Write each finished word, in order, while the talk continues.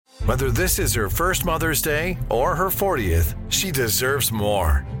Whether this is her first Mother's Day or her 40th, she deserves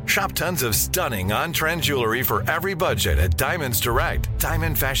more. Shop tons of stunning on-trend jewelry for every budget at Diamonds Direct.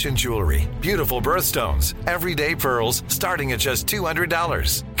 Diamond fashion jewelry, beautiful birthstones, everyday pearls starting at just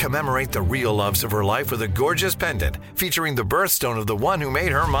 $200. Commemorate the real loves of her life with a gorgeous pendant featuring the birthstone of the one who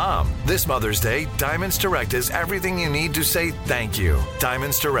made her mom. This Mother's Day, Diamonds Direct is everything you need to say thank you.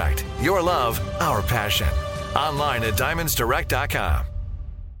 Diamonds Direct. Your love, our passion. Online at diamondsdirect.com.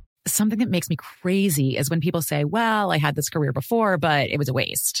 Something that makes me crazy is when people say, well, I had this career before, but it was a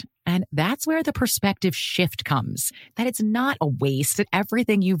waste. And that's where the perspective shift comes, that it's not a waste, that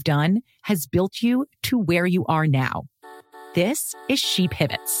everything you've done has built you to where you are now. This is She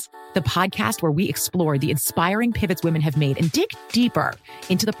Pivots, the podcast where we explore the inspiring pivots women have made and dig deeper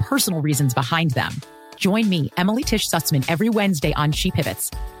into the personal reasons behind them. Join me, Emily Tish Sussman, every Wednesday on She Pivots.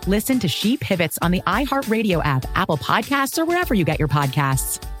 Listen to She Pivots on the iHeartRadio app, Apple Podcasts, or wherever you get your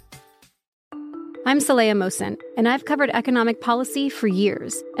podcasts. I'm Saleha Mohsen, and I've covered economic policy for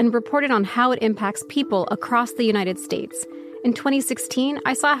years and reported on how it impacts people across the United States. In 2016,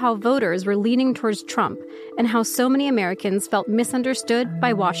 I saw how voters were leaning towards Trump and how so many Americans felt misunderstood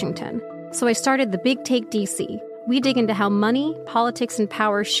by Washington. So I started The Big Take DC. We dig into how money, politics, and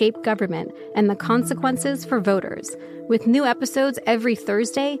power shape government and the consequences for voters. With new episodes every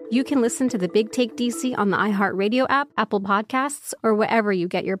Thursday, you can listen to The Big Take DC on the iHeartRadio app, Apple Podcasts, or wherever you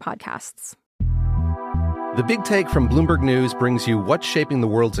get your podcasts. The Big Take from Bloomberg News brings you what's shaping the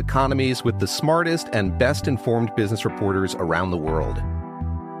world's economies with the smartest and best-informed business reporters around the world.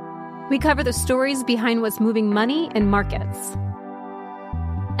 We cover the stories behind what's moving money and markets,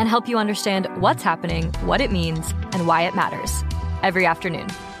 and help you understand what's happening, what it means, and why it matters every afternoon.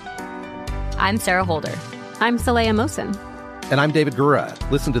 I'm Sarah Holder. I'm Saleha Mohsen. And I'm David Gura.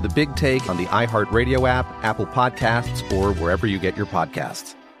 Listen to The Big Take on the iHeartRadio app, Apple Podcasts, or wherever you get your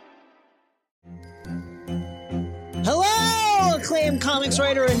podcasts. Hello, acclaimed comics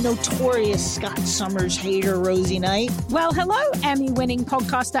writer and notorious Scott Summers hater, Rosie Knight. Well, hello, Emmy-winning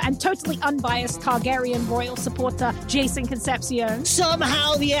podcaster and totally unbiased Targaryen royal supporter, Jason Concepcion.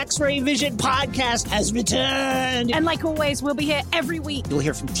 Somehow the X-Ray Vision podcast has returned. And like always, we'll be here every week. You'll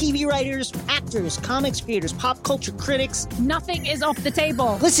hear from TV writers, actors, comics creators, pop culture critics. Nothing is off the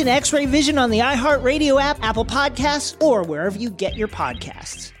table. Listen to X-Ray Vision on the iHeartRadio app, Apple Podcasts, or wherever you get your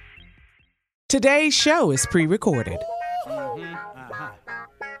podcasts. Today's show is pre-recorded. Y'all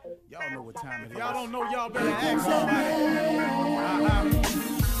know what time it is. Y'all don't know, y'all better ask somebody.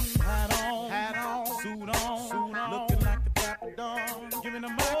 Hat on, suit on, looking like the Dapper Dawn, giving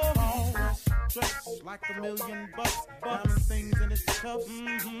them microphone, dressed like $1 million, diamond things in his cuffs.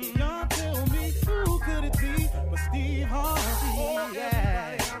 Y'all tell me, who could it be but Steve Harvey? Oh,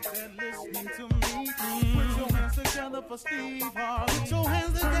 yeah. Everybody out there listening to me, put your hands together for Steve Harvey. Put your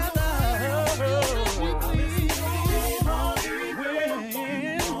hands together.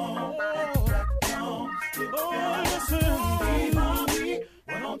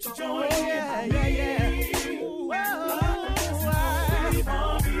 Why don't you join me? Yeah.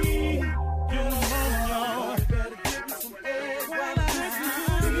 Get on, y'all. Better give me some eggs while I listen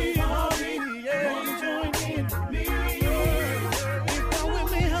to join in with me. If you're with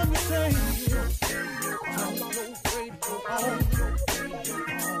me, help me say, turn your radio on.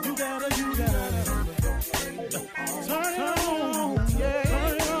 You gotta turn it on, yeah.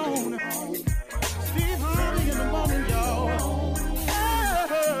 Turn it on. Steve Harvey in the morning, y'all.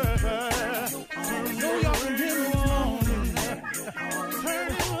 So y'all can get it on. Turn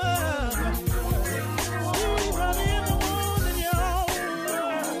it up. Steve Harvey in the morning, y'all.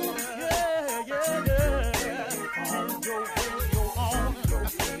 Yeah. Turn your radio on.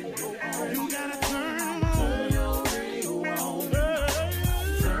 You gotta turn your radio on.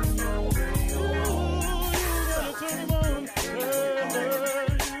 Turn your radio on. You gotta turn it on.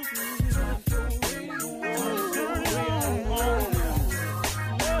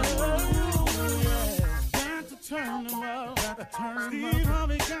 Turn them out. Steve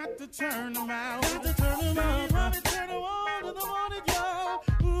Harvey got to turn them out. Got to turn them out. Steve Harvey turn them on to the morning, y'all.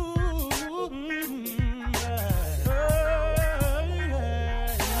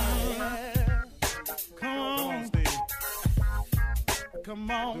 Come on, Steve.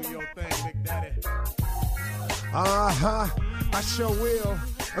 Come on. Do your thing, Big Daddy. I sure will.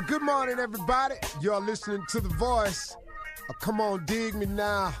 Good morning, everybody. You're listening to The Voice. Come on, dig me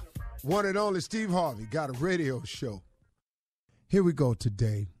now. One and only Steve Harvey got a radio show. Here we go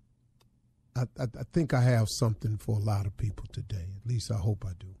today. I think I have something for a lot of people today. At least I hope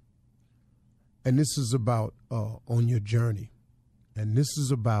I do. And this is about on your journey. And this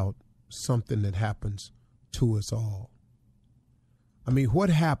is about something that happens to us all. I mean, what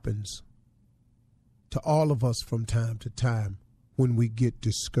happens to all of us from time to time when we get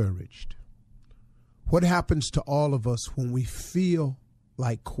discouraged? What happens to all of us when we feel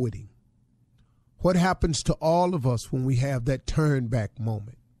like quitting? What happens to all of us when we have that turn back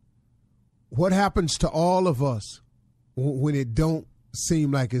moment? What happens to all of us when it don't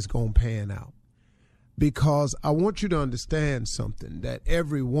seem like it's going to pan out? Because I want you to understand something, that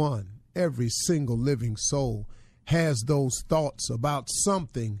every single living soul has those thoughts about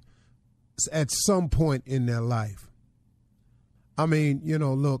something at some point in their life. I mean,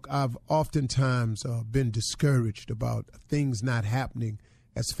 look, I've oftentimes been discouraged about things not happening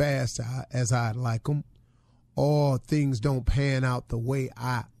as fast as I'd like them, or things don't pan out the way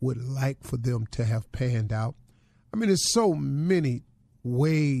I would like for them to have panned out. I mean, there's so many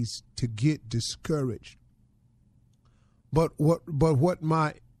ways to get discouraged. But what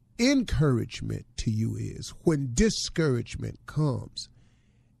my encouragement to you is, when discouragement comes,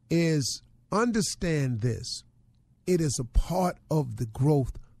 is understand this. It is a part of the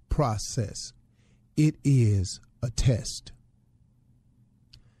growth process. It is a test.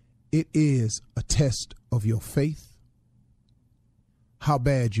 It is a test of your faith. How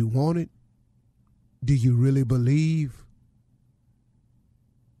bad you want it. Do you really believe?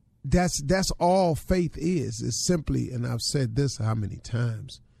 That's all faith is. It's simply, and I've said this how many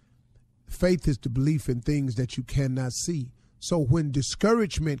times, faith is the belief in things that you cannot see. So when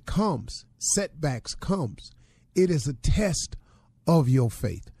discouragement comes, setbacks comes, it is a test of your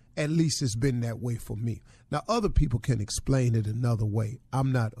faith. At least it's been that way for me. Now, other people can explain it another way.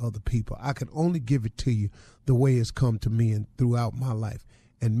 I'm not other people. I can only give it to you the way it's come to me and throughout my life.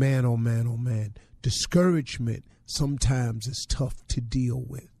 And man, oh man, oh man, discouragement sometimes is tough to deal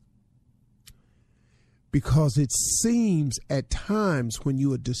with. Because it seems at times when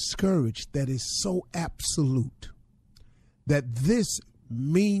you are discouraged that it's so absolute that this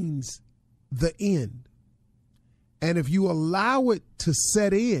means the end. And if you allow it to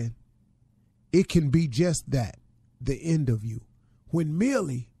set in, it can be just that, the end of you. When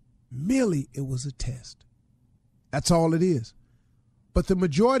merely it was a test. That's all it is. But the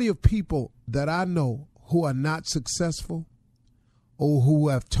majority of people that I know who are not successful, or who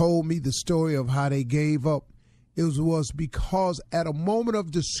have told me the story of how they gave up, it was because at a moment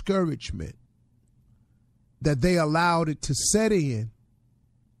of discouragement that they allowed it to set in,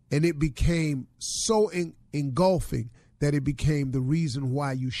 and it became so engulfing that it became the reason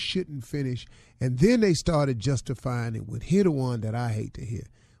why you shouldn't finish. And then they started justifying it with, hear the one that I hate to hear.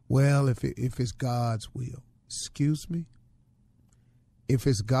 Well, if it's God's will. Excuse me? If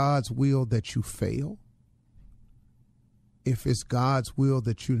it's God's will that you fail, if it's God's will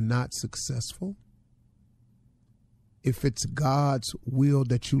that you're not successful, if it's God's will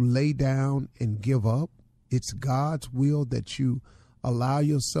that you lay down and give up, it's God's will that you allow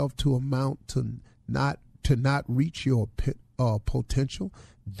yourself to amount to not reach your potential,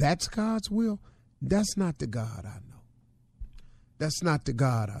 that's God's will. That's not the God I know. That's not the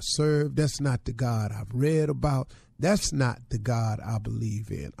God I serve. That's not the God I've read about. That's not the God I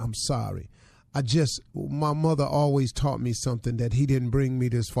believe in. I'm sorry. My mother always taught me something, that he didn't bring me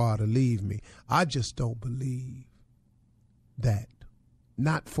this far to leave me. I just don't believe that.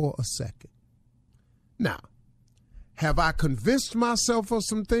 Not for a second. Now, have I convinced myself of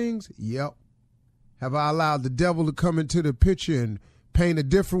some things? Yep. Have I allowed the devil to come into the picture and paint a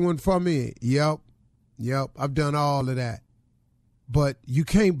different one for me? Yep. I've done all of that. But you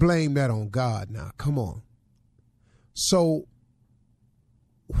can't blame that on God now. Come on. So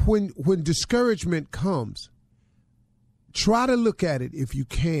when discouragement comes, try to look at it, if you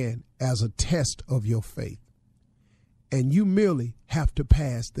can, as a test of your faith. And you merely have to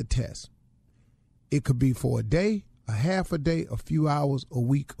pass the test. It could be for a day, a half a day, a few hours, a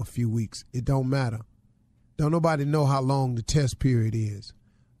week, a few weeks. It don't matter. Don't nobody know how long the test period is.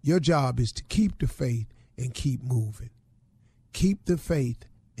 Your job is to keep the faith and keep moving. Keep the faith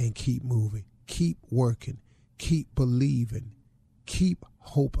and keep moving. Keep working. Keep believing. Keep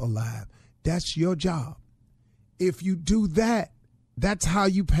hope alive. That's your job. If you do that, that's how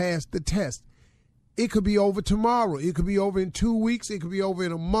you pass the test. It could be over tomorrow. It could be over in 2 weeks. It could be over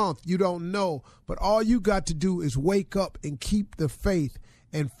in a month. You don't know. But all you got to do is wake up and keep the faith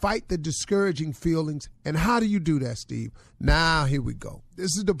and fight the discouraging feelings. And how do you do that, Steve? Now, here we go.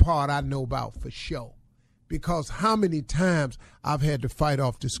 This is the part I know about for sure. Because how many times I've had to fight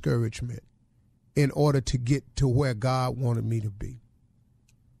off discouragement in order to get to where God wanted me to be.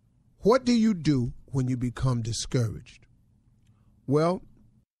 What do you do when you become discouraged? Well,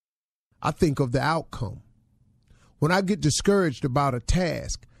 I think of the outcome. When I get discouraged about a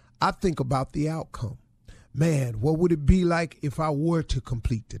task, I think about the outcome. Man, what would it be like if I were to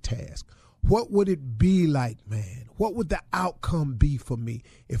complete the task? What would it be like, man? What would the outcome be for me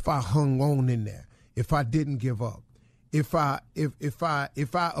if I hung on in there, if I didn't give up? If I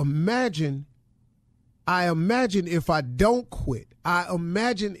imagine if I don't quit, I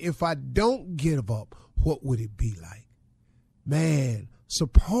imagine if I don't give up, what would it be like? Man,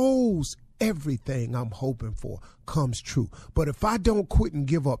 suppose everything I'm hoping for comes true. But if I don't quit and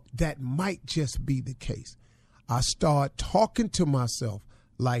give up, that might just be the case. I start talking to myself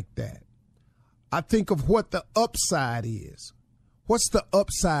like that. I think of what the upside is. What's the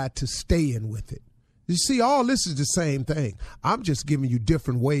upside to staying with it? You see, all this is the same thing. I'm just giving you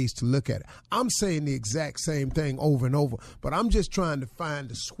different ways to look at it. I'm saying the exact same thing over and over, but I'm just trying to find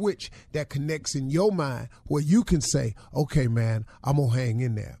the switch that connects in your mind where you can say, okay, man, I'm going to hang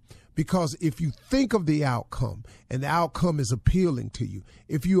in there. Because if you think of the outcome and the outcome is appealing to you,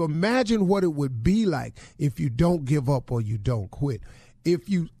 if you imagine what it would be like if you don't give up or you don't quit, if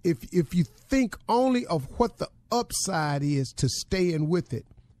you think only of what the upside is to staying with it,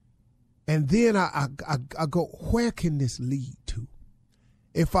 and then I go, where can this lead to?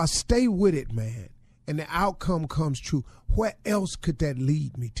 If I stay with it, man, and the outcome comes true, where else could that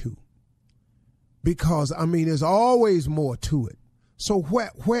lead me to? Because, I mean, there's always more to it. So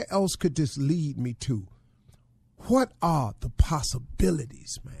where else could this lead me to? What are the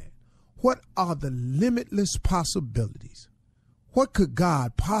possibilities, man? What are the limitless possibilities? What could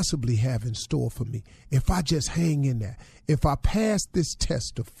God possibly have in store for me if I just hang in there, if I pass this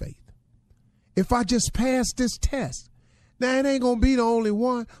test of faith? If I just pass this test. Now, it ain't going to be the only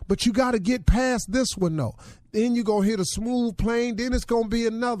one, but you got to get past this one, though. Then you're going to hit a smooth plane, then it's going to be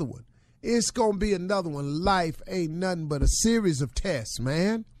another one. It's going to be another one. Life ain't nothing but a series of tests,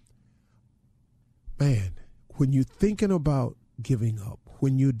 man. Man, when you're thinking about giving up,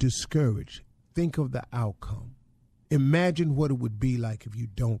 when you're discouraged, think of the outcome. Imagine what it would be like if you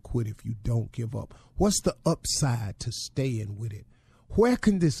don't quit, if you don't give up. What's the upside to staying with it? Where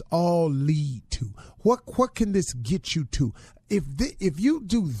can this all lead to? What can this get you to? If you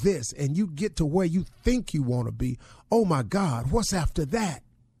do this and you get to where you think you want to be, oh my God, what's after that?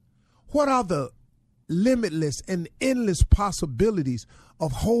 What are the limitless and endless possibilities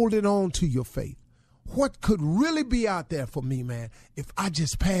of holding on to your faith? What could really be out there for me, man, if I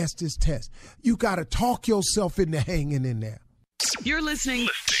just pass this test? You got to talk yourself into hanging in there. You're listening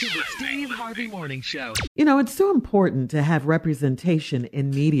to the Steve Harvey Morning Show. You know, it's so important to have representation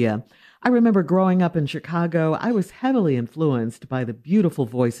in media. I remember growing up in Chicago, I was heavily influenced by the beautiful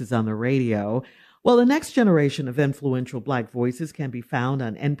voices on the radio. Well, the next generation of influential Black voices can be found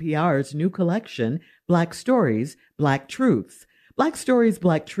on NPR's new collection, Black Stories, Black Truths. Black Stories,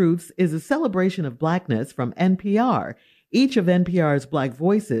 Black Truths is a celebration of Blackness from NPR. Each of NPR's Black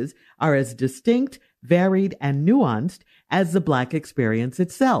voices are as distinct, varied, and nuanced as the Black experience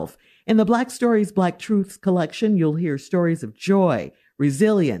itself. In the Black Stories, Black Truths collection, you'll hear stories of joy,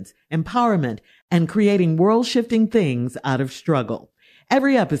 resilience, empowerment, and creating world-shifting things out of struggle.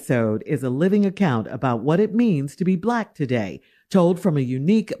 Every episode is a living account about what it means to be Black today, told from a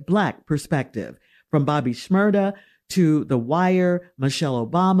unique Black perspective. From Bobby Shmurda to The Wire, Michelle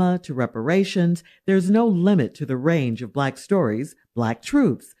Obama to reparations, there's no limit to the range of Black stories, Black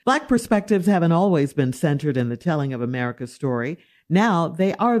truths. Black perspectives haven't always been centered in the telling of America's story. Now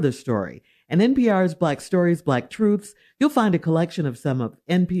they are the story. In NPR's Black Stories, Black Truths, you'll find a collection of some of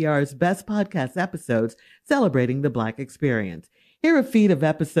NPR's best podcast episodes celebrating the Black experience. Hear a feed of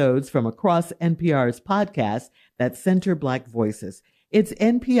episodes from across NPR's podcasts that center Black voices. It's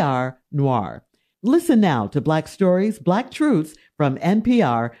NPR Noir. Listen now to Black Stories, Black Truths from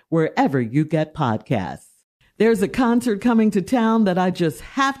NPR wherever you get podcasts. There's a concert coming to town that I just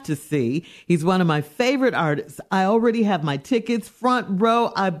have to see. He's one of my favorite artists. I already have my tickets front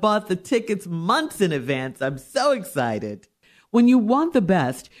row. I bought the tickets months in advance. I'm so excited. When you want the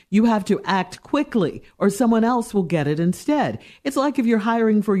best, you have to act quickly or someone else will get it instead. It's like if you're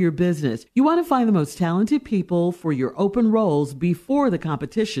hiring for your business. You want to find the most talented people for your open roles before the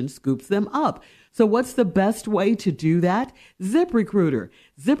competition scoops them up. So what's the best way to do that? ZipRecruiter.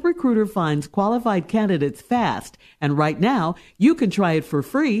 ZipRecruiter finds qualified candidates fast. And right now, you can try it for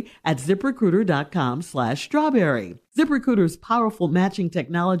free at ZipRecruiter.com/strawberry. ZipRecruiter's powerful matching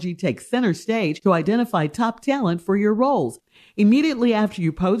technology takes center stage to identify top talent for your roles. Immediately after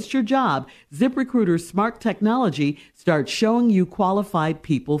you post your job, ZipRecruiter's smart technology starts showing you qualified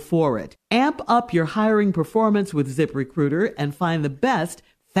people for it. Amp up your hiring performance with ZipRecruiter and find the best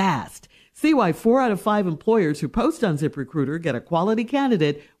fast. See why 4 out of 5 employers who post on ZipRecruiter get a quality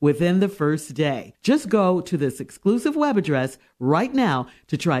candidate within the first day. Just go to this exclusive web address right now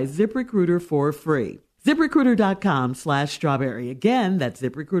to try ZipRecruiter for free. ZipRecruiter.com/strawberry. Again, that's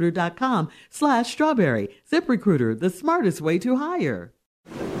ZipRecruiter.com/strawberry. ZipRecruiter, the smartest way to hire.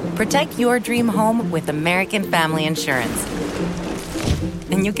 Protect your dream home with American Family Insurance.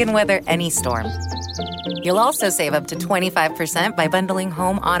 And you can weather any storm. You'll also save up to 25% by bundling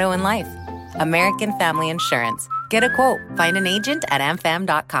home, auto, and life. American Family Insurance. Get a quote. Find an agent at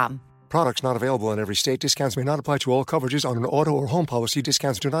amfam.com. Products not available in every state. Discounts may not apply to all coverages on an auto or home policy.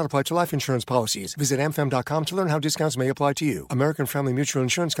 Discounts do not apply to life insurance policies. Visit amfam.com to learn how discounts may apply to you. American Family Mutual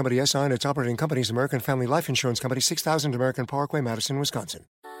Insurance Company, SI, and its operating companies, American Family Life Insurance Company, 6000 American Parkway, Madison, Wisconsin.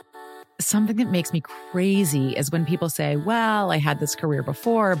 Something that makes me crazy is when people say, well, I had this career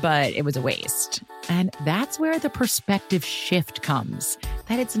before, but it was a waste. And that's where the perspective shift comes.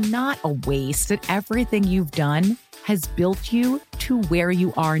 That it's not a waste, that everything you've done has built you to where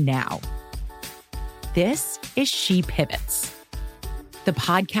you are now. This is She Pivots, the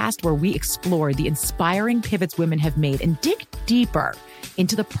podcast where we explore the inspiring pivots women have made and dig deeper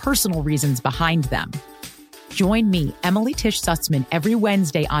into the personal reasons behind them. Join me, Emily Tish Sussman, every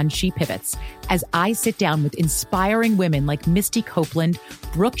Wednesday on She Pivots as I sit down with inspiring women like Misty Copeland,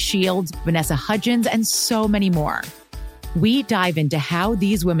 Brooke Shields, Vanessa Hudgens, and so many more. We dive into how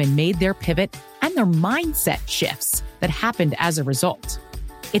these women made their pivot and their mindset shifts that happened as a result.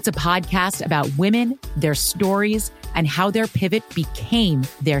 It's a podcast about women, their stories, and how their pivot became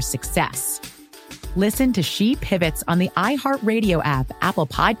their success. Listen to She Pivots on the iHeartRadio app, Apple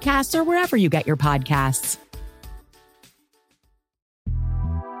Podcasts, or wherever you get your podcasts.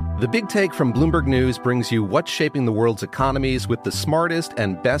 The Big Take from Bloomberg News brings you what's shaping the world's economies with the smartest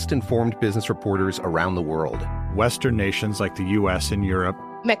and best-informed business reporters around the world. Western nations like the U.S. and Europe.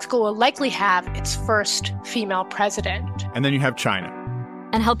 Mexico will likely have its first female president. And then you have China.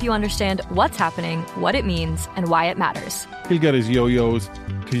 And help you understand what's happening, what it means, and why it matters. He'll get his yo-yos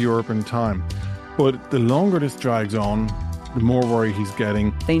to Europe in time. But the longer this drags on, the more worry he's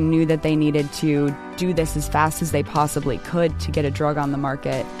getting. They knew that they needed to do this as fast as they possibly could to get a drug on the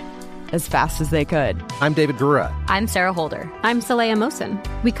market as fast as they could. I'm David Gura. I'm Sarah Holder. I'm Saleha Mohsen.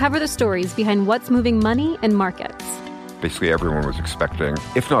 We cover the stories behind what's moving money and markets. Basically, everyone was expecting,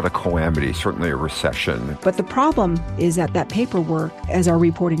 if not a calamity, certainly a recession. But the problem is that paperwork, as our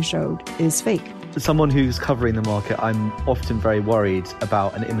reporting showed, is fake. As someone who's covering the market, I'm often very worried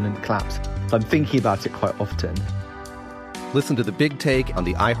about an imminent collapse. So I'm thinking about it quite often. Listen to The Big Take on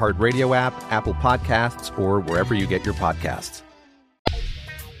the iHeartRadio app, Apple Podcasts, or wherever you get your podcasts.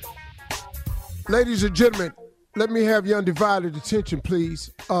 Ladies and gentlemen, let me have your undivided attention,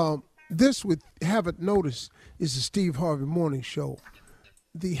 please. This, with haven't noticed, is the Steve Harvey Morning Show,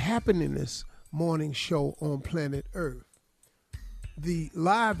 the happeningest morning show on planet Earth, the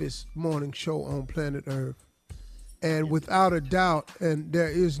livest morning show on planet Earth, and without a doubt, and there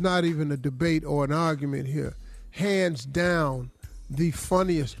is not even a debate or an argument here, hands down, the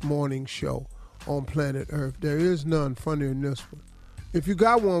funniest morning show on planet Earth. There is none funnier than this one. If you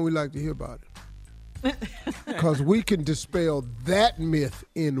got one, we'd like to hear about it. Because we can dispel that myth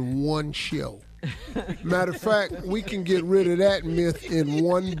in one show. Matter of fact, we can get rid of that myth in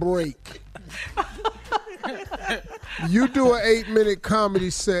one break. You do an 8-minute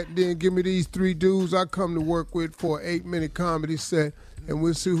comedy set, then give me these 3 dudes I come to work with for an 8-minute comedy set, and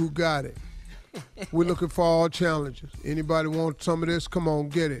we'll see who got it. We're looking for all challenges. Anybody want some of this? Come on,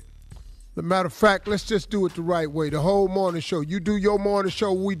 get it. As a matter of fact, let's just do it the right way. The whole morning show. You do your morning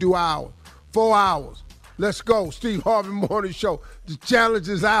show, we do ours. 4 hours. Let's go. Steve Harvey Morning Show. The challenge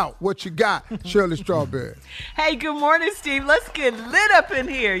is out. What you got? Shirley Strawberry. Hey, good morning, Steve. Let's get lit up in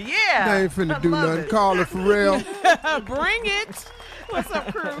here. Yeah. They ain't finna do nothing. Call it for real. Bring it. What's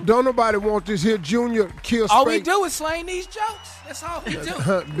up, crew? Don't nobody want this here Junior kill straight. All we do is slang these jokes. That's all we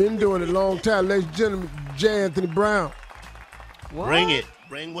do. Been doing it a long time. Ladies and gentlemen, J. Anthony Brown. What? Bring it.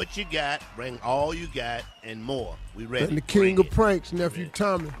 Bring what you got. Bring all you got and more. We ready. And the king of pranks, nephew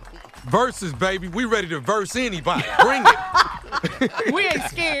Tommy. Verses, baby. We ready to verse anybody. Bring it. We ain't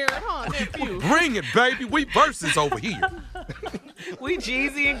scared, huh, nephew? Bring it, baby. We verses over here. We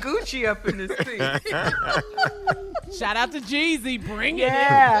Jeezy and Gucci up in this thing. Shout out to Jeezy. Bring it.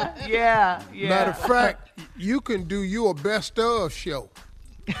 Yeah. Matter of fact, you can do you a best of show.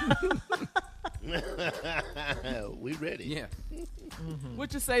 We ready. Yeah. Mm-hmm.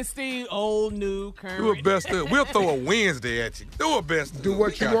 What you say, Steve? Old, new, current. Do a best of. We'll throw a Wednesday at you. Do a best of. Do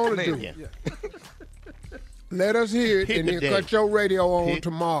what you want to do. Yeah. Let us hear it, and then cut your radio on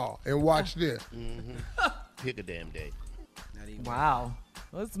tomorrow and watch this. Mm-hmm. Pick a damn day. Wow.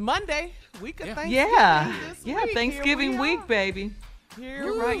 Well, it's Monday. Week of Thanksgiving. Yeah. Thanksgiving Thanksgiving week, baby. Here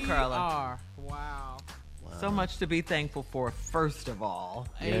You're right, we Carla. are. Wow. So much to be thankful for, first of all.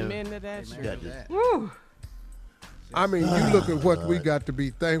 Amen to that. Woo. I mean, you look at what we got to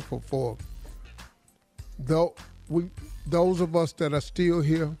be thankful for. Those of us that are still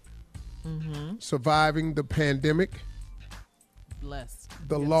here, surviving the pandemic, blessed.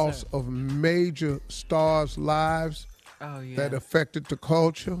 The loss of major stars' lives that affected the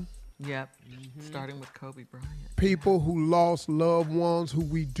culture. Yep. Starting with Kobe Bryant. People who lost loved ones who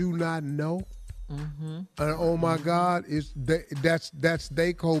we do not know. And oh my God, that's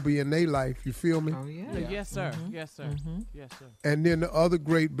they Kobe in their life. You feel me? Oh yeah. Yes, sir. Yes, sir. Yes, sir. And then the other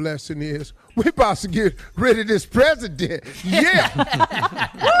great blessing is we're about to get rid of this president. Yeah.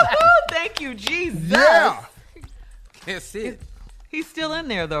 Woohoo! Thank you, Jesus. Yeah. That's it. He's still in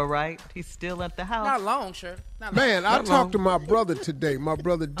there though, right? He's still at the house. Not long, sure. Man, I talked to my brother today. My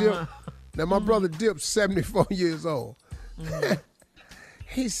brother Dip. Now my brother Dip's 74 years old.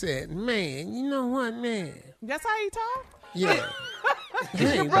 He said, "Man, you know what, man? That's how he talk? Yeah.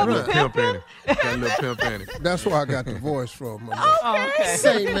 Is your brother pimping? Got a little pimp in it. That's where I got the voice from. Okay.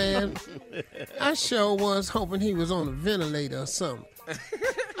 Say, man, I sure was hoping he was on a ventilator or something."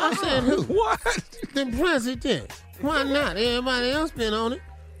 I said, "Who? What? The president. Why not? Everybody else been on it."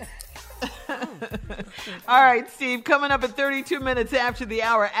 All right, Steve, coming up at 32 minutes after the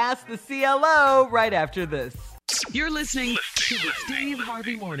hour, Ask the CLO right after this. You're listening to the Steve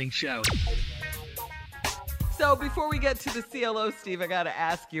Harvey Morning Show. So before we get to the CLO, Steve, I got to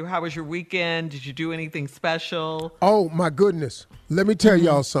ask you, how was your weekend? Did you do anything special? Oh, my goodness. Let me tell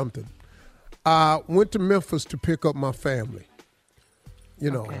y'all something. I went to Memphis to pick up my family.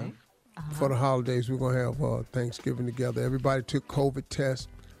 You know, for the holidays, we're going to have Thanksgiving together. Everybody took COVID tests.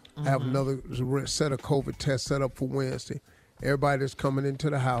 I have another set of COVID tests set up for Wednesday. Everybody that's coming into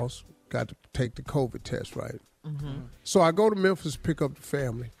the house got to take the COVID test, right? So I go to Memphis to pick up the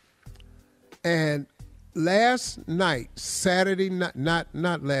family. And last night, Saturday night,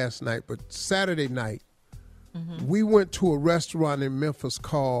 not last night, but Saturday night, we went to a restaurant in Memphis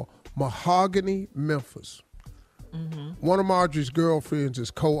called Mahogany Memphis. One of Marjorie's girlfriends is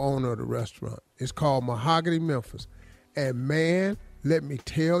co-owner of the restaurant. It's called Mahogany Memphis. And man, let me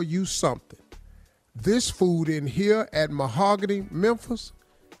tell you something. This food in here at Mahogany Memphis,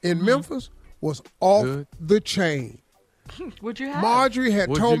 Memphis, was off the chain. What'd you have? Marjorie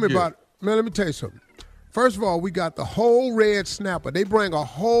had told me about it. Man, let me tell you something. First of all, we got the whole red snapper. They bring a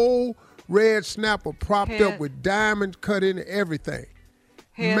whole red snapper propped up with diamonds cut in everything.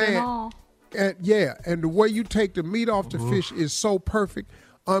 Head and all. And the way you take the meat off the fish is so perfect,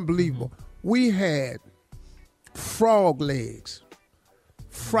 unbelievable. We had frog legs,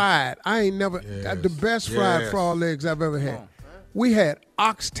 fried. I ain't never, the best fried frog legs I've ever had. We had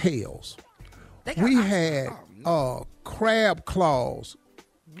oxtails. We had crab claws.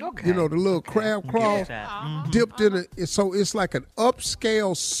 Okay. You know, the little crab claws dipped in it. So it's like an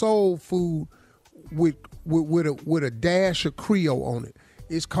upscale soul food with a dash of Creole on it.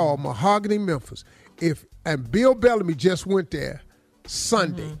 It's called Mahogany Memphis. And Bill Bellamy just went there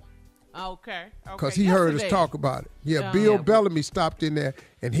Sunday. Okay. Because he heard us talk about it. Yeah, Bill Bellamy stopped in there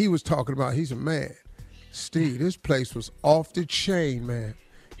and he was talking about it. He said, "Man, Steve, this place was off the chain, man."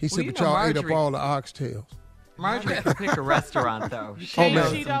 He said, "But y'all ate up all the oxtails." Marjorie can pick a restaurant, though. She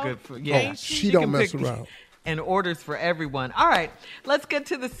knows some good food. Yeah, she don't mess around. And orders for everyone. All right, let's get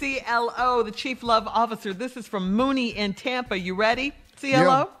to the CLO, the Chief Love Officer. This is from Mooney in Tampa. You ready, CLO?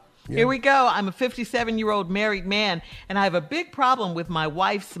 Yeah. Here we go. I'm a 57-year-old married man, and I have a big problem with my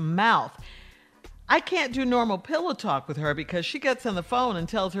wife's mouth. I can't do normal pillow talk with her because she gets on the phone and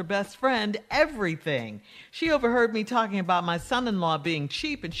tells her best friend everything. She overheard me talking about my son-in-law being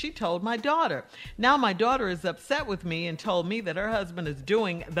cheap, and she told my daughter. Now my daughter is upset with me and told me that her husband is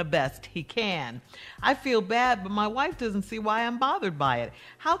doing the best he can. I feel bad, but my wife doesn't see why I'm bothered by it.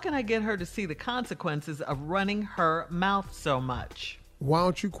 How can I get her to see the consequences of running her mouth so much? Why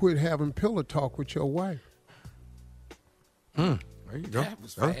don't you quit having pillow talk with your wife? There you go. That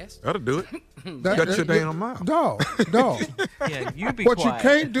was fast. That'll do it. Shut your damn mouth. Dog. Yeah, you be What quiet. you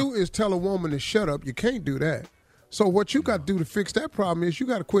can't do is tell a woman to shut up. You can't do that. So what you got to do to fix that problem is you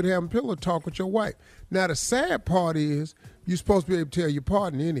got to quit having pillow talk with your wife. Now, the sad part is you're supposed to be able to tell your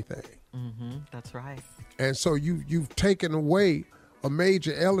partner anything. That's right. And so you've taken away a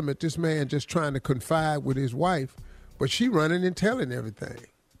major element, this man just trying to confide with his wife, but she running and telling everything.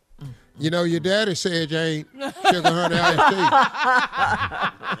 You know, your daddy said you ain't sugar, honey,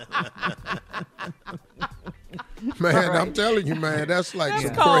 Man, I'm telling you, man, that's like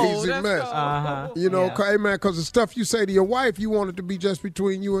some crazy mess. You know, hey, man, because the stuff you say to your wife, you want it to be just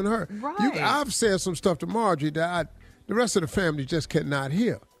between you and her. Right. I've said some stuff to Marjorie that the rest of the family just cannot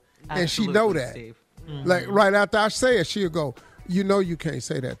hear. Absolutely, and she know that. Steve. Like right after I say it, she'll go, you know you can't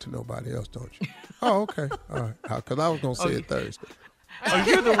say that to nobody else, don't you? Oh, okay. All right. Because I was going to say it Thursday. Oh,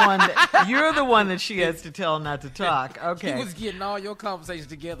 you're the one that she has to tell not to talk. Okay. He was getting all your conversations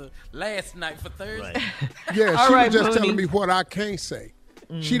together last night for Thursday. Right. Yeah, she was just telling me what I can't say.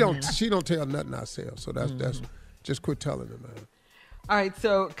 She don't tell nothing I say. So that's just quit telling her, man. All right,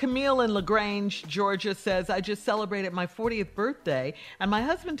 so Camille in LaGrange, Georgia says, I just celebrated my 40th birthday, and my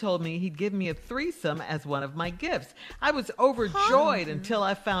husband told me he'd give me a threesome as one of my gifts. I was overjoyed until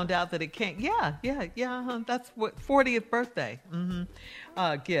I found out that it came. That's what 40th birthday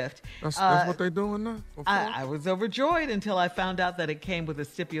gift. That's what they doing now? I was overjoyed until I found out that it came with a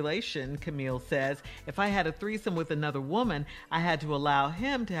stipulation, Camille says. If I had a threesome with another woman, I had to allow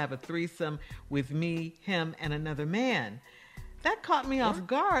him to have a threesome with me, him, and another man. That caught me off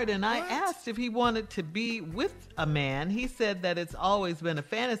guard, and I asked if he wanted to be with a man. He said that it's always been a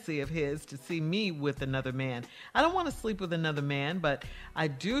fantasy of his to see me with another man. I don't want to sleep with another man, but I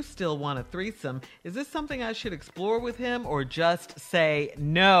do still want a threesome. Is this something I should explore with him or just say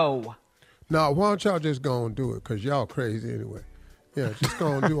no? No, why don't y'all just go and do it, because y'all crazy anyway. Yeah, just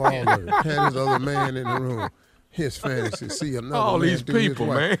go and do all of it. Have this other man in the room. His fantasy, see another all man these do people,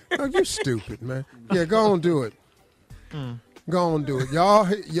 his wife. man. Oh, you stupid, man. Yeah, go and do it. Go and do it. Y'all,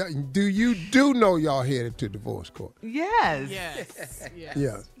 do know y'all headed to divorce court? Yes.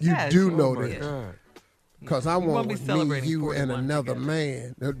 Yeah, you do know that. God. Because I want me, you, and another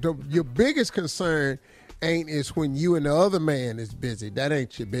man. Your biggest concern is when you and the other man is busy. That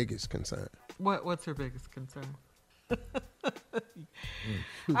ain't your biggest concern. What's her biggest concern?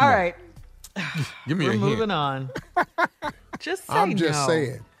 All right. Give me We're a hint. moving on. Just say I'm just no.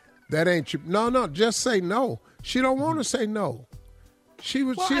 saying. That ain't your... No, just say no. She don't want to say no. She's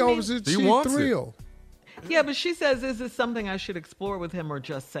thrilled. Yeah, but she says, is this something I should explore with him or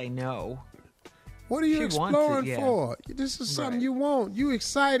just say no? What are you exploring for? This is something you want. You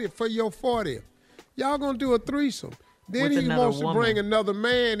excited for your 40th. Y'all going to do a threesome. Then he wants to bring another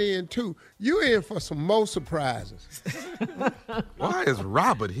man in, too. You in for some more surprises. Why is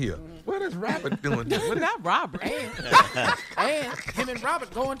Robert here? What is Robert doing? Not Robert. And him and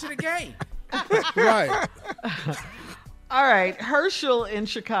Robert going to the game. Right. All right, Herschel in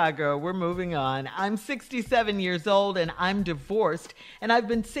Chicago. We're moving on. I'm 67 years old and I'm divorced, and I've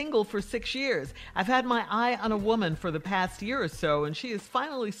been single for 6 years. I've had my eye on a woman for the past year or so, and she has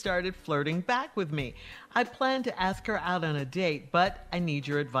finally started flirting back with me. I plan to ask her out on a date, but I need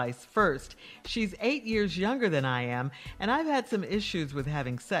your advice first. She's 8 years younger than I am, and I've had some issues with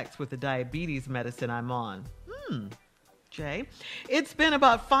having sex with the diabetes medicine I'm on. Jay, it's been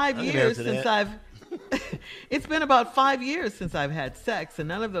about 5 years since It's been about 5 years since I've had sex, and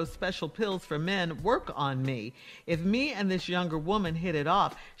none of those special pills for men work on me. If me and this younger woman hit it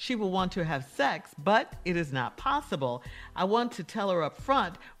off, she will want to have sex, but it is not possible. I want to tell her up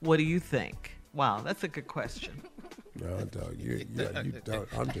front. What do you think? Wow, that's a good question. No, dog, you don't.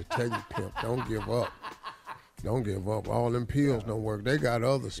 I'm just telling you, pimp, don't give up. Don't give up. All them pills don't work. They got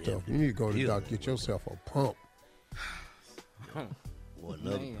other stuff. You need to go to the doctor, get yourself a pump. Or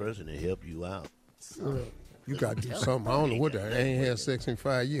another person to help you out. You got to do something. I don't know what that. I ain't had sex in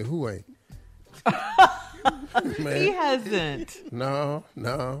 5 years. Who ain't? Man. He hasn't. No. He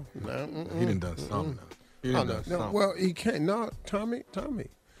done something. Well, he can't. No, Tommy.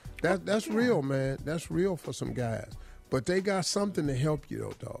 That's real, man. That's real for some guys. But they got something to help you,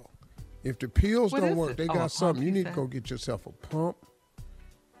 though, dog. If the pills don't work, they got something. You need to go get yourself a pump.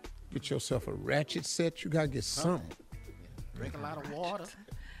 Get yourself a ratchet set. You got to get something. Drink a lot of water.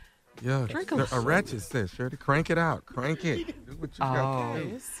 Yeah, a ratchet set, Shirley. Crank it out. Crank it. Do what you got to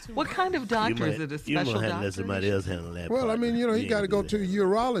do. What kind of doctor is it? A special doctor? You might let somebody else handle that. Well, I mean, you got to go to a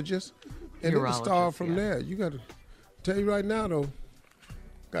urologist, and it can start from there. You got to tell you right now, though.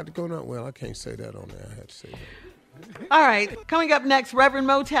 Got to go now. Well, I can't say that on there. I had to say that. All right, coming up next, Reverend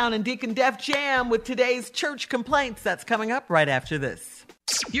Motown and Deacon Def Jam with today's church complaints. That's coming up right after this.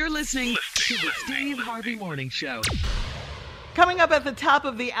 You're listening to the Steve Harvey Morning Show. Coming up at the top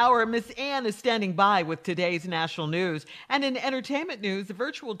of the hour, Miss Ann is standing by with today's national news. And in entertainment news, the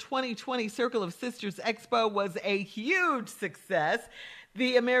virtual 2020 Circle of Sisters Expo was a huge success.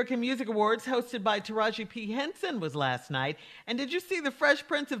 The American Music Awards, hosted by Taraji P. Henson, was last night. And did you see the Fresh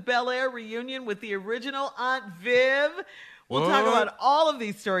Prince of Bel-Air reunion with the original Aunt Viv? We'll talk about all of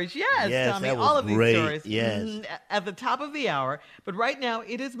these stories. Yes, Tommy, all of great. These stories. Yes. At the top of the hour. But right now,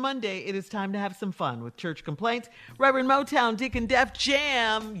 it is Monday. It is time to have some fun with church complaints. Reverend Motown, Deacon Def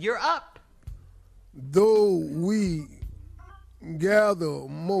Jam, you're up. Though we gather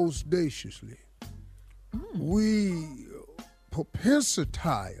most audaciously, we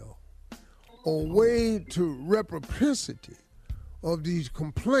propensitile a way to reciprocity of these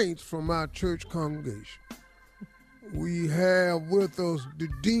complaints from our church congregation. We have with us the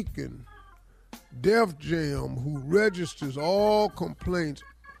deacon, Def Jam, who registers all complaints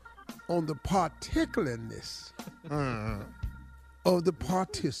on the particularness of the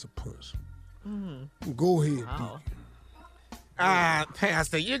participants. Go ahead, Wow. Deacon.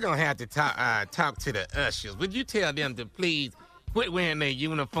 Pastor, you're going to have to talk to the ushers. Would you tell them to please quit wearing their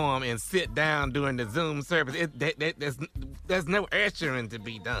uniform and sit down during the Zoom service? There's no ushering to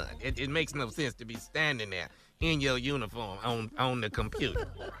be done. It makes no sense to be standing there in your uniform on the computer.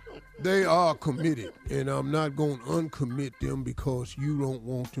 They are committed, and I'm not going to uncommit them because you don't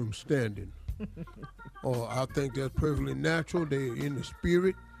want them standing. I think that's perfectly natural. They're in the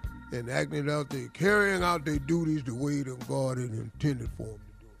spirit and acting out, they're carrying out their duties the way that God is intended for them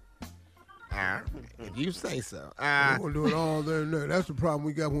to do. If you say so. We're going to do it all there and there. That's the problem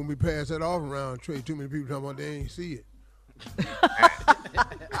we got when we pass that off around, Trey. Too many people talking about they ain't see it.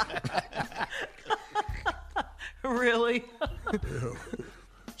 Really?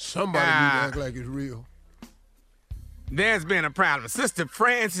 Somebody need to act like it's real. There's been a problem. Sister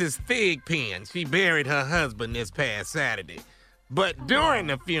Frances Thigpen, she buried her husband this past Saturday. But during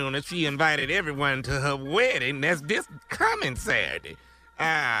the funeral, she invited everyone to her wedding. That's this coming Saturday.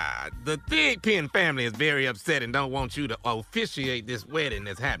 The Thigpen family is very upset and don't want you to officiate this wedding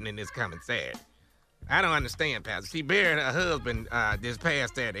that's happening this coming Saturday. I don't understand, Pastor. She buried her husband this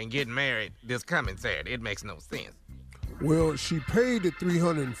past Saturday and getting married this coming Saturday. It makes no sense. Well, she paid the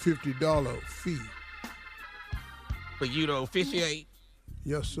 $350 fee. For you to officiate?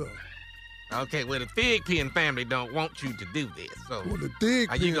 Yes, sir. Okay, well, the Thigpen family don't want you to do this. So well, the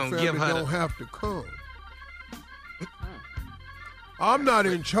Thigpen family don't have to come. I'm not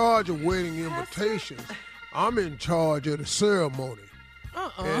in charge of wedding invitations. I'm in charge of the ceremony.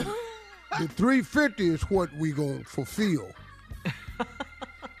 And the $350 is what we gonna fulfill.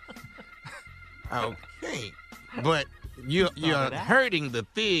 Okay, but you're hurting the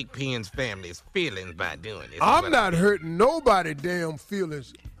Thigpen's family's feelings by doing this. I'm not hurting nobody's damn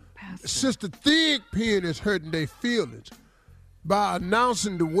feelings. Sister Thigpen is hurting their feelings by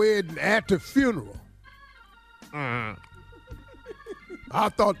announcing the wedding at the funeral. I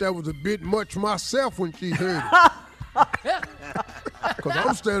thought that was a bit much myself when she heard it. Because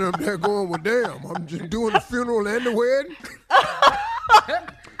I'm standing up there going, well, damn, I'm just doing the funeral and the wedding.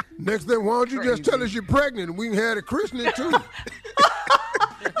 Next thing, why don't you just tell us you're pregnant and we can have the christening too?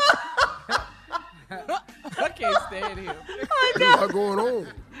 I can't stand him. I know. What's going on?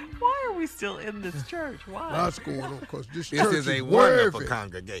 Why are we still in this church? Why? What's going on? Because this church is a wonderful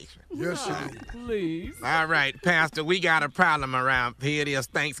congregation. Yes, it is. Please. All right, Pastor, we got a problem around here. It is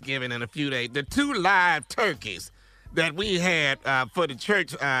Thanksgiving in a few days. The 2 live turkeys that we had for the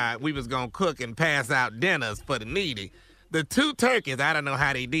church, we was going to cook and pass out dinners for the needy. The 2 turkeys, I don't know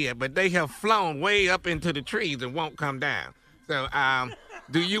how they did, but they have flown way up into the trees and won't come down. So,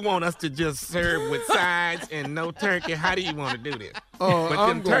 do you want us to just serve with sides and no turkey? How do you want to do this?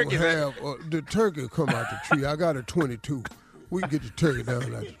 I'm going to have the turkey come out the tree. I got a 22. We can get the turkey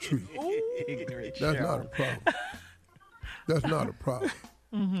down out the tree. That's not a problem. That's not a problem.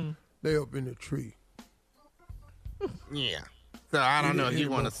 Mm-hmm. They up in the tree. Yeah. So I don't know if you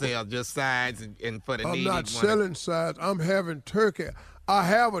want to sell just sides and for the needy. I'm not selling sides. I'm having turkey. I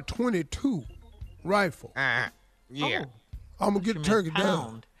have a 22 rifle. Yeah. Oh. I'm going to get the turkey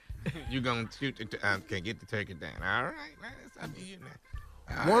down. You're going to shoot get the turkey down. All right. That's up to you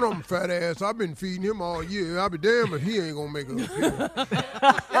now. One of them fat ass, I've been feeding him all year. I'll be damned if he ain't going to make it up.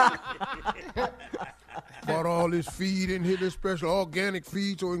 Bought all this feed in here, this special organic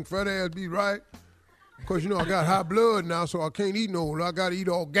feed so he can fat ass be right. Because, I got high blood now, so I can't eat no. I got to eat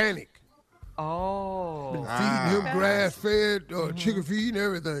organic. Oh. Been feeding him grass-fed, chicken feed and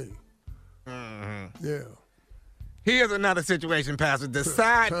everything. Mm-hmm. Yeah. Here's another situation, Pastor. The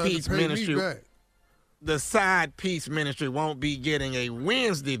Side Piece Ministry. The Side Piece Ministry won't be getting a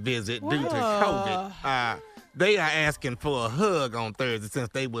Wednesday visit due to COVID. They are asking for a hug on Thursday since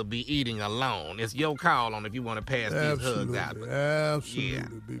they will be eating alone. It's your call on if you want to pass these hugs out.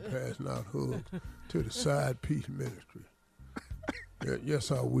 Absolutely. Be passing out hugs to the Side Piece Ministry.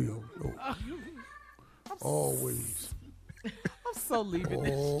 Yes, I will. Oh. Always. I'm so leaving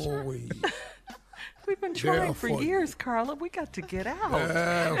this church. Always. We've been trying for years, Carla. We got to get out.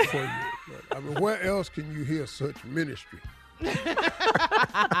 Yeah, for you. I mean, where else can you hear such ministry?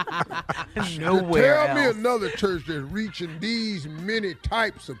 Nowhere Tell me else. another church that's reaching these many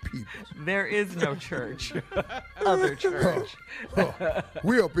types of people. There is no church. Other church.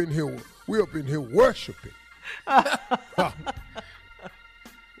 We up in here worshiping.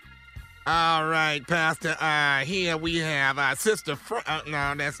 All right, Pastor. Here we have Sister.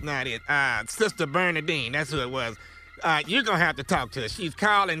 No, that's not it. Sister Bernadine. That's who it was. You're gonna have to talk to her. She's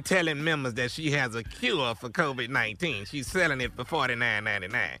calling, telling members that she has a cure for COVID-19. She's selling it for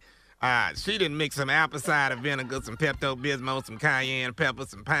 $49.99. She didn't mix some apple cider vinegar, some Pepto-Bismol, some cayenne pepper,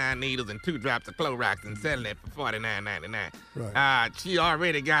 some pine needles, and 2 drops of Clorox, and selling it for $49.99. Right. She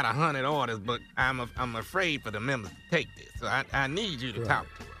already got 100 orders, but I'm afraid for the members to take this. So I need you to talk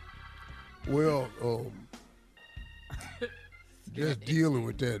to her. Well, just dealing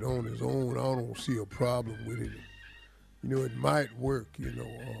with that on his own, I don't see a problem with it. You know, it might work, you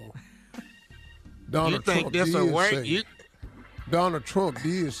know. Donald Trump did say, Donald Trump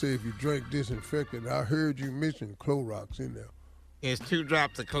did say if you drink disinfectant, I heard you mention Clorox in there. It's 2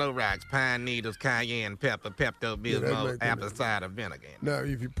 drops of Clorox, pine needles, cayenne pepper, Pepto-Bismol, apple cider vinegar. Now,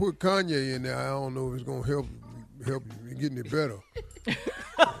 if you put Kanye in there, I don't know if it's going to help you getting it better.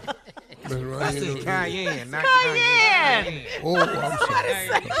 That's right. I said cayenne, not Cayenne. Oh, I'm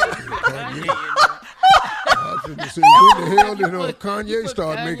sorry. I was going to say, when the hell did Kanye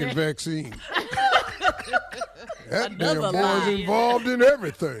start making vaccines? That damn boy's involved in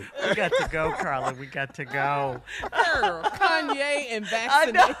everything. We got to go, Carla. We got to go. Kanye and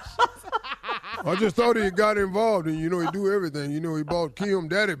vaccinations. I just thought he got involved, and, you know, he do everything. You know, he bought Kim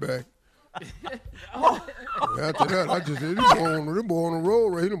Daddy back. After that, I just said, this boy on the road,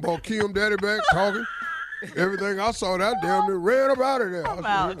 right? He done bought Kim Daddy back, talking. Everything I saw that damn near ran up out of there. I'm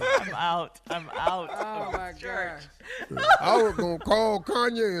out. Oh, my gosh. I was going to call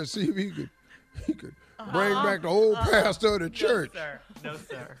Kanye and see if he could bring back the old pastor of the church. No,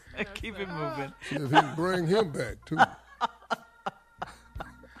 sir. Keep it moving. See if he can bring him back, too.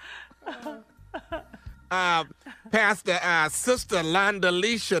 Pastor, Sister Londa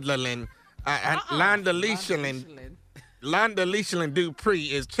Leishalin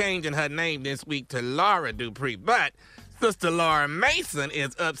Dupree is changing her name this week to Laura Dupree, but Sister Laura Mason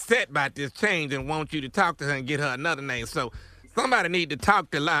is upset about this change and wants you to talk to her and get her another name. So somebody need to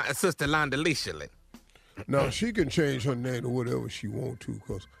talk to Sister Londa Leishalin. No, she can change her name to whatever she want to,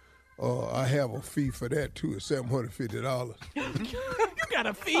 because I have a fee for that, too. It's $750. You got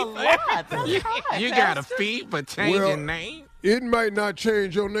a fee for that? You got a fee for changing name? It might not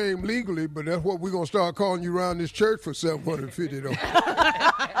change your name legally, but that's what we're going to start calling you around this church for $750, though.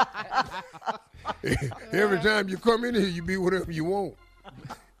 Every time you come in here, you be whatever you want.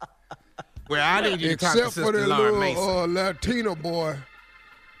 Well, I need you to talk to Sister Except for that Laura Mason. little Latino boy,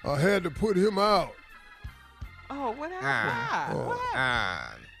 I had to put him out. Oh, what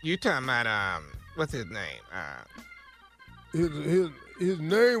happened? You talking about, what's his name? His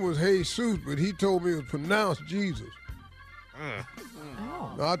name was Jesus, but he told me it was pronounced Jesus.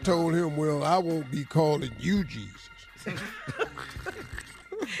 I told him, well, I won't be calling you Jesus.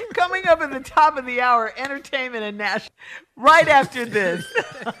 Coming up at the top of the hour, entertainment and national. Right after this.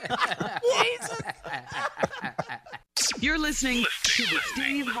 Jesus. You're listening to the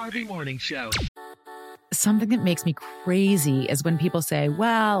Steve Harvey Morning Show. Something that makes me crazy is when people say,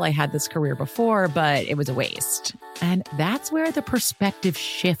 well, I had this career before, but it was a waste. And that's where the perspective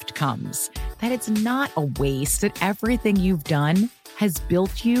shift comes, that it's not a waste, that everything you've done has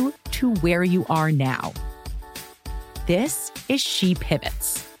built you to where you are now. This is She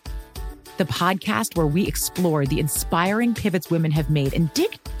Pivots, the podcast where we explore the inspiring pivots women have made and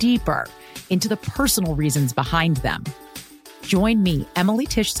dig deeper into the personal reasons behind them. Join me, Emily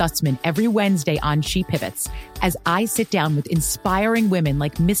Tish Sussman, every Wednesday on She Pivots as I sit down with inspiring women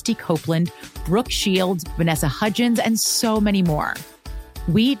like Misty Copeland, Brooke Shields, Vanessa Hudgens, and so many more.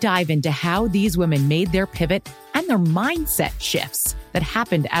 We dive into how these women made their pivot and their mindset shifts that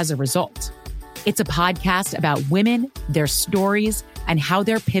happened as a result. It's a podcast about women, their stories, and how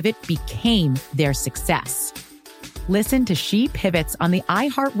their pivot became their success. Listen to She Pivots on the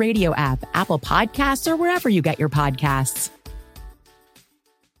iHeartRadio app, Apple Podcasts, or wherever you get your podcasts.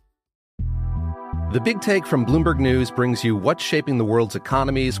 The Big Take from Bloomberg News brings you what's shaping the world's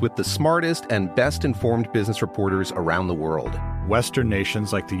economies with the smartest and best-informed business reporters around the world. Western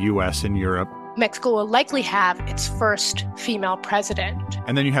nations like the U.S. and Europe. Mexico will likely have its first female president.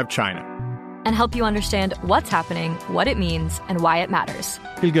 And then you have China. And help you understand what's happening, what it means, and why it matters.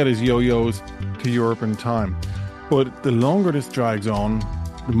 He'll get his yo-yos to Europe in time. But the longer this drags on,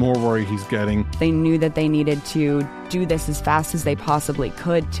 the more worry he's getting. They knew that they needed to do this as fast as they possibly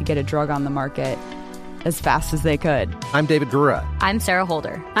could to get a drug on the market as fast as they could. I'm David Gura. I'm Sarah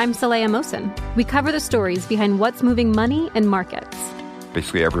Holder. I'm Saleha Mohsen. We cover the stories behind what's moving money and markets.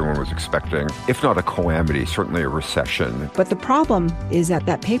 Basically, everyone was expecting, if not a calamity, certainly a recession. But the problem is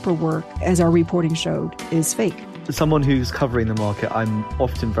that paperwork, as our reporting showed, is fake. As someone who's covering the market, I'm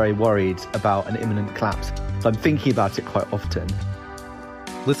often very worried about an imminent collapse. So I'm thinking about it quite often.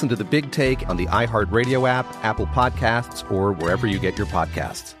 Listen to The Big Take on the iHeartRadio app, Apple Podcasts, or wherever you get your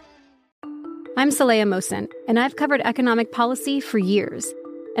podcasts. I'm Saleha Mohsen, and I've covered economic policy for years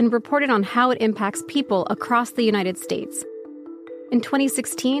and reported on how it impacts people across the United States. In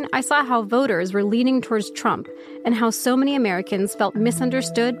 2016, I saw how voters were leaning towards Trump and how so many Americans felt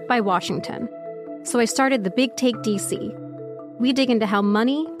misunderstood by Washington. So I started The Big Take DC. We dig into how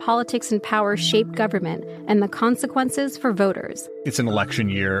money, politics, and power shape government and the consequences for voters. It's an election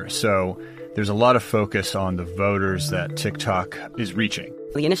year, so there's a lot of focus on the voters that TikTok is reaching.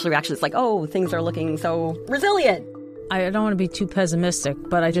 The initial reaction is like, oh, things are looking so resilient. I don't want to be too pessimistic,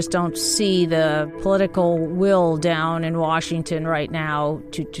 but I just don't see the political will down in Washington right now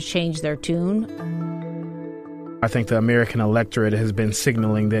to change their tune. I think the American electorate has been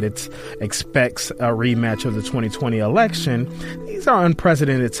signaling that it expects a rematch of the 2020 election. These are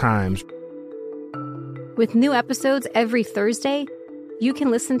unprecedented times. With new episodes every Thursday, you can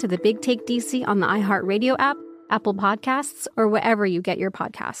listen to The Big Take DC on the iHeartRadio app, Apple Podcasts, or wherever you get your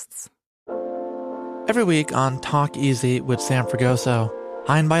podcasts. Every week on Talk Easy with Sam Fragoso,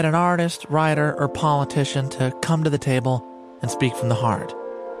 I invite an artist, writer, or politician to come to the table and speak from the heart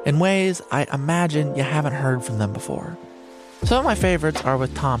in ways I imagine you haven't heard from them before. Some of my favorites are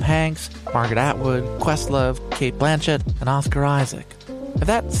with Tom Hanks, Margaret Atwood, Questlove, Cate Blanchett, and Oscar Isaac. If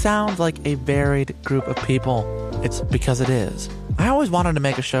that sounds like a varied group of people, it's because it is. I always wanted to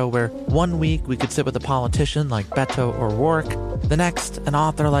make a show where one week we could sit with a politician like Beto or Rourke, the next an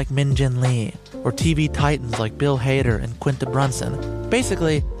author like Min Jin Lee, or TV titans like Bill Hader and Quinta Brunson.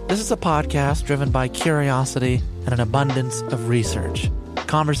 Basically, this is a podcast driven by curiosity and an abundance of research.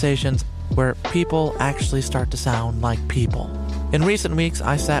 Conversations where people actually start to sound like people. In recent weeks,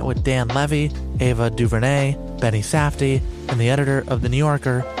 I sat with Dan Levy, Ava DuVernay, Benny Safdie, and the editor of The New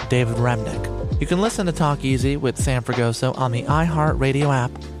Yorker, David Remnick. You can listen to Talk Easy with Sam Fragoso on the iHeartRadio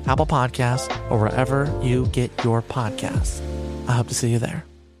app, Apple Podcasts, or wherever you get your podcasts. I hope to see you there.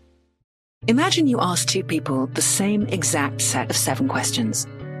 Imagine you ask two people the same exact set of 7 questions.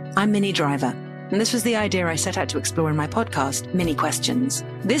 I'm Minnie Driver, and this was the idea I set out to explore in my podcast, Mini Questions.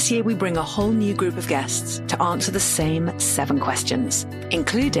 This year, we bring a whole new group of guests to answer the same 7 questions,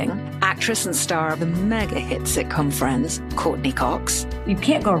 including actress and star of the mega-hit sitcom Friends, Courtney Cox. You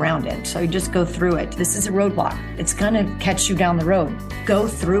can't go around it, so you just go through it. This is a roadblock. It's going to catch you down the road. Go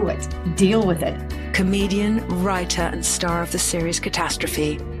through it. Deal with it. Comedian, writer, and star of the series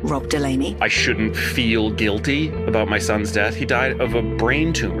Catastrophe, Rob Delaney. I shouldn't feel guilty about my son's death. He died of a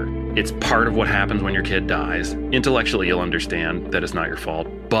brain tumor. It's part of what happens when your kid dies. Intellectually, you'll understand that it's not your fault,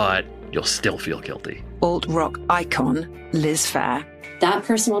 but you'll still feel guilty. Alt-rock icon, Liz Phair. That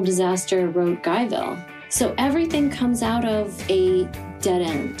personal disaster wrote Guyville. So everything comes out of a dead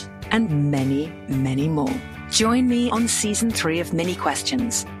end. And many, many more. Join me on Season 3 of Mini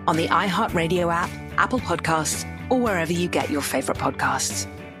Questions on the iHeartRadio app, Apple Podcasts, or wherever you get your favorite podcasts.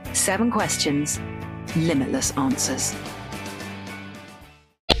 7 questions, limitless answers.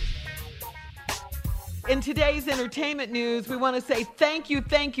 In today's entertainment news, we want to say thank you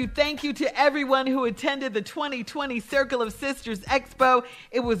to everyone who attended the 2020 Circle of Sisters Expo.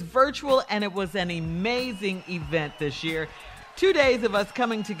 It was virtual and it was an amazing event this year. 2 days of us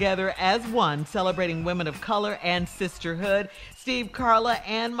coming together as one, celebrating women of color and sisterhood. Steve, Carla,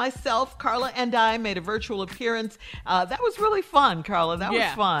 and myself, Carla and I, made a virtual appearance. That was really fun, Carla. That was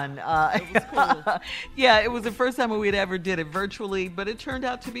fun. It was cool. Yeah, it was the first time we'd ever did it virtually, but it turned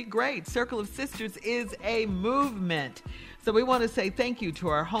out to be great. Circle of Sisters is a movement. So we want to say thank you to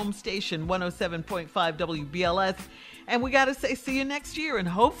our home station, 107.5 WBLS. And we got to say see you next year. And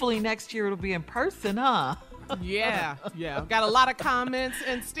hopefully next year it'll be in person, huh? Yeah. Got a lot of comments.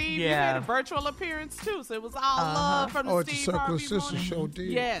 And Steve, you had a virtual appearance too, so it was all love from the Steve Harvey Circle of Sisters show did.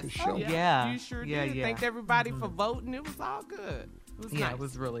 Yes. Yeah. You sure did. Thanked everybody for voting. It was all good. It was nice. It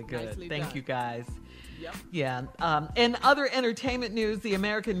was really good. Nicely Thank done. you, guys. Yep. Yeah. In other entertainment news, the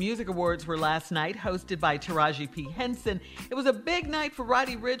American Music Awards were last night, hosted by Taraji P. Henson. It was a big night for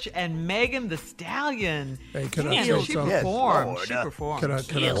Roddy Ricch and Megan Thee Stallion. Hey, can I say she something? performed. She performed. Can I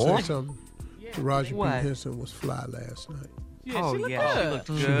say something? Taraji P. Henson was fly last night. Yeah, she looked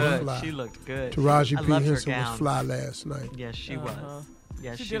good. She looked good. Taraji P. Henson was fly last night. Yes, she was.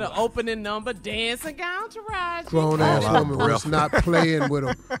 Yes, she did an opening number, dancing gown, Taraji. Grown-ass woman was not playing with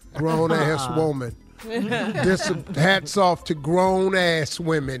him. Grown-ass woman. This hats off to grown-ass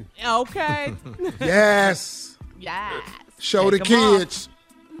women. Okay. Yes. Yes. Show the kids.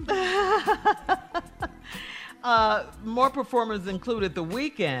 More performers included The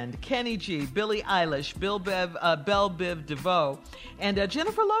Weeknd, Kenny G, Billie Eilish, Belle Biv DeVoe, and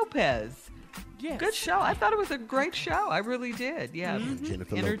Jennifer Lopez. Yes. Good show. I thought it was a great show. I really did. Yeah.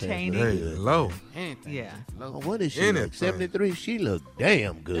 Jennifer Entertaining. Lopez look good. Low. Yeah. Oh, what is she? Look? 73. She look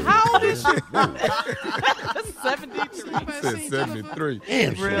damn good. How old is she? 73. 73.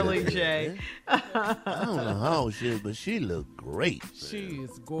 Damn, she really, look good, Jay? man. I don't know how old she is, but she look great. She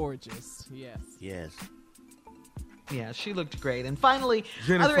is gorgeous. Yes. Yes. Yeah, she looked great. And finally,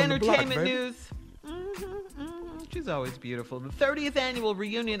 Jenny other from the block, entertainment baby. news. She's always beautiful. The 30th annual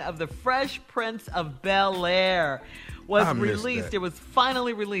reunion of The Fresh Prince of Bel-Air was I missed released. that. It was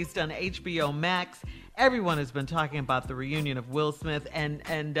finally released on HBO Max. Everyone has been talking about the reunion of Will Smith and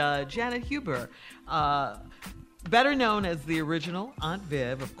Janet Huber. Better known as the original Aunt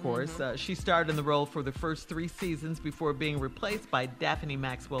Viv, of course. She starred in the role for the first 3 seasons before being replaced by Daphne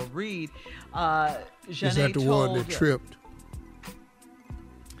Maxwell Reid. Is that the one that tripped?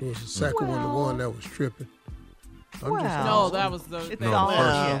 It was the second one, the Well- one that was tripping. No, that was the. It's the all, first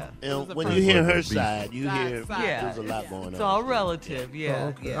yeah. And when you hear her side, you hear Yeah. there's a lot going on. It's all relative, yeah. Oh,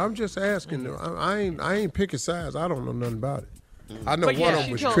 okay. yeah. I'm just asking. I ain't picking sides. I don't know nothing about it. I know But one yeah, of she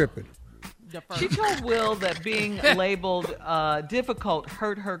them was told- tripping. She told Will that being labeled difficult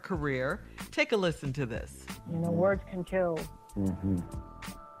hurt her career. Take a listen to this. You know, words can kill.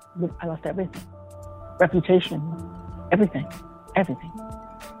 I lost everything. Reputation, everything.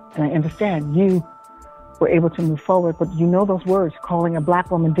 And I understand you were able to move forward, but you know those words, calling a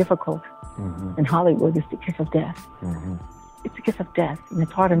black woman difficult in Hollywood is the kiss of death. It's the kiss of death, and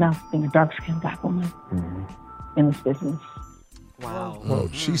it's hard enough being a dark-skinned black woman in this business. Wow. Well,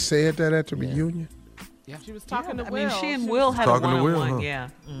 she said that at the reunion. Yeah. She was talking to I Will. mean, she and Will had a Talking to Will, one-on-one, huh? yeah.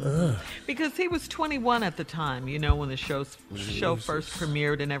 Ugh. Because he was 21 at the time, you know, when the show first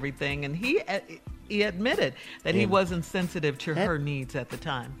premiered and everything, and he admitted that he wasn't sensitive to her needs at the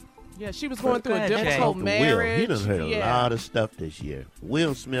time. Yeah, she was going through a ahead, difficult Jay. marriage. Will, he done heard a Yeah. lot of stuff this year.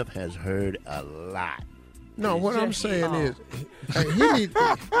 Will Smith has heard a lot. No, what I'm saying is,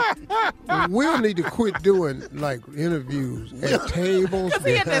 Will need to quit doing like interviews at tables.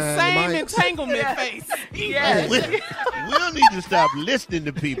 He had the same behind mics. entanglement face. Yes. Will need to stop listening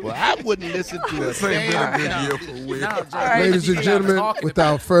to people. I wouldn't listen to a damn video for Will. Ladies and gentlemen,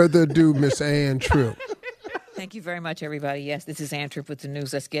 without further ado, Miss Ann Tripp. Thank you very much, everybody. Yes, this is Ann Tripp with the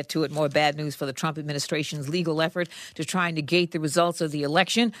news. Let's get to it. More bad news for the Trump administration's legal effort to try and negate the results of the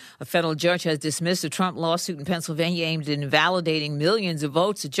election. A federal judge has dismissed a Trump lawsuit in Pennsylvania aimed at invalidating millions of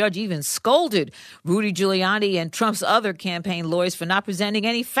votes. The judge even scolded Rudy Giuliani and Trump's other campaign lawyers for not presenting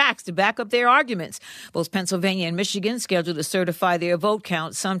any facts to back up their arguments. Both Pennsylvania and Michigan scheduled to certify their vote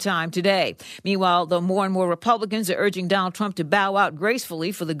count sometime today. Meanwhile, though more and more Republicans are urging Donald Trump to bow out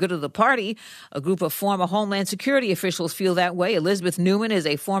gracefully for the good of the party, a group of former Homeland Security officials feel that way. Elizabeth Newman is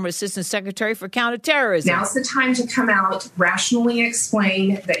a former Assistant Secretary for Counterterrorism. Now's the time to come out, rationally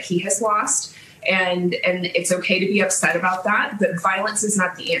explain that he has lost, and it's okay to be upset about that, but violence is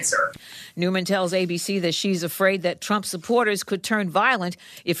not the answer. Newman tells ABC that she's afraid that Trump supporters could turn violent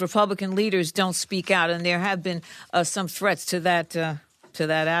if Republican leaders don't speak out, and there have been some threats to that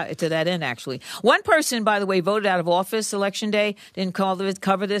end, actually. One person, by the way, voted out of office election day, didn't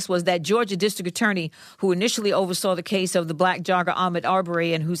cover this, was that Georgia district attorney who initially oversaw the case of the black jogger Ahmaud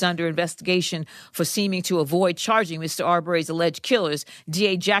Arbery and who's under investigation for seeming to avoid charging Mr. Arbery's alleged killers.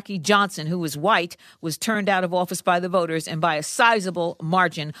 DA Jackie Johnson, who was white, was turned out of office by the voters and by a sizable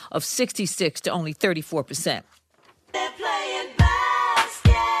margin of 66 to only 34%.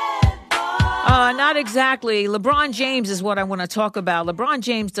 Not exactly. LeBron James is what I want to talk about. LeBron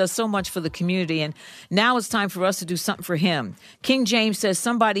James does so much for the community, and now it's time for us to do something for him. King James says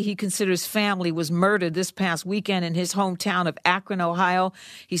somebody he considers family was murdered this past weekend in his hometown of Akron, Ohio.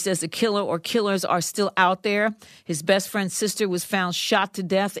 He says the killer or killers are still out there. His best friend's sister was found shot to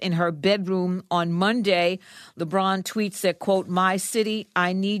death in her bedroom on Monday. LeBron tweets that, quote, "My city,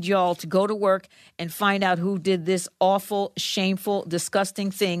 I need y'all to go to work and find out who did this awful, shameful,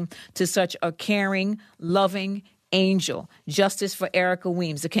 disgusting thing to such a caring, loving angel. Justice for Erica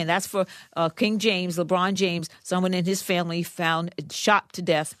Weems." Okay, that's for King James, LeBron James, someone in his family found shot to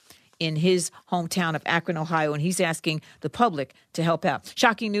death in his hometown of Akron, Ohio, and he's asking the public to help out.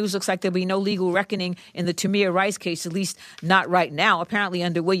 Shocking news. Looks like there'll be no legal reckoning in the Tamir Rice case, at least not right now. Apparently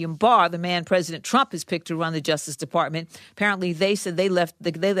under William Barr, the man President Trump has picked to run the Justice Department. Apparently they said they let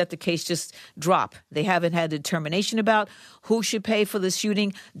the case just drop. They haven't had a determination about who should pay for the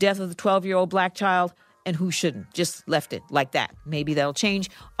shooting, death of the 12-year-old black child. and who shouldn't. Just left it like that. Maybe that'll change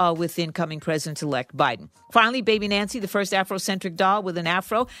with incoming President-elect Biden. Finally, baby Nancy, the first Afrocentric doll with an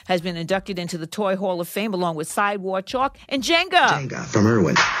afro, has been inducted into the Toy Hall of Fame along with Sidewalk Chalk and Jenga. Jenga from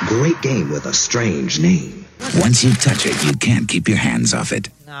Irwin. Great game with a strange name. Once you touch it, you can't keep your hands off it.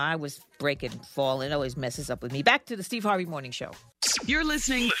 No, I was breaking, falling. It always messes up with me. Back to the Steve Harvey Morning Show. You're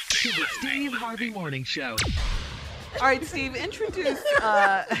listening to the Steve Harvey Morning Show. All right, Steve, introduce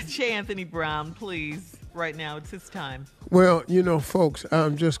J. Anthony Brown, please. Right now, it's his time. Well, folks,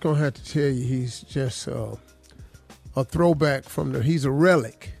 I'm just going to have to tell you, he's just a throwback he's a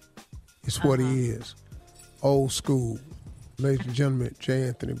relic. It's what he is. Old school. Ladies and gentlemen, J.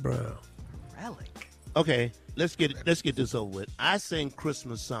 Anthony Brown. Relic. Okay, let's get this over with. I sing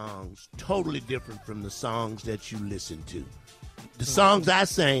Christmas songs totally different from the songs that you listen to. The songs I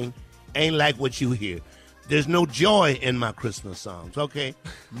sing ain't like what you hear. There's no joy in my Christmas songs, okay?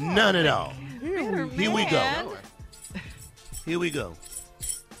 None at all. Here we go. Here we go.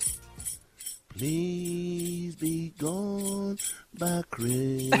 Please be gone by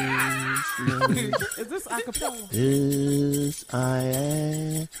Christmas. Is this acapella? This I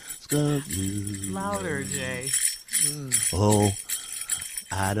ask of you. Louder, Jay. Oh,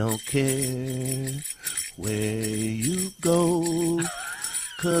 I don't care where you go,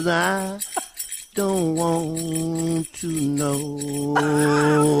 'cause I don't want to know.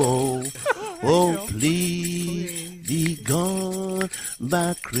 Oh, please be gone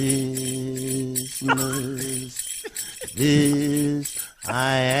by Christmas. This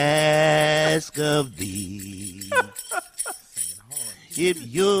I ask of thee. If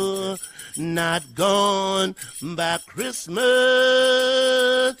you're not gone by Christmas,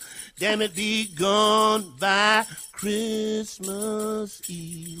 damn it, be gone by Christmas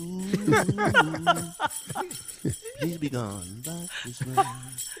Eve. Please be gone by Christmas.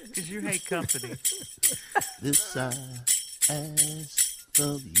 Because you hate company. This I ask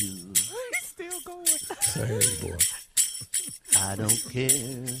of you. He's still going. Say, boy. I don't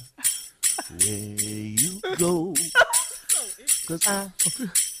care where you go, 'cause I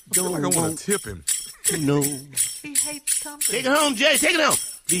don't want to tip him. To know. He hates company. Take it home, Jay. Take it home.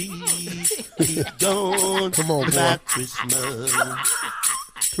 Please be gone. Come on, boy. By Christmas.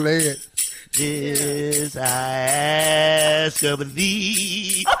 Play it. This I ask of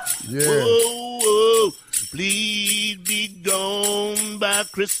thee. Yeah. Whoa, whoa. Please be gone by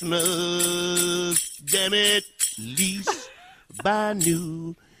Christmas. Damn it. Least by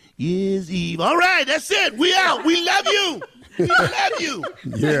New Year's Eve. All right, that's it. We out. We love you. We love you.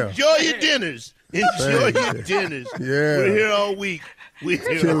 Yeah. Enjoy your dinners. Enjoy your dinners. Yeah. We're here all week. We're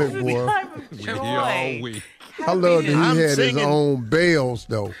here Kill all it, week. boy. We're here all week. I love that he I'm had singing. his own bells,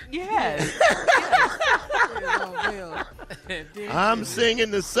 though. Yes. I'm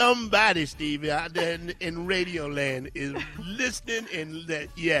singing to somebody, Stevie, out there in Radio Land is listening and that.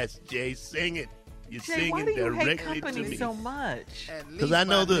 Yes, Jay, sing it. You're Jay, singing why do you hate directly to company me. so much? Because I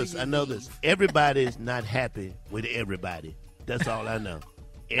know this. Everybody's not happy with everybody. That's all I know.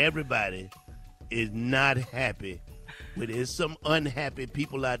 Everybody is not happy with it. There's some unhappy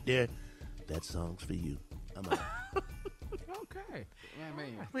people out there. That song's for you. I'm out. Okay.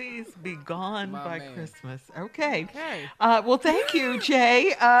 Please be gone My by man. Christmas. Okay. Okay. Well, thank you,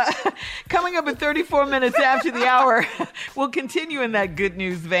 Jay. Coming up at 34 minutes after the hour, we'll continue in that good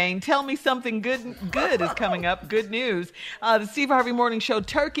news vein. Tell me something good is coming up. Good news. The Steve Harvey Morning Show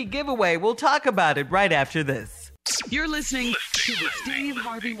turkey giveaway. We'll talk about it right after this. You're listening to the Steve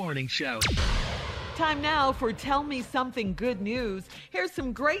Harvey Morning Show. Time now for Tell Me Something Good News. Here's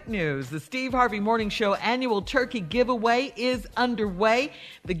some great news. The Steve Harvey Morning Show annual turkey giveaway is underway.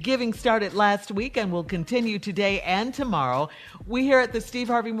 The giving started last week and will continue today and tomorrow. We here at the Steve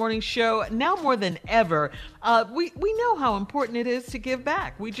Harvey Morning Show, now more than ever, we know how important it is to give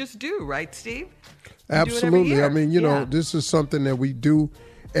back. We just do, right, Steve? Absolutely. I mean, this is something that we do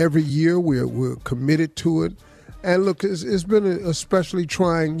every year. We're committed to it. And look, it's been a especially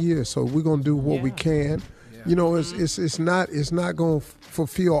trying year, so we're gonna do what we can. Yeah. It's not gonna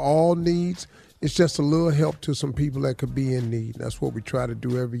fulfill all needs. It's just a little help to some people that could be in need. That's what we try to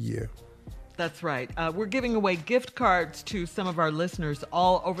do every year. That's right. We're giving away gift cards to some of our listeners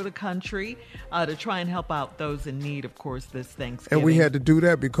all over the country to try and help out those in need, of course, this Thanksgiving. And we had to do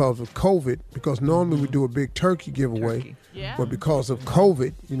that because of COVID, because normally we do a big turkey giveaway. Yeah. But because of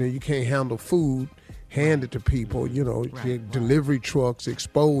COVID, you can't handle food. Hand it to people, delivery trucks,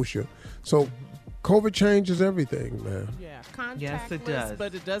 exposure. So COVID changes everything, man. Yeah, contactless, yes, it does.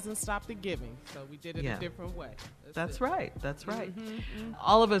 But it doesn't stop the giving. So we did it a different way. That's right.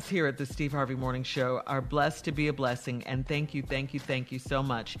 All of us here at the Steve Harvey Morning Show are blessed to be a blessing, and thank you so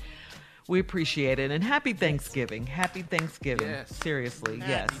much. We appreciate it. And happy Thanksgiving. Happy Thanksgiving. Yes. Seriously,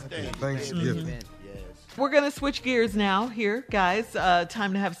 Happy yes. Thanksgiving. We're going to switch gears now here, guys.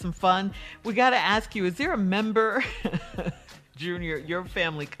 Time to have some fun. We got to ask you, is there a member... Junior, your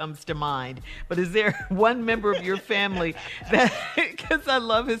family comes to mind, but is there one member of your family that, because I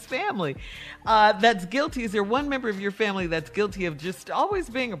love his family, that's guilty? Is there one member of your family that's guilty of just always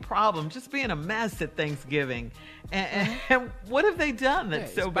being a problem, just being a mess at Thanksgiving? And what have they done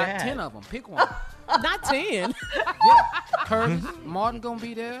that's so about bad? 10 of them. Pick one. Not 10. Yeah. Curtis, Martin gonna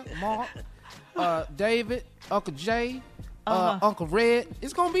be there. Mark, David, Uncle Jay. Uncle Red.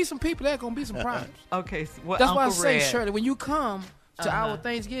 It's gonna be some people. There's gonna be some problems. Okay, so what, that's Uncle why I say, Red. Shirley, when you come to our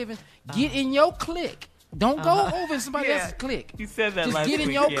Thanksgiving, get in your clique. Don't go over in somebody else's clique. You said that Just last get in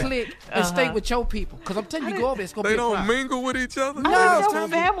week, your yeah. clique and stay with your people. Because I'm telling you, go over there, it's gonna They be a don't problem. mingle with each other? I didn't know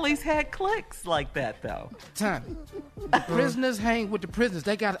families had cliques like that, though. Tommy, the prisoners hang with the prisoners.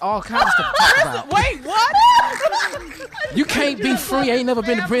 They got all kinds of stuff to talk about. Wait, what? You can't be free. Ain't never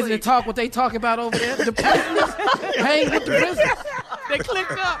been to prison and talk what they talk about over there. The prisoners hang with the prisoners. They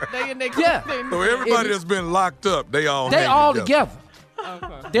clicked up. They yeah. So everybody that's been locked up, they all together.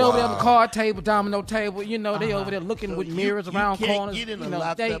 Okay. They over there on the card table, domino table. You know, they over there looking with mirrors around you can't corners. Get in a you know,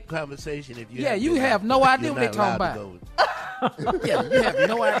 locked they, up conversation if you. Yeah, you have no idea what they talking about. Yeah, you have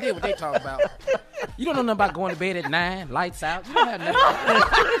no idea what they talk about. You don't know nothing about going to bed at 9, lights out. You don't have nothing.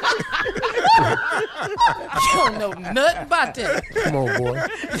 You don't know nothing about that. Come on, boy.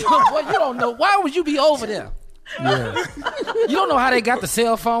 Boy, you don't know. Why would you be over there? Yeah. You don't know how they got the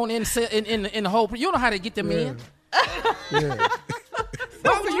cell phone in the whole. You don't know how they get them in. Yeah.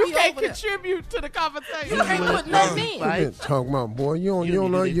 Why would you can't contribute to the conversation? You can't put nothing in. What talking about, boy? You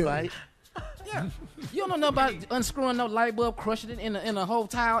don't know you. Yeah. You don't know nothing about unscrewing no light bulb, crushing it in a whole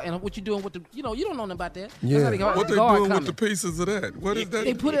tile, and what you doing with the. You don't know nothing about that. Yeah. That's how What they guard doing coming. with the pieces of that? What is that?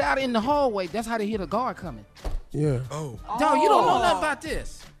 They put it out in the hallway. That's how they hear the guard coming. Yeah. Oh. Dog, you don't know nothing about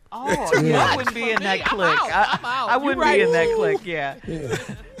this. Oh, yeah. I wouldn't be in that clique. I wouldn't be in that clique, yeah.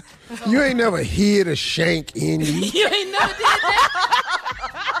 You ain't never hid a shank in you. You ain't never did that.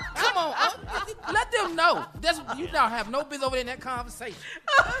 Come on, let them know. You don't have no business over there in that conversation.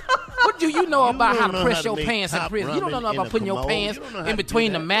 What do you know about how to press your pants in prison? You don't know nothing about putting your pants in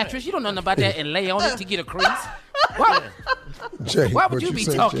between the mattress. You don't know nothing about that and lay on it to get a crease. Why would you be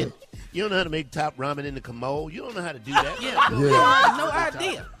talking? Jay? You don't know how to make top ramen in the commode. You don't know how to do that. Yeah. You have no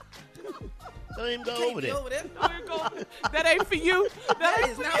idea. Don't even go over there. That ain't for you. That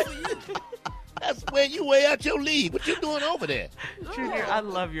is not for you. That's where you way out your league. What you doing over there? Junior, I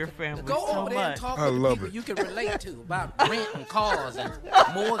love your family Go so over there much. and talk with the people you can relate to about rent and cars and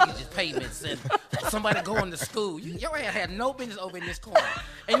mortgage payments and somebody going to school. Your ass had no business over in this corner.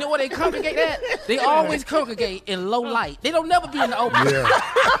 And you know where they congregate at? They always congregate in low light. They don't never be in the open. Yeah.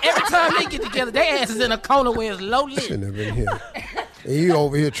 Every time they get together, their ass is in a corner where it's low lit. Shouldn't have been here. And you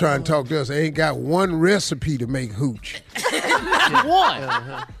over here trying to talk to us. Ain't got one recipe to make hooch. Not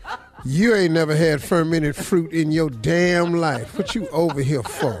one. You ain't never had fermented fruit in your damn life. What you over here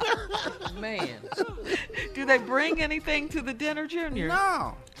for? Man. Do they bring anything to the dinner, Junior?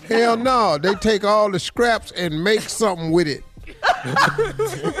 No. Hell no. They take all the scraps and make something with it.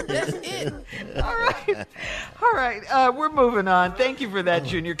 That's it. All right. We're moving on. Thank you for that,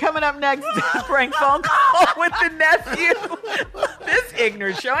 Junior. Coming up next, prank phone call with the nephew. This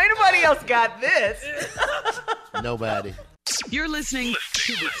ignorant show. Ain't nobody else got this. Nobody. You're listening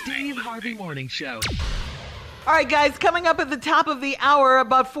to the Steve Harvey Morning Show. All right, guys, coming up at the top of the hour,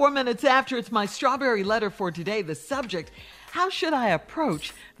 about 4 minutes after, it's my strawberry letter for today. The subject, how should I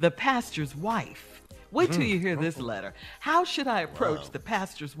approach the pastor's wife? Wait till you hear this letter. How should I approach the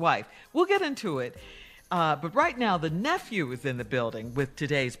pastor's wife? We'll get into it. But right now, the nephew is in the building with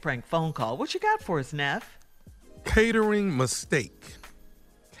today's prank phone call. What you got for us, Neff? Catering mistake.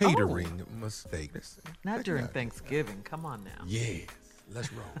 Catering mistake. Not during Thanksgiving. Come on now. Yes.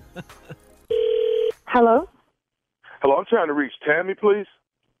 Let's roll. Hello? Hello, I'm trying to reach Tammy, please.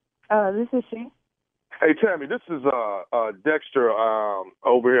 This is she. Hey, Tammy, this is Dexter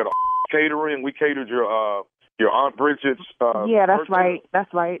over here at Catering. We catered your Aunt Bridget's yeah, that's birthday.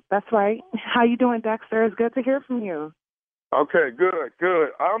 right. That's right. How you doing, Dexter? It's good to hear from you. Okay, good.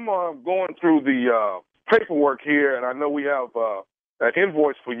 I'm going through the paperwork here, and I know we have an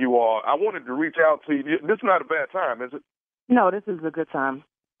invoice for you all. I wanted to reach out to you. This is not a bad time, is it? No, this is a good time.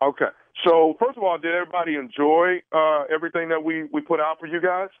 Okay. So, first of all, did everybody enjoy everything that we put out for you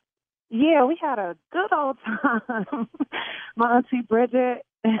guys? Yeah, we had a good old time. My Auntie Bridget,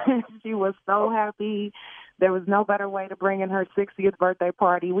 she was so happy. There was no better way to bring in her 60th birthday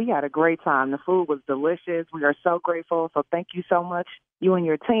party. We had a great time. The food was delicious. We are so grateful. So thank you so much. You and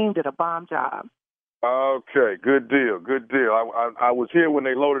your team did a bomb job. Okay, good deal, good deal. I was here when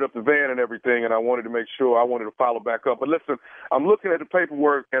they loaded up the van and everything, and I wanted to make sure I wanted to follow back up. But listen, I'm looking at the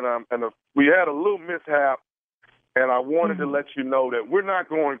paperwork, and we had a little mishap, and I wanted to let you know that we're not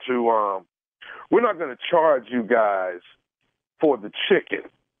going to charge you guys for the chicken.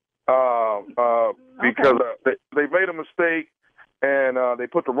 Because they made a mistake and they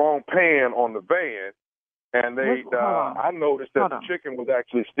put the wrong pan on the van, and I noticed that the chicken was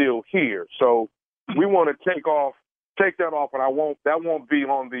actually still here. So we want to take that off, and that won't be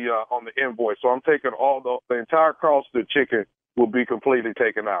on the invoice. So I'm taking all the entire cost of the chicken will be completely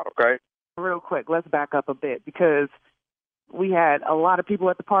taken out. Okay. Real quick, let's back up a bit because we had a lot of people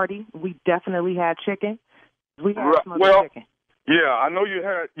at the party. We definitely had chicken. We had some other chicken. Yeah, I know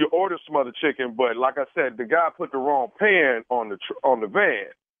you ordered some other chicken, but like I said, the guy put the wrong pan on the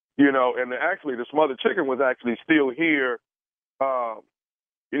van, and actually the smothered chicken was actually still here,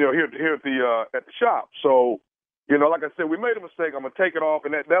 here at the shop. So, like I said, we made a mistake. I'm gonna take it off,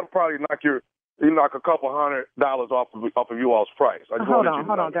 and that'll probably knock a couple $100 off of you all's price. Hold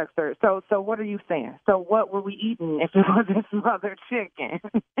on, Dexter. So what are you saying? So what were we eating if it wasn't smothered chicken?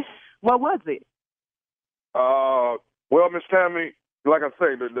 What was it? Well, Miss Tammy, like I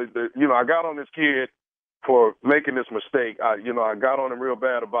say, I got on this kid for making this mistake. I got on him real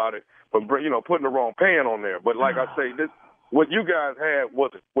bad about it, but putting the wrong pan on there. But like I say, what you guys had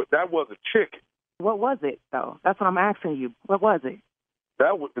was a chicken. What was it though? That's what I'm asking you. What was it?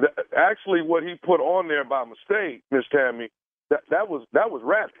 That was actually what he put on there by mistake, Miss Tammy. That was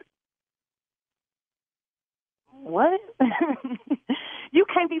rabbit. What? You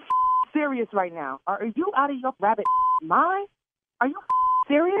can't be serious right now. Are you out of your rabbit mind? Are you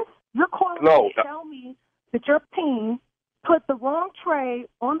serious? You're calling me to tell me that your team put the wrong tray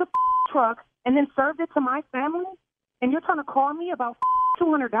on the truck and then served it to my family? And you're trying to call me about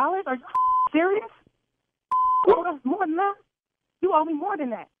 $200? Are you serious? You owe us more than that? You owe me more than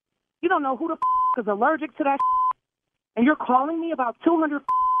that. You don't know who the is allergic to that and you're calling me about $200?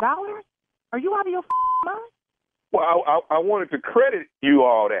 Are you out of your mind? Well, I wanted to credit you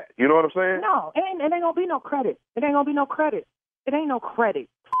all that. You know what I'm saying? No, it ain't gonna be no credit. It ain't gonna be no credit. It ain't no credit.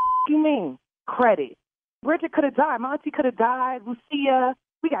 You mean credit? Bridget could have died. My auntie could have died. Lucia.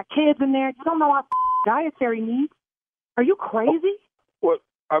 We got kids in there. You don't know our dietary needs. Are you crazy? Well,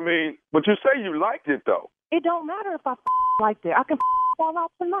 but you say you liked it though. It don't matter if I liked it. I can fall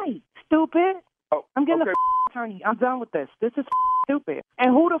out tonight. Stupid. Oh, I'm getting an attorney. I'm done with this. This is stupid.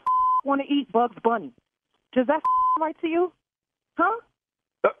 And who the want to eat Bugs Bunny? Does that right to you? Huh?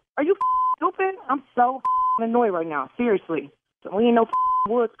 Are you stupid? I'm so annoyed right now. Seriously. We ain't no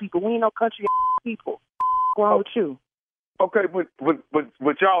woods people. We ain't no country people. What's wrong with you? Okay,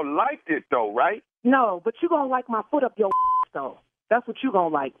 but y'all liked it though, right? No, but you gonna like my foot up your though. That's what you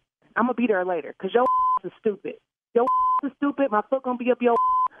gonna like. I'm gonna be there later because your is stupid. Your is stupid. My foot gonna be up your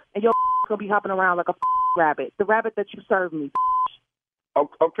and your gonna be hopping around like a rabbit. The rabbit that you served me.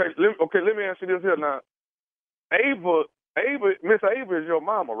 Okay. Let me ask you this here now. Miss Ava is your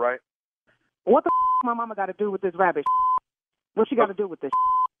mama, right? What the my mama got to do with this rabbit? What she got to do with this?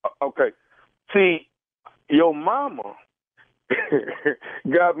 Okay. See, your mama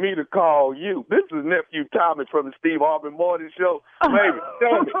got me to call you. This is nephew Thomas from the Steve Harvey Morning Show. Baby,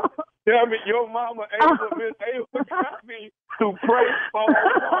 tell me, your mama, Miss Ava, got me to pray for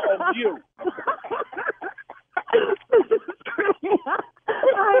you.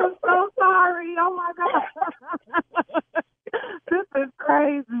 I am so sorry. Oh my God. This is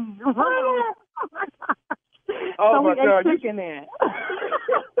crazy. Oh my God. Chicken in.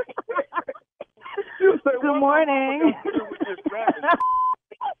 Good morning.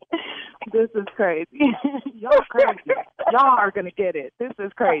 This is crazy. Y'all crazy. Y'all are gonna get it. This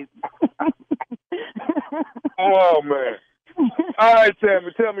is crazy. Oh man. All right,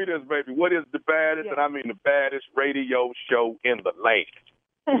 Tammy, tell me this, baby. What is the baddest, and I mean the baddest radio show in the land?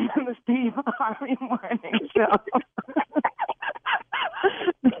 The Steve Harvey Morning Show.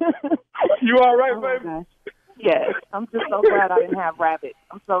 You all right, baby? God. Yes. I'm just so glad I didn't have rabbit.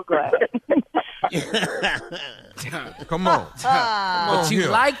 I'm so glad. Come on. But you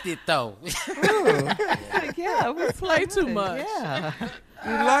liked it, though. Yeah, we play too much. Yeah.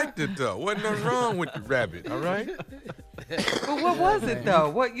 You liked it, though. Wasn't nothing wrong with the rabbit, all right? But what was it, though?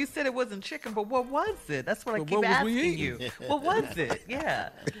 What you said it wasn't chicken, but what was it? That's what I keep asking you. What was it? Yeah.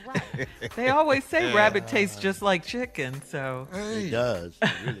 Right. They always say rabbit tastes just like chicken, so. It does.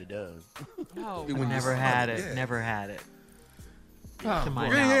 It really does. Never had it. Never had it. You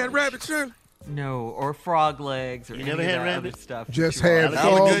ain't had rabbit, Shirley? No, or frog legs or You any never of had that rabbit? other stuff. Just that you had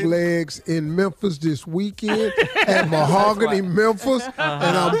are. frog legs in Memphis this weekend at Mahogany, Memphis,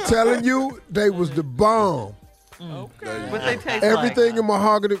 and I'm telling you, they was the bomb. Okay. What they taste Everything in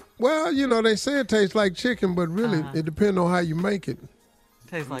Mahogany, well, they say it tastes like chicken, but really, it depends on how you make it.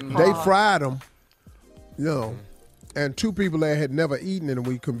 Tastes like They frog. fried them, and two people that had never eaten it, and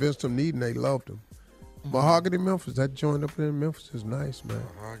we convinced them to eat, and they loved them. Mahogany, Memphis. That joint up there in Memphis is nice, man.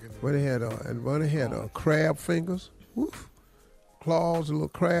 Where they had crab fingers, claws, little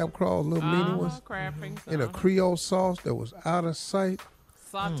crab claws, little mini ones, crab fingers, in a Creole sauce that was out of sight.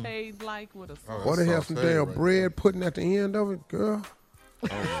 Sauteed like with a sauce. Or they have some damn bread pudding at the end of it, girl.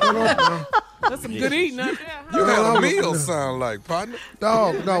 Shut up, man. That's some good eating out there. You had a meal sound like, partner.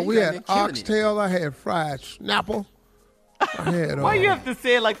 Dog, no, we had oxtail. I had fried snapper. I had Why you have to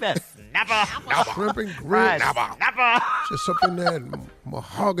say it like that? Snapper. shrimp and grits. Snapper. Just up in that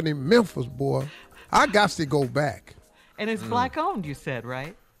Mahogany, Memphis, boy. I got to go back. And it's black owned, you said,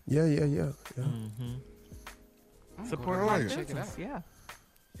 right? Yeah. Support go black there. Check it business, out. yeah.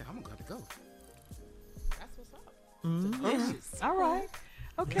 Yeah, I'm going to go. That's what's up. Delicious. All right.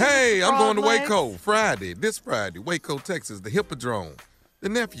 Okay. Hey, I'm frog going to legs. Waco this Friday, Waco, Texas, the Hippodrome. The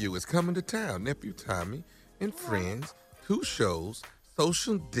nephew is coming to town, nephew Tommy and friends. 2 shows,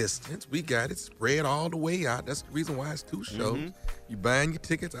 social distance. We got it spread all the way out. That's the reason why it's 2 shows. You buying your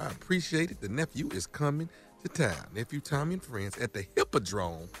tickets. I appreciate it. The nephew is coming to town. Nephew Tommy and friends at the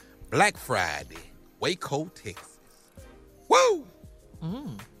Hippodrome, Black Friday, Waco, Texas. Woo!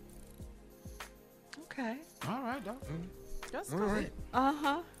 Okay. All right, dog. That's All right.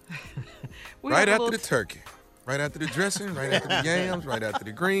 Right after the turkey. Right after the dressing, right after the yams, right after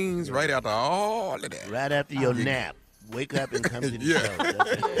the greens, right after all of that. Right after your nap. Wake up and come to the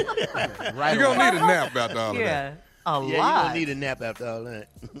show. Right, you're going to need a nap after all of that. A lot. You're going to need a nap after all that.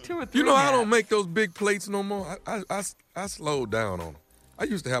 2 or 3 You know, I naps. don't make those big plates no more. I slowed down on them. I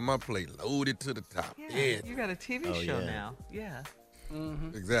used to have my plate loaded to the top. Yeah. You got a TV show now. Yeah.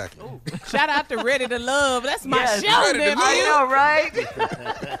 Exactly. Shout out to Ready to Love. That's my Yes, show, Ready to nephew. I know, right?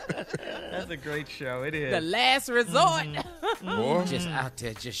 That's a great show. It is. The last resort. Boy. Just out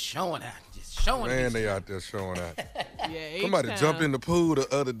there, just showing out. Just showing Man, they out there showing out. Yeah, Somebody H-Town. jumped in the pool the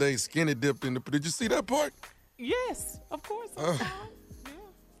other day, skinny dipped in the pool. Did you see that part? Yes, of course.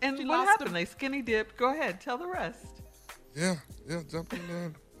 And She what lost happened? him. They skinny dipped. Go ahead. Tell the rest. Yeah, jumped in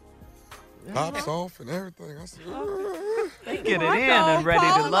there. Tops off and everything. I said, They get it in and ready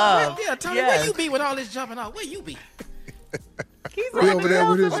to love. Yeah, Tony, where you be with all this jumping off? Where you be? He's Be over there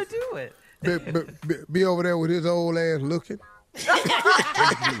with his to do it. be over there with his old ass looking.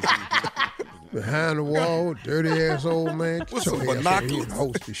 Behind the wall, dirty ass old man. With Show some me that binoculars. shit. He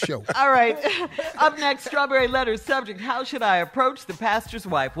host the show. All right. Up next, Strawberry Letters subject, how should I approach the pastor's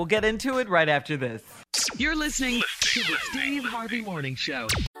wife? We'll get into it right after this. You're listening to the Steve Harvey Morning Show.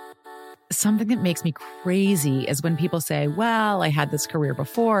 Something that makes me crazy is when people say, well, I had this career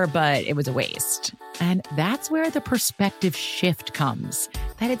before, but it was a waste. And that's where the perspective shift comes,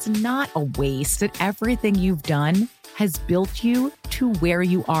 that it's not a waste, that everything you've done has built you to where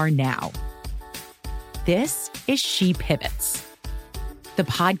you are now. This is She Pivots, the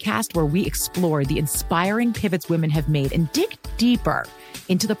podcast where we explore the inspiring pivots women have made and dig deeper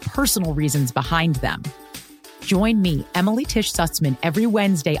into the personal reasons behind them. Join me, Emily Tish Sussman, every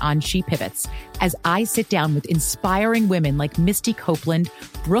Wednesday on She Pivots as I sit down with inspiring women like Misty Copeland,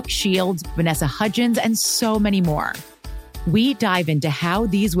 Brooke Shields, Vanessa Hudgens, and so many more. We dive into how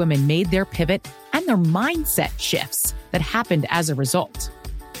these women made their pivot and their mindset shifts that happened as a result.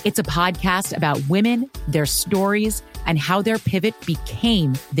 It's a podcast about women, their stories, and how their pivot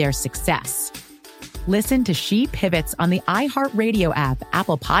became their success. Listen to She Pivots on the iHeartRadio app,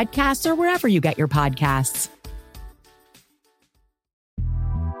 Apple Podcasts, or wherever you get your podcasts.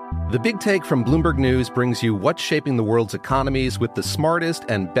 The Big Take from Bloomberg News brings you what's shaping the world's economies with the smartest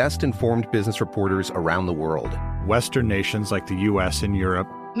and best-informed business reporters around the world. Western nations like the U.S. and Europe.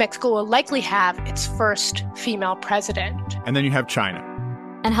 Mexico will likely have its first female president. And then you have China.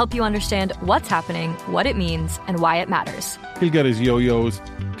 And help you understand what's happening, what it means, and why it matters. He'll get his yo-yos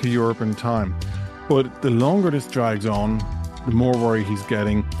to Europe in time. But the longer this drags on, the more worry he's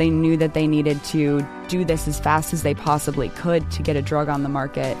getting. They knew that they needed to do this as fast as they possibly could to get a drug on the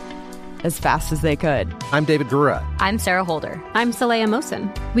market as fast as they could. I'm David Gura. I'm Sarah Holder. I'm Saleha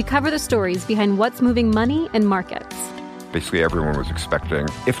Mohsen. We cover the stories behind what's moving money and markets. Basically, everyone was expecting,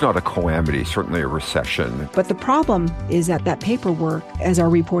 if not a calamity, certainly a recession. But the problem is that paperwork, as our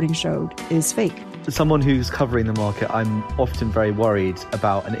reporting showed, is fake. As someone who's covering the market, I'm often very worried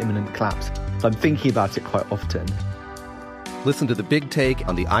about an imminent collapse. So I'm thinking about it quite often. Listen to The Big Take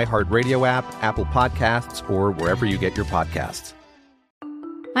on the iHeartRadio app, Apple Podcasts, or wherever you get your podcasts.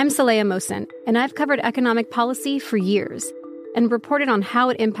 I'm Saleha Mohsen, and I've covered economic policy for years and reported on how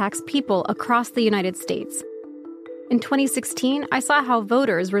it impacts people across the United States. In 2016, I saw how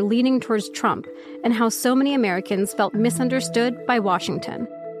voters were leaning towards Trump and how so many Americans felt misunderstood by Washington.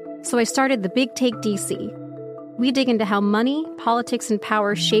 So I started The Big Take DC. We dig into how money, politics, and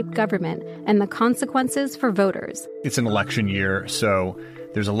power shape government and the consequences for voters. It's an election year, so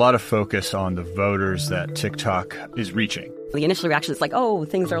there's a lot of focus on the voters that TikTok is reaching. The initial reaction is like, oh,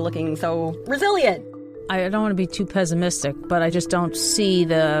 things are looking so resilient. I don't want to be too pessimistic, but I just don't see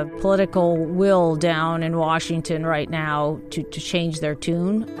the political will down in Washington right now to change their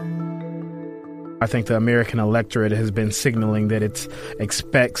tune. I think the American electorate has been signaling that it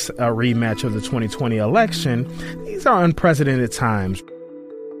expects a rematch of the 2020 election. These are unprecedented times.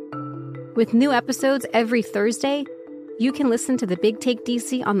 With new episodes every Thursday, you can listen to The Big Take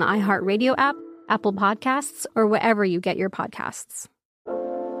DC on the iHeartRadio app, Apple Podcasts, or wherever you get your podcasts.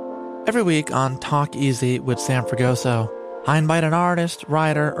 Every week on Talk Easy with Sam Fragoso, I invite an artist,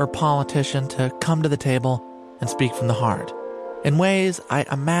 writer, or politician to come to the table and speak from the heart in ways I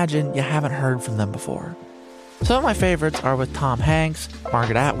imagine you haven't heard from them before. Some of my favorites are with Tom Hanks,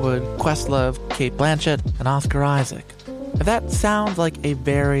 Margaret Atwood, Questlove, Cate Blanchett, and Oscar Isaac. If that sounds like a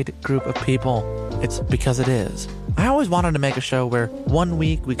varied group of people, it's because it is. I always wanted to make a show where one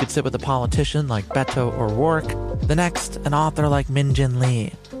week we could sit with a politician like Beto or Rourke, the next an author like Min Jin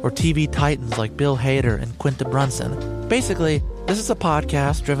Lee, or TV titans like Bill Hader and Quinta Brunson. Basically, this is a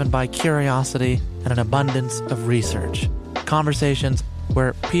podcast driven by curiosity and an abundance of research. Conversations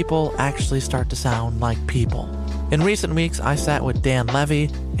where people actually start to sound like people. In recent weeks, I sat with Dan Levy,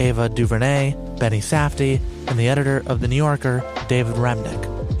 Ava DuVernay, Benny Safdie, and the editor of The New Yorker, David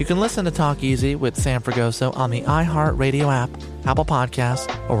Remnick. You can listen to Talk Easy with Sam Fragoso on the iHeartRadio app, Apple Podcasts,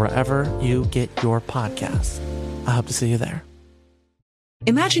 or wherever you get your podcasts. I hope to see you there.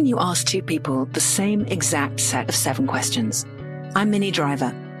 Imagine you ask two people the same exact set of 7 questions. I'm Minnie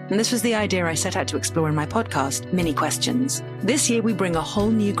Driver, and this was the idea I set out to explore in my podcast, Mini Questions. This year, we bring a whole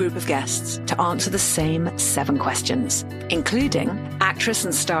new group of guests to answer the same 7 questions, including actress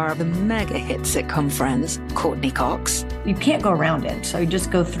and star of the mega-hit sitcom Friends, Courtney Cox. You can't go around it, so you just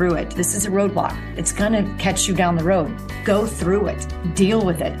go through it. This is a roadblock. It's going to catch you down the road. Go through it. Deal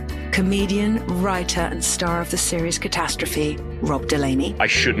with it. Comedian, writer, and star of the series Catastrophe, Rob Delaney. I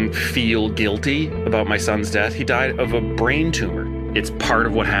shouldn't feel guilty about my son's death. He died of a brain tumor. It's part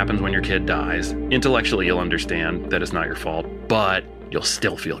of what happens when your kid dies. Intellectually, you'll understand that it's not your fault, but you'll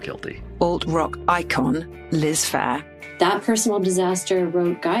still feel guilty. Alt-rock icon, Liz Phair. That personal disaster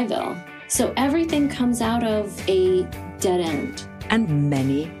wrote Guyville. So everything comes out of a dead end. And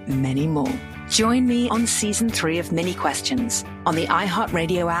many, many more. Join me on Season 3 of Mini Questions on the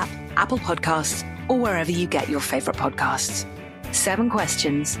iHeartRadio app, Apple Podcasts, or wherever you get your favorite podcasts. 7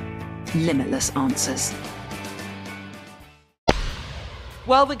 questions, limitless answers.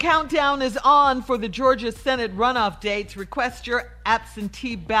 Well, the countdown is on for the Georgia Senate runoff dates. Request your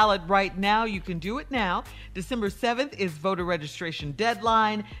absentee ballot right now. You can do it now. December 7th is voter registration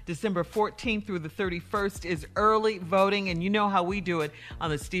deadline. December 14th through the 31st is early voting. And you know how we do it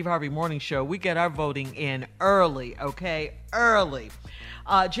on the Steve Harvey Morning Show. We get our voting in early, okay? Early.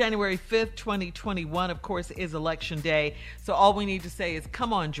 January 5th, 2021, of course, is Election Day. So all we need to say is,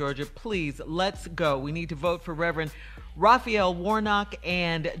 come on, Georgia, please, let's go. We need to vote for Reverend Raphael Warnock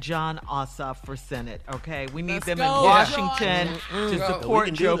and John Ossoff for Senate, okay? We need them in Washington to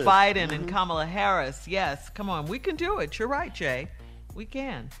support Joe Biden and Kamala Harris. Yes, come on. We can do it. You're right, Jay. We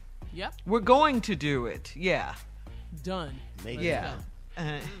can. Yep. We're going to do it. Yeah. Done. Yeah.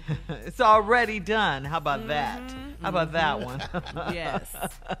 It's already done. How about that? How about that one? Yes.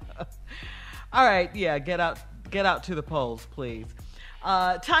 All right. Yeah. Get out to the polls, please.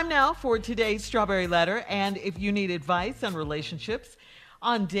 Time now for today's Strawberry Letter. And if you need advice on relationships,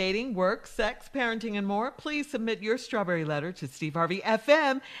 on dating, work, sex, parenting, and more, please submit your Strawberry Letter to Steve Harvey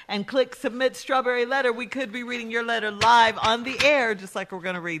FM and click Submit Strawberry Letter. We could be reading your letter live on the air, just like we're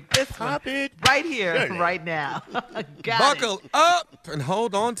going to read this one right here, right now. Buckle up and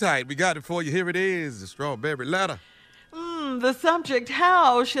hold on tight. We got it for you. Here it is, the Strawberry Letter. The subject,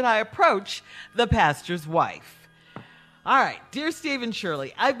 how should I approach the pastor's wife? All right, dear Steve and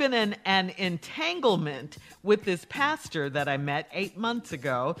Shirley, I've been in an entanglement with this pastor that I met 8 months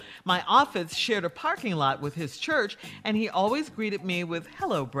ago. My office shared a parking lot with his church, and he always greeted me with,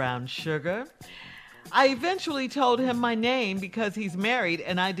 "Hello, brown sugar." I eventually told him my name because he's married,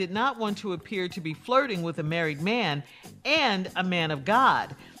 and I did not want to appear to be flirting with a married man and a man of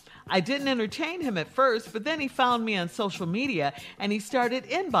God. I didn't entertain him at first, but then he found me on social media and he started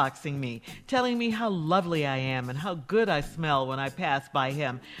inboxing me, telling me how lovely I am and how good I smell when I pass by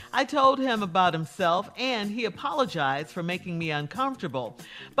him. I told him about himself and he apologized for making me uncomfortable.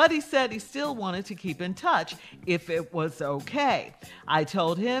 But he said he still wanted to keep in touch if it was okay. I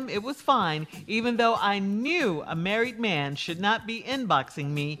told him it was fine, even though I knew a married man should not be inboxing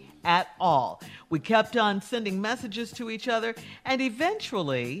me at all. We kept on sending messages to each other, and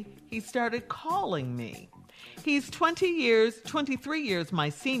eventually he started calling me. He's 23 years my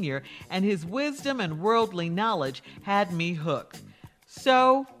senior, and his wisdom and worldly knowledge had me hooked.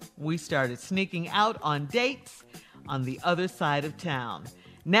 So we started sneaking out on dates on the other side of town.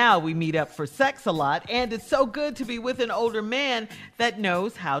 Now we meet up for sex a lot, and it's so good to be with an older man that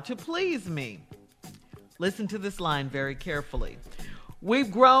knows how to please me. Listen to this line very carefully.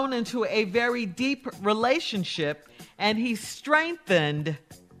 We've grown into a very deep relationship, and he strengthened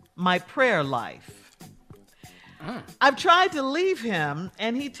my prayer life. I've tried to leave him,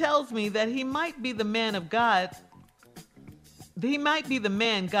 and he tells me that he might be the man of God. He might be the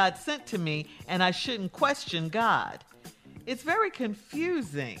man God sent to me, and I shouldn't question God. It's very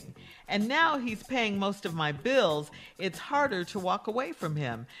confusing. And now he's paying most of my bills. It's harder to walk away from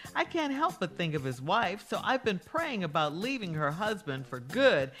him. I can't help but think of his wife, so I've been praying about leaving her husband for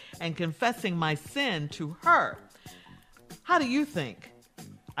good and confessing my sin to her. How do you think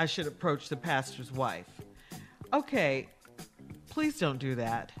I should approach the pastor's wife? Okay, please don't do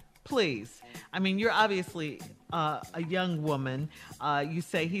that. Please. I mean, you're obviously a young woman. You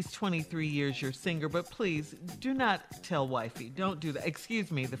say he's 23 years your senior, but please do not tell wifey. Don't do that.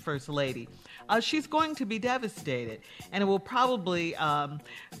 Excuse me, the first lady. She's going to be devastated, and it will probably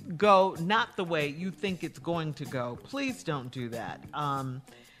go not the way you think it's going to go. Please don't do that.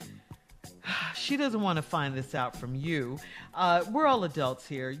 She doesn't want to find this out from you. We're all adults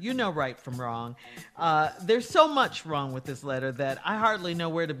here. You know right from wrong. There's so much wrong with this letter that I hardly know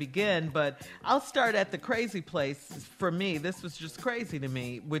where to begin, but I'll start at the crazy place. For me, this was just crazy to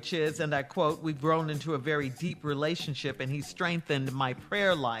me, which is, and I quote, we've grown into a very deep relationship and he strengthened my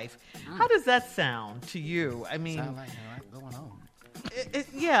prayer life. How does that sound to you? I mean, sound like a lot going on.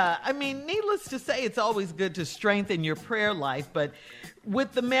 Yeah, I mean, needless to say, it's always good to strengthen your prayer life, but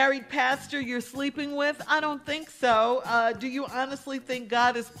with the married pastor you're sleeping with, I don't think so. Do you honestly think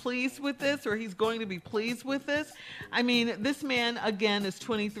God is pleased with this, or he's going to be pleased with this? I mean, this man, again, is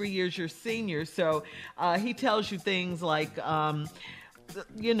 23 years your senior, so he tells you things like,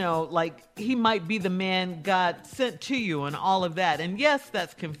 like he might be the man God sent to you and all of that. And yes,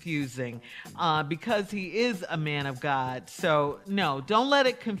 that's confusing because he is a man of God. So no, don't let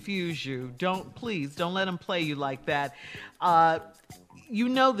it confuse you. Please don't let him play you like that. You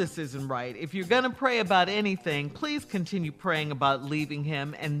know this isn't right. If you're going to pray about anything, please continue praying about leaving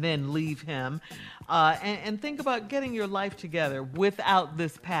him and then leave him. And think about getting your life together without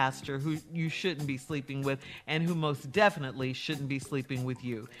this pastor who you shouldn't be sleeping with and who most definitely shouldn't be sleeping with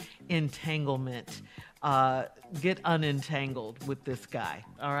you. Entanglement. Get unentangled with this guy.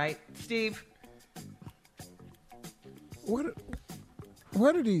 All right? Steve?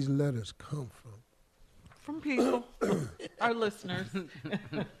 Where do these letters come from? From people, our listeners.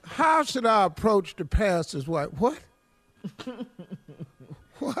 How should I approach the pastor's wife? What?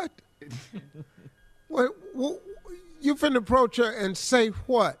 What? You finna approach her and say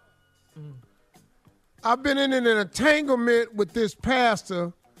what? I've been in an entanglement with this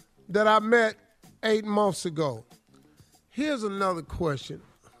pastor that I met 8 months ago. Here's another question.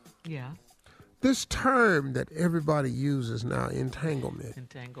 Yeah. This term that everybody uses now, entanglement.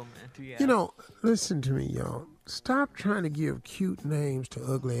 Entanglement, yeah. You know, listen to me, y'all. Stop trying to give cute names to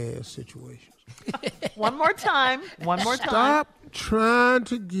ugly-ass situations. One more time. Stop trying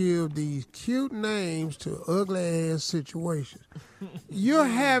to give these cute names to ugly-ass situations. You're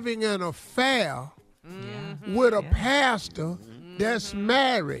having an affair with a pastor that's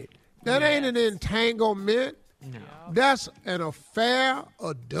married. That ain't an entanglement. No. That's an affair,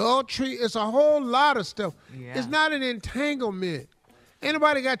 adultery. It's a whole lot of stuff. Yeah. It's not an entanglement.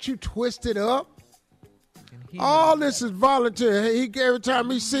 Anybody got you twisted up? All this is volunteer. Every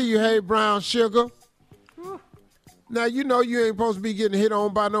time he see you, hey, brown sugar. Now, you know you ain't supposed to be getting hit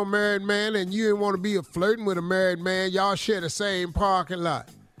on by no married man, and you ain't want to be flirting with a married man. Y'all share the same parking lot.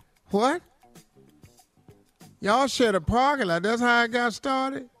 What? Y'all share the parking lot? That's how it got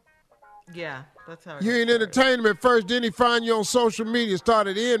started? Yeah, that's how it You ain't entertained him at first, then he find you on social media,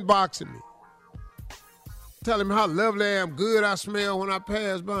 started inboxing me. Tell him how lovely I am, good I smell when I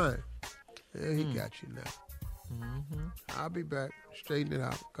pass by him. Yeah, he got you now. I'll be back. Straighten it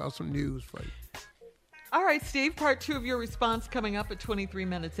out. Got some news for you. All right, Steve, part 2 of your response coming up at 23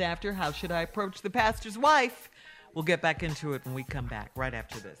 minutes after. How should I approach the pastor's wife? We'll get back into it when we come back right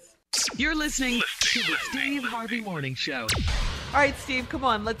after this. You're listening to the Steve Harvey Morning Show. All right, Steve, come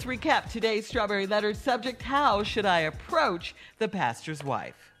on. Let's recap today's Strawberry Letter subject. How should I approach the pastor's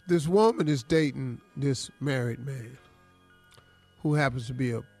wife? This woman is dating this married man who happens to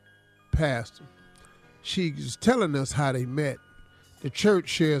be a pastor. She's telling us how they met. The church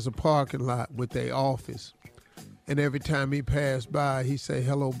shares a parking lot with their office. And every time he passed by, he say,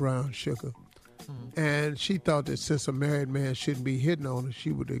 "Hello, brown sugar." And she thought that since a married man shouldn't be hitting on her,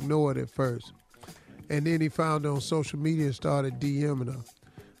 she would ignore it at first. And then he found her on social media and started DMing her.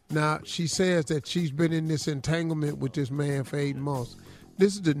 Now, she says that she's been in this entanglement with this man for 8 months.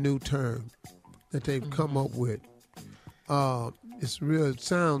 This is the new term that they've come up with. It's real. It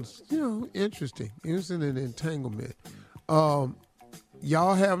sounds, interesting. It's an entanglement.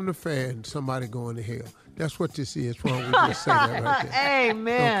 Y'all having an affair and somebody going to hell. That's what this is. Why don't we just say that right there?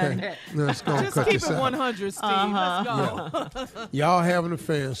 Amen. Okay. Let's go. Just cut keep this it out. 100, Steve. Let's go. Yeah. Y'all having an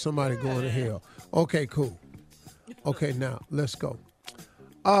affair and somebody going to hell. Okay, cool. Okay, now let's go.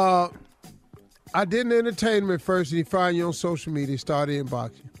 I didn't entertain him at first, and he found you on social media, started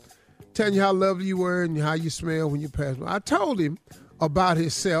inboxing, telling you how lovely you were and how you smell when you pass by. I told him about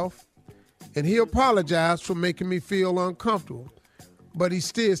himself, and he apologized for making me feel uncomfortable. But he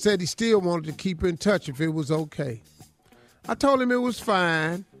still said he still wanted to keep in touch if it was okay. I told him it was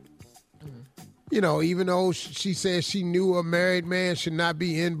fine. Even though she said she knew a married man should not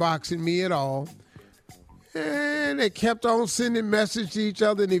be inboxing me at all. And they kept on sending messages to each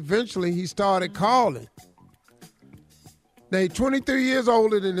other, and eventually he started calling. Now, he's 23 years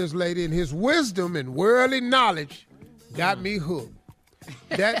older than this lady, and his wisdom and worldly knowledge got me hooked.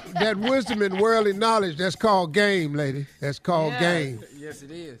 That wisdom and worldly knowledge, that's called game, lady. That's called game. Yes, it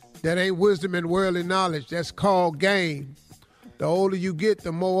is. That ain't wisdom and worldly knowledge. That's called game. The older you get,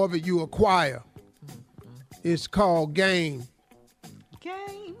 the more of it you acquire. It's called game.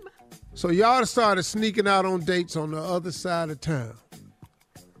 Game. So y'all started sneaking out on dates on the other side of town.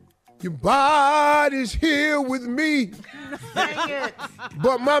 Your body's here with me. Dang it.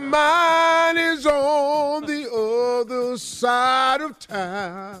 But my mind is on the other side of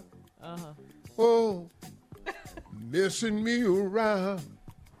town. Oh, messing me around.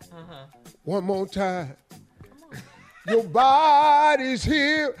 One more time. Your body's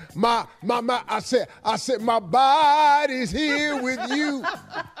here. I said my body's here with you.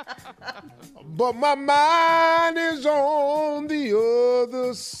 But my mind is on the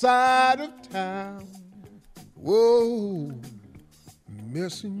other side of town. Whoa,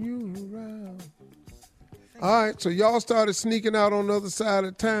 messing you around. All right, so y'all started sneaking out on the other side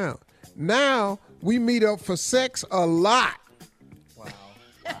of town. Now we meet up for sex a lot.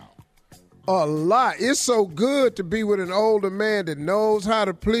 A lot. It's so good to be with an older man that knows how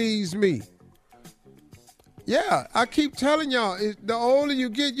to please me. Yeah, I keep telling y'all, the older you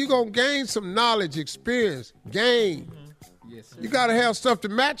get, you're going to gain some knowledge, experience, game. Yes, sir. You got to have stuff to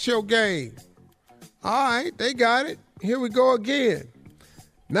match your game. All right, they got it. Here we go again.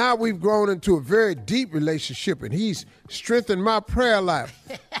 Now we've grown into a very deep relationship, and he's strengthened my prayer life.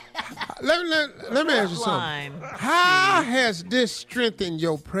 Let me ask you something. How has this strengthened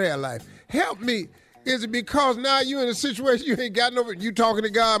your prayer life? Help me. Is it because now you're in a situation you ain't got you talking to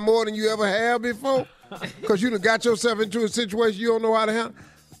God more than you ever have before? Because you done got yourself into a situation you don't know how to handle?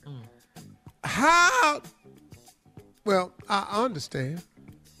 How? Well, I understand.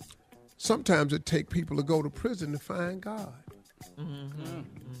 Sometimes it takes people to go to prison to find God.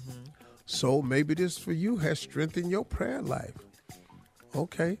 So maybe this for you has strengthened your prayer life.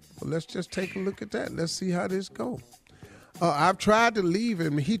 Okay, well, let's just take a look at that. Let's see how this goes. I've tried to leave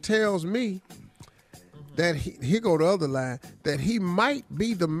him. He tells me that he go the other line, that he might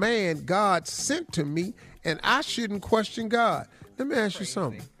be the man God sent to me, and I shouldn't question God. Let me ask you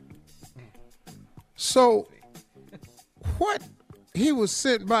something. So, what? He was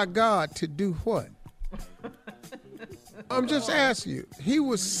sent by God to do what? I'm just asking you. He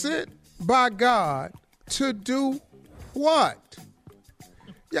was sent by God to do what?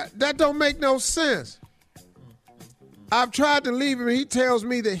 Yeah, that don't make no sense. I've tried to leave him. He tells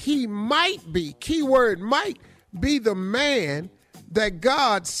me that he might be, keyword might, be the man that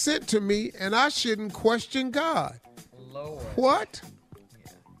God sent to me, and I shouldn't question God. Lord. What?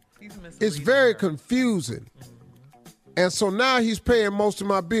 Yeah. It's very confusing. And so now he's paying most of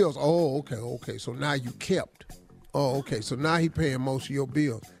my bills. Oh, okay. So now you kept. Oh, okay. So now he's paying most of your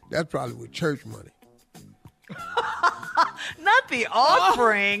bills. That's probably with church money. Not the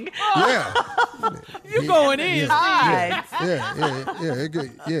offering. Yeah. You going in. Yeah.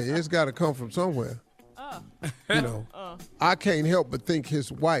 It's got to come from somewhere. You know, I can't help but think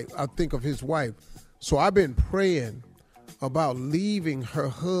his wife. I think of his wife. So I've been praying about leaving her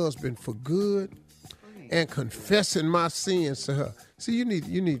husband for good and confessing my sins to her. See, you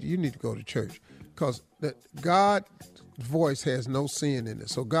need to go to church because God's voice has no sin in it.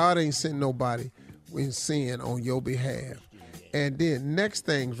 So God ain't sent nobody in sin on your behalf. And then next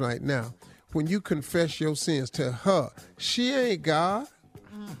things right now, when you confess your sins to her, she ain't God.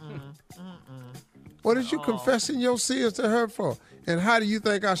 What is you confessing your sins to her for? And how do you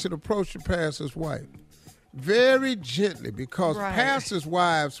think I should approach the pastor's wife? Very gently, because pastors'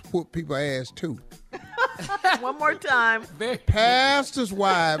 wives whoop people's ass too. One more time. Pastors'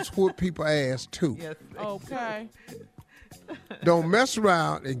 wives whoop people's ass too. Yes. Okay. Don't mess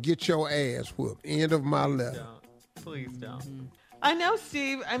around and get your ass whooped. End of my letter. Please don't. I know,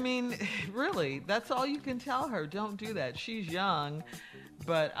 Steve. I mean, really, that's all you can tell her. Don't do that. She's young,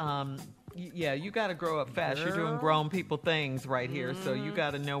 but yeah, you got to grow up fast. You're doing grown people things right here, so you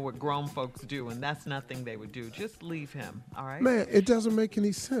got to know what grown folks do, and that's nothing they would do. Just leave him, all right? Man, it doesn't make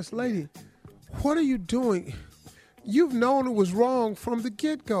any sense. Lady, what are you doing? You've known it was wrong from the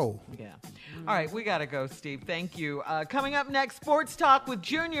get-go. Yeah. All right, we got to go, Steve. Thank you. Coming up next, Sports Talk with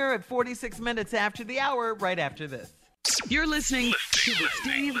Junior at 46 minutes after the hour, right after this. You're listening to the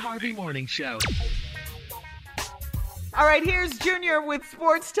Steve Harvey Morning Show. All right, here's Junior with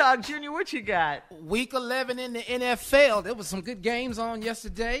Sports Talk. Junior, what you got? Week 11 in the NFL. There was some good games on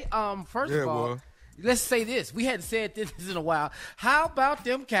yesterday. First of all, let's say this. We hadn't said this in a while. How about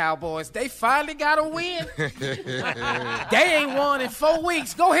them Cowboys? They finally got a win. They ain't won in 4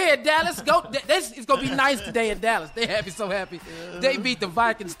 weeks. Go ahead, Dallas. Go. It's going to be nice today in Dallas. They happy, so happy. They beat the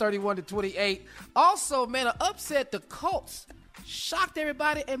Vikings 31-28. Also, man, an upset. The Colts shocked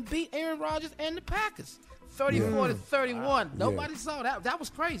everybody and beat Aaron Rodgers and the Packers 34-31. Nobody saw that. That was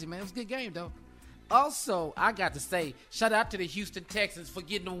crazy, man. It was a good game, though. Also, I got to say, shout out to the Houston Texans for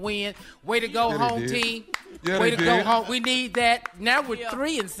getting the win. Way to go, home team. Way to go, home. We need that. Now we're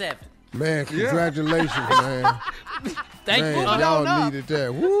 3-7. Man, congratulations, man. Thank you. Y'all needed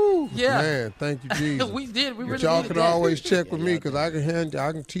that. Woo. Yeah. Man, thank you, Jesus. We did. We really y'all needed can that. always check with me because I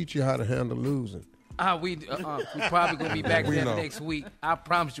can teach you how to handle losing. We probably going to be back there next week. I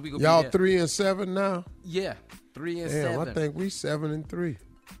promise you we going to y'all be there. 3-7 now? Yeah, 3-7. Damn, I think we 7-3.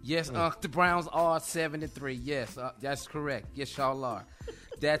 Yes, the Browns are 7-3. Yes, that's correct. Yes, y'all are.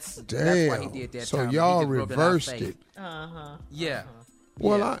 That's why he did that. So time. y'all reversed it. Yeah.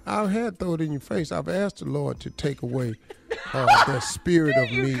 Well, I had throw it in your face. I've asked the Lord to take away the spirit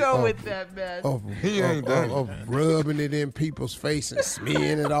of me. With that mess. Of rubbing it in people's face and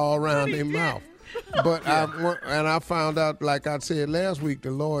smearing it all around their mouth. But I found out, like I said last week,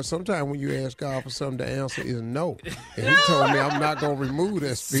 the Lord, sometimes when you ask God for something, the answer is no. And he told me I'm not going to remove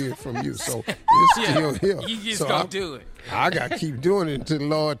that spirit from you. So it's still here. You just so going to do it. I got to keep doing it until the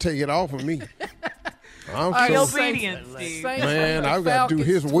Lord take it off of me. I'm so obedient, Steve. Man, I've got to do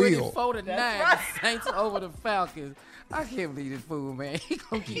his will. 24-9, the Saints over the Falcons. I can't believe this fool, man. He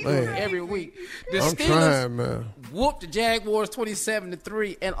gonna keep doing it every week. The Steelers whooped the Jaguars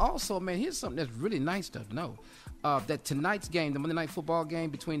 27-3. And also, man, here's something that's really nice to know. That tonight's game, the Monday Night Football game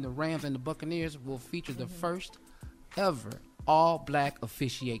between the Rams and the Buccaneers, will feature the first ever all-black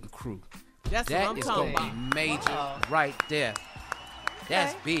officiating crew. That is going to be major right there.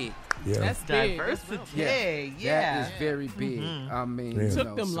 That's big. Yeah. That's diversity. That is very big. I mean, it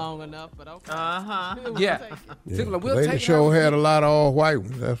took them long enough, but okay. Lady Show had a lot of all white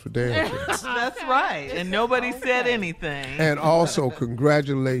ones. That's what they had. That's right. And nobody said anything. And also,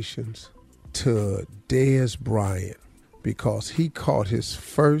 congratulations to Dez Bryant because he caught his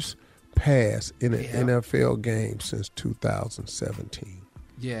first pass in an NFL game since 2017.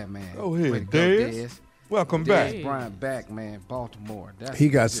 Yeah, man. Go ahead, Dez. Welcome back. Dez Bryant back, man. Baltimore. He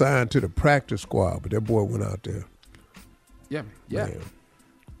got signed to the practice squad, but that boy went out there. Yeah.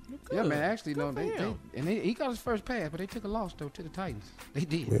 Yeah, man. Actually, he got his first pass, but they took a loss though to the Titans. They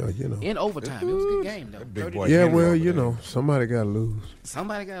did. Well, in overtime. It was a good game though. Big boy somebody got to lose.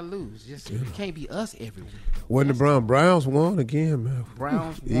 Somebody got to lose. It can't be us every week. When the Browns won again, man.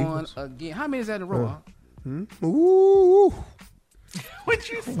 Browns won again. How many is that in a row? Ooh. What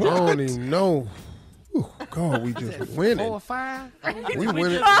you say? I don't even know. Ooh, God, we just winning. 4 or 5? We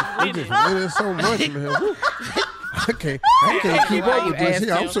winning. We just winning so much, man. Woo. I can't keep up with this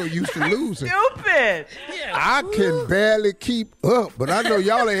here. I'm so used to losing. Stupid. I can barely keep up, but I know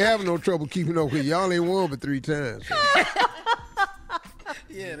y'all ain't having no trouble keeping up because y'all ain't won but 3 times.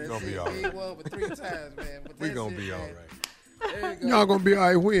 Yeah, that's gonna be all right. We ain't won but 3 times, man. But we're going to be all right. Y'all going to be all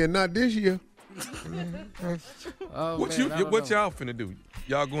right when? Not this year. What y'all finna do?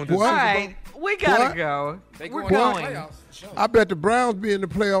 Y'all going to All the Super Bowl? right, we gotta What? go. They We're going to the going. playoffs, for sure. I bet the Browns be in the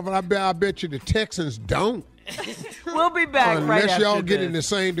playoff, and I bet you the Texans don't. We'll be back right Unless after y'all get this. in the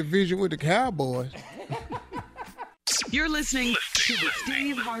same division with the Cowboys. You're listening to the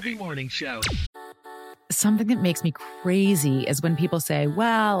Steve Harvey Morning Show. Something that makes me crazy is when people say,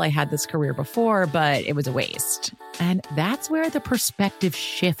 well, I had this career before, but it was a waste. And that's where the perspective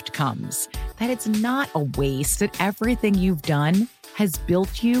shift comes, that it's not a waste, that everything you've done has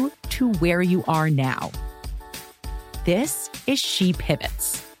built you to where you are now. This is She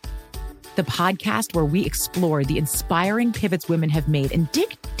Pivots, the podcast where we explore the inspiring pivots women have made and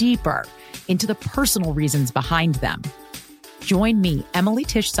dig deeper into the personal reasons behind them. Join me, Emily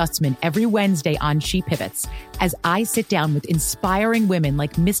Tish Sussman, every Wednesday on She Pivots as I sit down with inspiring women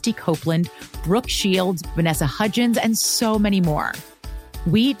like Misty Copeland, Brooke Shields, Vanessa Hudgens, and so many more.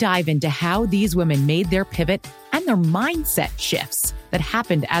 We dive into how these women made their pivot and their mindset shifts that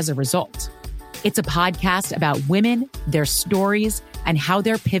happened as a result. It's a podcast about women, their stories, and how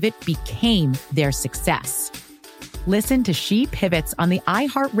their pivot became their success. Listen to She Pivots on the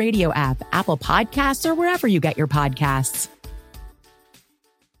iHeartRadio app, Apple Podcasts, or wherever you get your podcasts.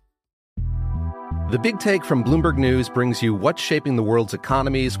 The Big Take from Bloomberg News brings you what's shaping the world's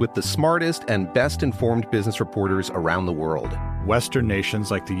economies with the smartest and best-informed business reporters around the world. Western nations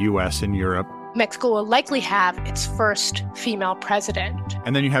like the U.S. and Europe. Mexico will likely have its first female president.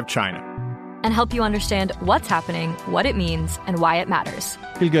 And then you have China. And help you understand what's happening, what it means, and why it matters.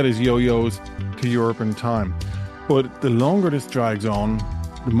 He'll get his yo-yos to Europe in time. But the longer this drags on,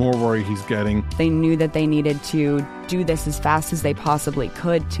 the more worry he's getting. They knew that they needed to do this as fast as they possibly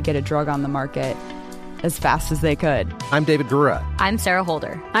could to get a drug on the market as fast as they could. I'm David Gura. I'm Sarah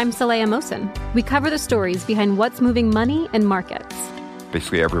Holder. I'm Saleha Mohsen. We cover the stories behind what's moving money and markets.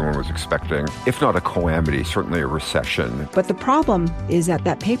 Basically, everyone was expecting, if not a calamity, certainly a recession. But the problem is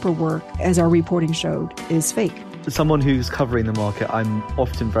that paperwork, as our reporting showed, is fake. As someone who's covering the market, I'm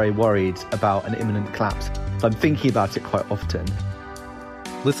often very worried about an imminent collapse. I'm thinking about it quite often.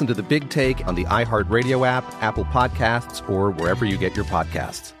 Listen to The Big Take on the iHeartRadio app, Apple Podcasts, or wherever you get your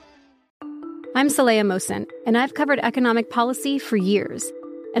podcasts. I'm Saleha Mohsen, and I've covered economic policy for years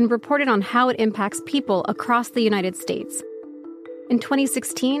and reported on how it impacts people across the United States. In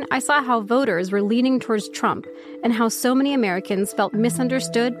 2016, I saw how voters were leaning towards Trump and how so many Americans felt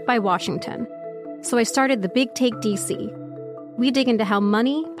misunderstood by Washington. So I started The Big Take DC. We dig into how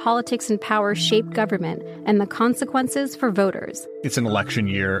money, politics, and power shape government and the consequences for voters. It's an election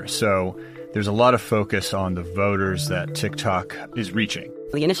year, so there's a lot of focus on the voters that TikTok is reaching.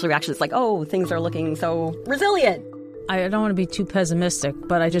 The initial reaction is like, oh, things are looking so resilient. I don't want to be too pessimistic,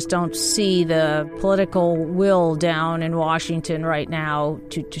 but I just don't see the political will down in Washington right now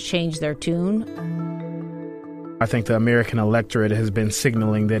to change their tune. I think the American electorate has been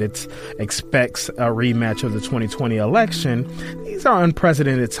signaling that it expects a rematch of the 2020 election. These are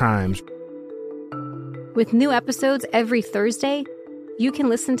unprecedented times. With new episodes every Thursday, you can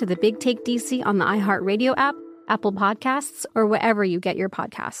listen to The Big Take DC on the iHeartRadio app, Apple Podcasts, or wherever you get your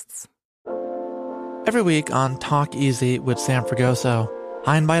podcasts. Every week on Talk Easy with Sam Fragoso,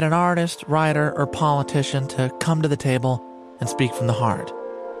 I invite an artist, writer, or politician to come to the table and speak from the heart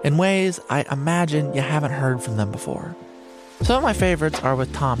in ways I imagine you haven't heard from them before. Some of my favorites are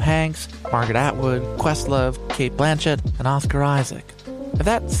with Tom Hanks, Margaret Atwood, Questlove, Cate Blanchett, and Oscar Isaac. If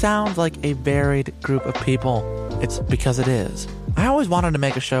that sounds like a varied group of people, it's because it is. I always wanted to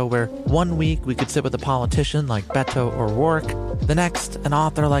make a show where one week we could sit with a politician like Beto O'Rourke, the next an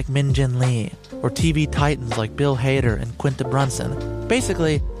author like Min Jin Lee, or TV titans like Bill Hader and Quinta Brunson.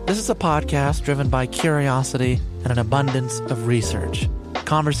 Basically, this is a podcast driven by curiosity and an abundance of research.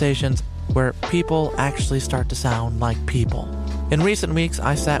 Conversations where people actually start to sound like people. In recent weeks,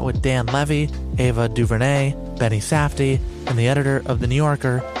 I sat with Dan Levy, Ava DuVernay, Benny Safdie, and the editor of The New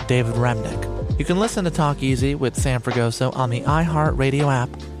Yorker, David Remnick. You can listen to Talk Easy with Sam Fragoso on the iHeartRadio app,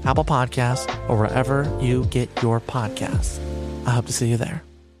 Apple Podcasts, or wherever you get your podcasts. I hope to see you there.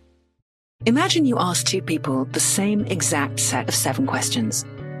 Imagine you ask two people the same exact set of 7 questions.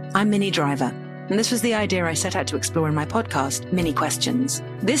 I'm Minnie Driver, and this was the idea I set out to explore in my podcast, Mini Questions.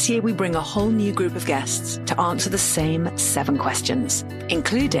 This year, we bring a whole new group of guests to answer the same 7 questions,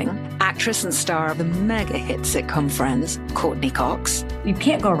 including actress and star of the mega-hit sitcom Friends, Courtney Cox. You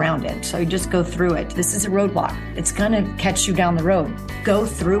can't go around it, so you just go through it. This is a roadblock. It's going to catch you down the road. Go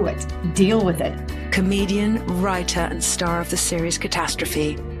through it. Deal with it. Comedian, writer, and star of the series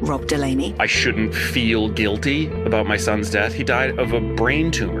Catastrophe, Rob Delaney. I shouldn't feel guilty about my son's death. He died of a brain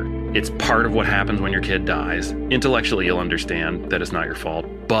tumor. It's part of what happens when your kid dies. Intellectually, you'll understand that it's not your fault,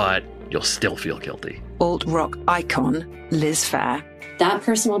 but you'll still feel guilty. Alt-rock icon Liz Phair. That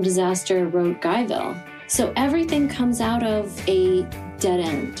personal disaster wrote Guyville. So everything comes out of a dead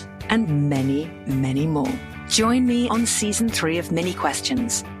end. And many, many more. Join me on Season 3 of Mini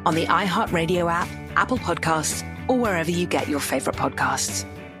Questions on the iHeartRadio app, Apple Podcasts, or wherever you get your favorite podcasts.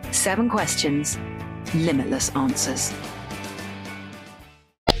 7 questions, limitless answers.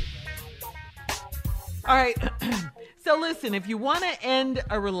 All right. So listen, if you want to end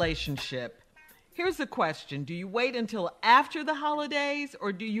a relationship, here's the question. Do you wait until after the holidays,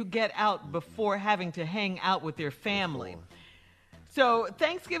 or do you get out before having to hang out with your family? So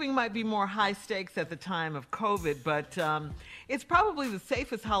Thanksgiving might be more high stakes at the time of COVID, but it's probably the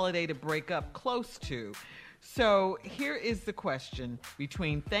safest holiday to break up close to. So here is the question.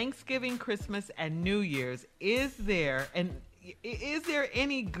 Between Thanksgiving, Christmas, and New Year's, is there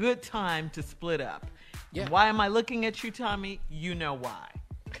any good time to split up? Yeah. Why am I looking at you, Tommy? You know why.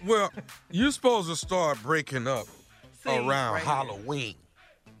 Well, you're supposed to start breaking up around right Halloween.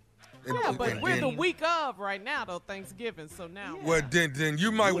 Yeah, but we're the week of right now, though, Thanksgiving, so now. Yeah. Well, then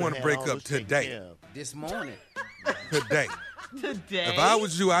you might want to break up today. This morning. Today. Today? If I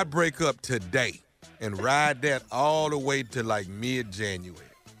was you, I'd break up today and ride that all the way to like mid-January.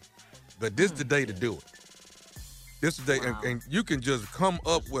 But this is the day to do it. This is the day, and you can just come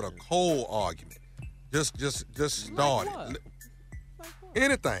up with a cold argument. Just start it.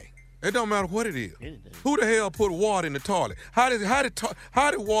 Anything. It don't matter what it is. Anything. Who the hell put water in the toilet? How did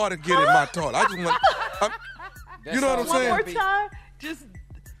water get in my toilet? I just want. You know what I'm saying? One more time. Just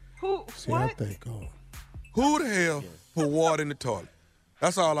who? See, what? I think. Who the hell put water in the toilet?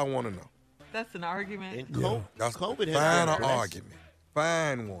 That's all I want to know. That's an argument. And that's COVID has fine been a blessing. argument.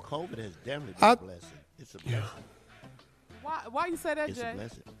 Fine one. COVID has definitely been a blessing. It's a blessing. Why you say that, It's Jay? a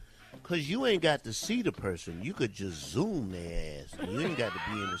blessing. Because you ain't got to see the person. You could just Zoom their ass. You ain't got to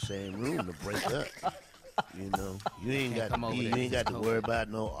be in the same room to break up. You know, you ain't got to worry about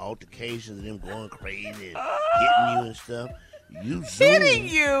no altercations and them going crazy and hitting you and stuff. You Zoom. Hitting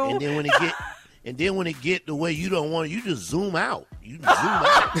you. And then when it get the way you don't want it, you just zoom out. You zoom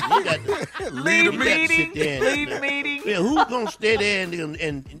out. You ain't got to leave meeting. Leave meeting. Yeah, who's gonna stay there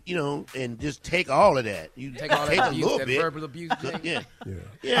and you know and just take all of that? You take all a that abuse, little that bit. verbal abuse. Yeah.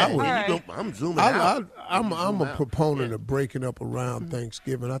 Right. I'm zooming out. I'm a proponent of breaking up around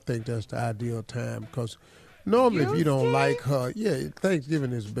Thanksgiving. I think that's the ideal time because normally if you don't like her,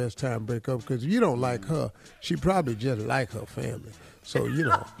 Thanksgiving is the best time to break up because if you don't like her, she probably just like her family. So, you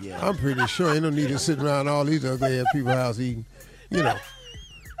know, I'm pretty sure ain't no need to sit around all these ugly ass people's house eating, you know.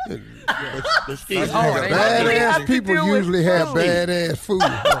 But Steve, badass people usually have badass food.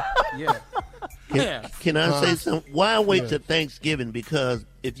 Can I say something? Why wait till Thanksgiving? Because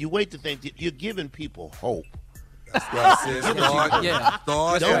if you wait till Thanksgiving, you're giving people hope. That's what I said. Start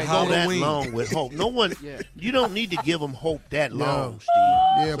don't go that Halloween. long with hope. No one, you don't need to give them hope that long, Steve.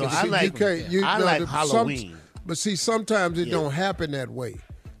 Yeah, so but I see, like, I like Halloween. But see, sometimes it don't happen that way.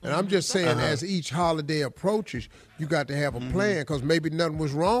 And I'm just saying, as each holiday approaches, you got to have a plan because maybe nothing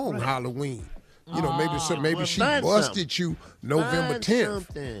was wrong Halloween. You know, maybe she busted you November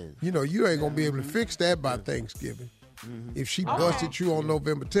 10th. You know, you ain't gonna be able to fix that by Thanksgiving. If she busted you on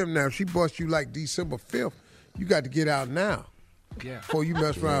November 10th, now if she bust you like December 5th, you got to get out now. Before you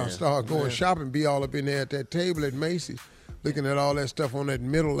mess around and start going shopping, be all up in there at that table at Macy's, looking at all that stuff on that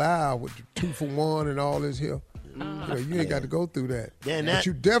middle aisle with the 2-for-1 and all this here. You know, you ain't got to go through that. But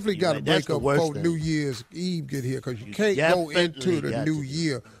you definitely got to break up before New Year's Eve get here because you can't go into the new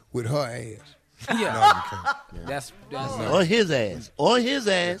year with her ass. Yeah. No, you can't. That's or his ass. Or his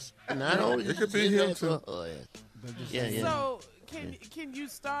ass. Not only it could be him too. So can you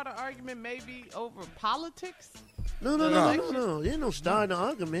start an argument maybe over politics? No. There's no starting an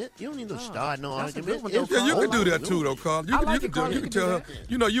argument. You don't need no starting no argument. You can do that too, though, Carl. You can tell her,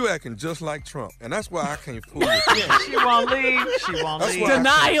 you know, you acting just like Trump, and that's why I can't fool with you. She won't leave. She won't leave.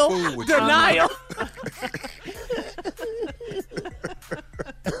 Denial.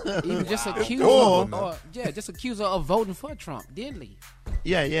 Even just accuse her, just accuse her of voting for Trump. Then leave.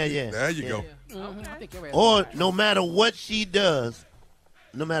 Yeah. There you go. I think you're right. Or no matter what she does,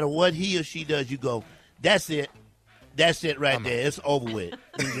 no matter what he or she does, you go, that's it. That's it right there. It's over with.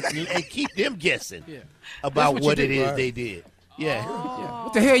 And keep them guessing about what it is they did. Yeah.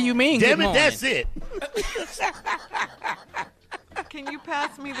 What the hell you mean? Damn it, that's it. Can you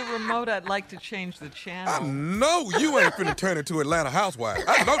pass me the remote? I'd like to change the channel. I know you ain't finna turn into Atlanta Housewives.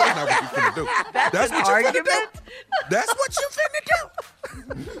 I know that's not what you finna do. That's what an you argument? finna do. That's what you finna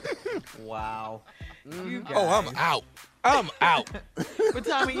do. Wow. Oh, I'm out. I'm out. But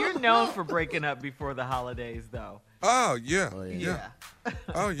Tommy, you're known for breaking up before the holidays, though. Oh, yeah. Yeah.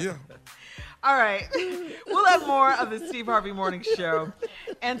 Oh, yeah. All right. We'll have more of the Steve Harvey Morning Show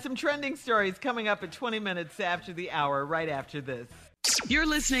and some trending stories coming up at 20 minutes after the hour, right after this. You're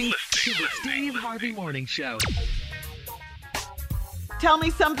listening to the Steve Harvey Morning Show. Tell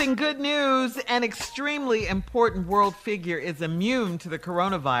me something good news. An extremely important world figure is immune to the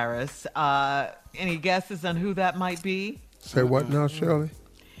coronavirus. Any guesses on who that might be? Say what now, Shirley?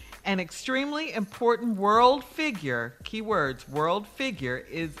 An extremely important world figure, keywords, world figure,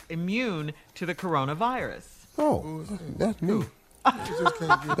 is immune to the coronavirus. Oh, that's me.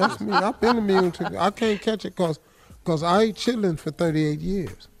 That's me. I've been immune to it. I can't catch it because I ate chitlins for 38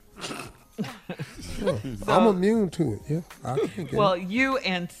 years. Yeah, I'm immune to it. Yeah, I can't get Well, it. you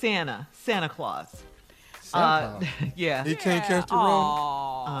and Santa Claus. Yeah. He can't catch the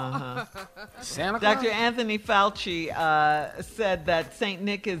Uh-huh. Santa Claus? Dr. Anthony Fauci said that St.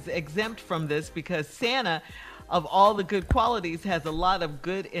 Nick is exempt from this because Santa, of all the good qualities, has a lot of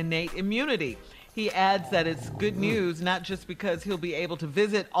good innate immunity. He adds that it's good news, not just because he'll be able to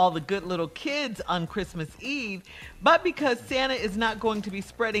visit all the good little kids on Christmas Eve, but because Santa is not going to be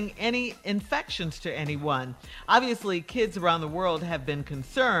spreading any infections to anyone. Obviously, kids around the world have been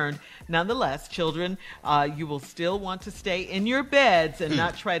concerned. Nonetheless, children, you will still want to stay in your beds and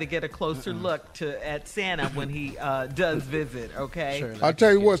not try to get a closer look at Santa when he does visit, okay? Sure, I'll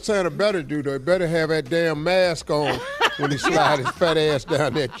tell you what Santa better do, though. He better have that damn mask on when he slide his fat ass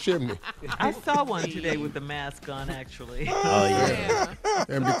down that chimney. I saw one today with the mask on, actually. Oh, yeah.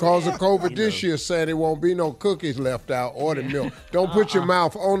 And because of COVID this year, Santa, won't be no cookies left out or the milk. Don't put your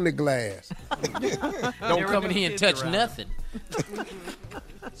mouth on the glass. Don't come in here and touch nothing.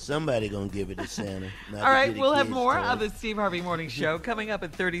 Somebody gonna give it to Santa. All right, we'll have more of the Steve Harvey Morning Show coming up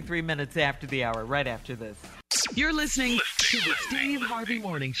at 33 minutes after the hour, right after this. You're listening to the Steve Harvey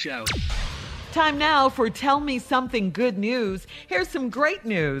Morning Show. Time now for Tell Me Something Good News. Here's some great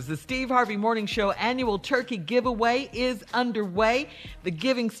news. The Steve Harvey Morning Show annual turkey giveaway is underway. The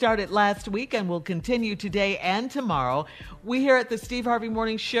giving started last week and will continue today and tomorrow. We here at the Steve Harvey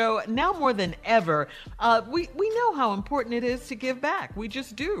Morning Show, now more than ever, we know how important it is to give back. We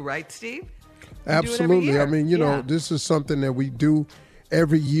just do, right, Steve? Absolutely. I mean, you know, this is something that we do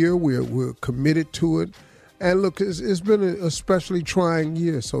every year. We're committed to it. And look, it's been an especially trying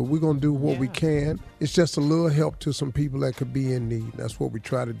year, so we're going to do what we can. It's just a little help to some people that could be in need. That's what we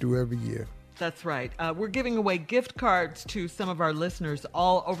try to do every year. That's right. We're giving away gift cards to some of our listeners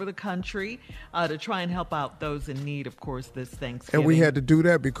all over the country to try and help out those in need, of course, this Thanksgiving. And we had to do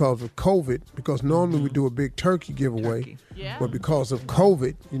that because of COVID, because normally we do a big turkey giveaway. Yeah. But because of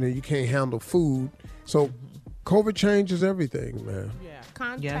COVID, you can't handle food. So COVID changes everything, man. Yeah,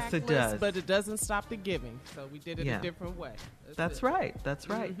 contactless, Yes, it does. but it doesn't stop the giving. So we did it Yeah. a different way. That's right. That's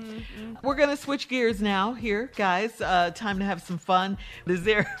right. We're going to switch gears now here, guys. Time to have some fun. Is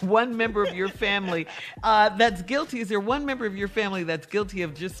there one member of your family that's guilty? Is there one member of your family that's guilty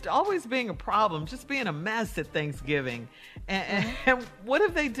of just always being a problem, just being a mess at Thanksgiving? And what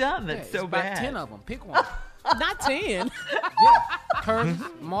have they done that's so about bad? 10 of them. Pick one. Not 10. Yeah. Curtis,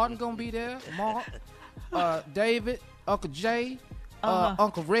 Martin gonna be there. Mark, David, Uncle Jay,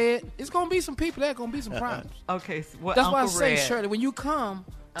 Uncle Red. It's gonna be some people there. Gonna be some problems. Okay, so what, That's why I Uncle say, Red? Shirley, when you come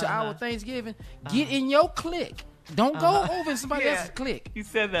to our Thanksgiving, get in your clique. Don't go over in somebody else's clique. You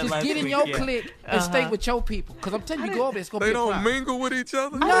said that Just last get in week, your yeah. clique and stay with your people. Because I'm telling you, go over there, it's going to They be a don't problem. mingle with each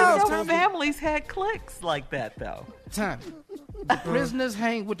other? I didn't know families had cliques like that, though. Time. The prisoners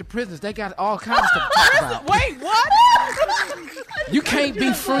hang with the prisoners. They got all kinds of stuff to talk about. Wait, what? You can't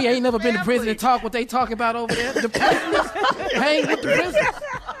be free. Ain't never been to prison and talk what they talking about over there. The prisoners hang with the prisoners.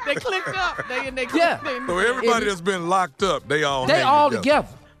 They clicked up. They Yeah. So everybody that's been locked up, they all They hang all together.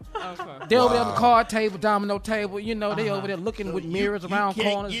 together. They over there on the card table, domino table. They over there looking with mirrors around you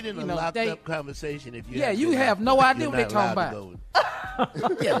can't corners. get in a you know, locked they, up conversation if you. Yeah, have you been have locked no up. idea You're what they not talking allowed about. to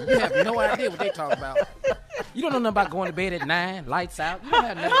go. Yeah, you have no idea what they talking about. You don't know nothing about going to bed at 9, lights out. You don't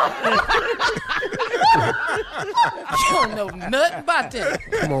have nothing. You don't know nothing about that.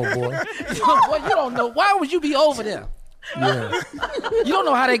 Come on, boy. Boy, you don't know. Why would you be over there? Yeah. You don't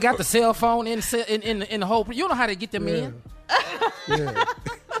know how they got the cell phone in the whole. You don't know how they get them in. Yeah.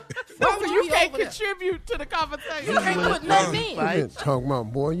 Why would You be can't over there? contribute to the conversation. You can't put nothing in. What you talking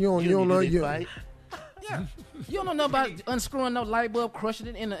about, boy? You don't know. Yeah. You don't know nothing about unscrewing no light bulb, crushing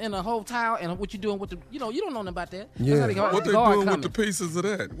it in a whole tile, and what you doing with the. You don't know nothing about that. That's Yeah. how they got What the they guard doing coming. with the pieces of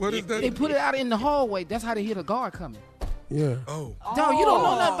that? What is that? They put it out in the hallway. That's how they hear the guard coming. Yeah. Oh. No, you don't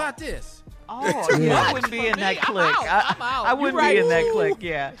know nothing about this. Oh, yeah. I wouldn't be in that clique. I'm out. I wouldn't You're right. be in that clique,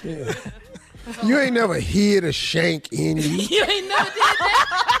 yeah. Yeah. You ain't never hid a shank in you. You ain't never did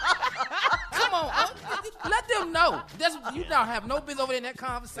that. Come on, let them know. You don't have no business over there in that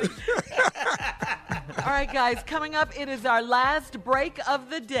conversation. All right, guys, coming up, it is our last break of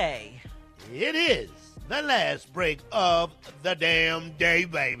the day. It is the last break of the damn day,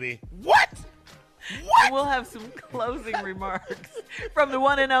 baby. What? And we'll have some closing remarks from the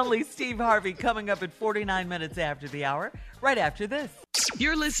one and only Steve Harvey coming up at 49 minutes after the hour, right after this.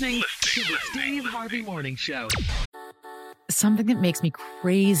 You're listening to the Steve Harvey Morning Show. Something that makes me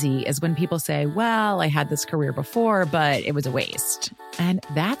crazy is when people say, well, I had this career before, but it was a waste. And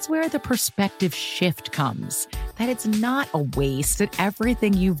that's where the perspective shift comes, that it's not a waste, that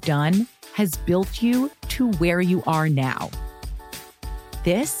everything you've done has built you to where you are now.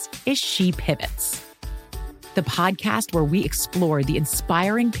 This is She Pivots, the podcast where we explore the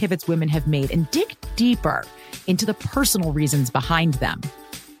inspiring pivots women have made and dig deeper into the personal reasons behind them.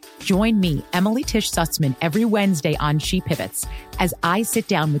 Join me, Emily Tish Sussman, every Wednesday on She Pivots as I sit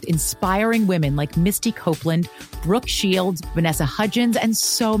down with inspiring women like Misty Copeland, Brooke Shields, Vanessa Hudgens, and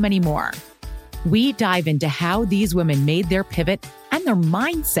so many more. We dive into how these women made their pivot and their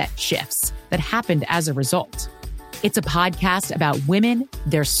mindset shifts that happened as a result. It's a podcast about women,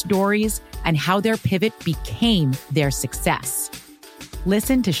 their stories, and how their pivot became their success.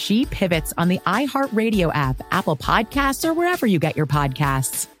 Listen to She Pivots on the iHeartRadio app, Apple Podcasts, or wherever you get your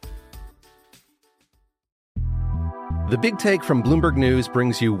podcasts. The Big Take from Bloomberg News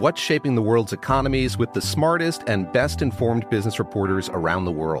brings you what's shaping the world's economies with the smartest and best-informed business reporters around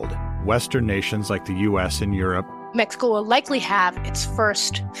the world. Western nations like the U.S. and Europe. Mexico will likely have its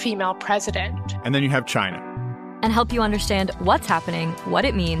first female president. And then you have China. And help you understand what's happening, what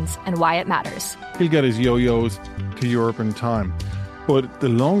it means, and why it matters. He'll get his yo-yos to Europe in time. But the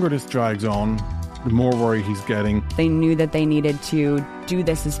longer this drags on, the more worry he's getting. They knew that they needed to do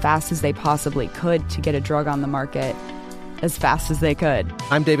this as fast as they possibly could to get a drug on the market as fast as they could.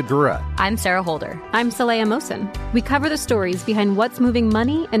 I'm David Gura. I'm Sarah Holder. I'm Saleha Mohsen. We cover the stories behind what's moving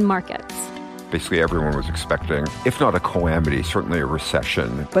money and markets. Basically, everyone was expecting, if not a calamity, certainly a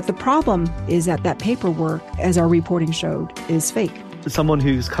recession. But the problem is that paperwork, as our reporting showed, is fake. As someone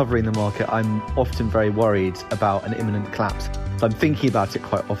who's covering the market, I'm often very worried about an imminent collapse. So I'm thinking about it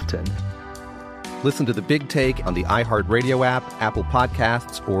quite often. Listen to The Big Take on the iHeartRadio app, Apple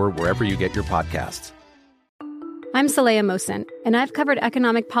Podcasts, or wherever you get your podcasts. I'm Saleha Mohsen, and I've covered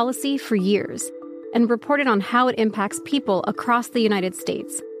economic policy for years and reported on how it impacts people across the United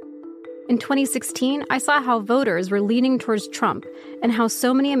States. In 2016, I saw how voters were leaning towards Trump and how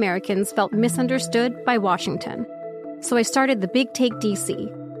so many Americans felt misunderstood by Washington. So I started the Big Take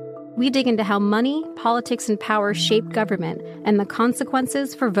DC. We dig into how money, politics, and power shape government and the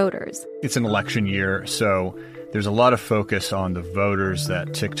consequences for voters. It's an election year, so there's a lot of focus on the voters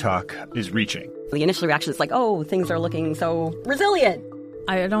that TikTok is reaching. The initial reaction is like, oh, things are looking so resilient.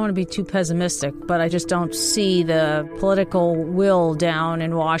 I don't want to be too pessimistic, but I just don't see the political will down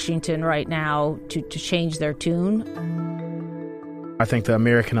in Washington right now to change their tune. I think the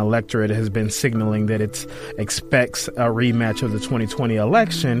American electorate has been signaling that it expects a rematch of the 2020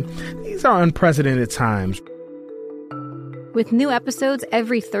 election. These are unprecedented times. With new episodes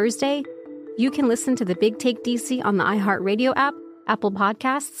every Thursday, you can listen to the Big Take DC on the iHeartRadio app, Apple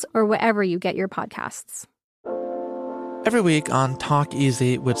Podcasts, or wherever you get your podcasts. Every week on Talk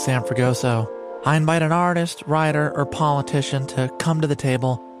Easy with Sam Fragoso, I invite an artist, writer, or politician to come to the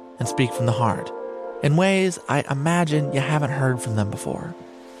table and speak from the heart in ways I imagine you haven't heard from them before.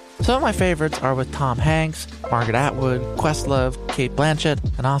 Some of my favorites are with Tom Hanks, Margaret Atwood, Questlove, Cate Blanchett,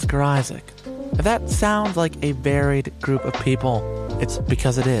 and Oscar Isaac. If that sounds like a varied group of people, it's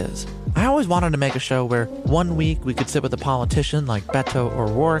because it is. I always wanted to make a show where one week we could sit with a politician like Beto or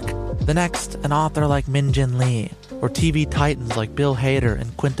Rourke, the next an author like Min Jin Lee, or TV titans like Bill Hader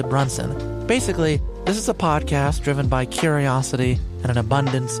and Quinta Brunson. Basically, this is a podcast driven by curiosity and an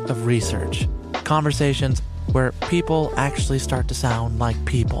abundance of research. Conversations where people actually start to sound like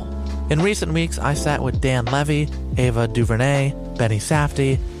people. In recent weeks, I sat with Dan Levy, Ava DuVernay, Benny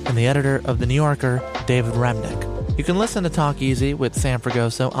Safdie, and the editor of The New Yorker, David Remnick. You can listen to Talk Easy with Sam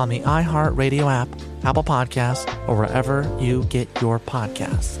Fragoso on the iHeartRadio app, Apple Podcasts, or wherever you get your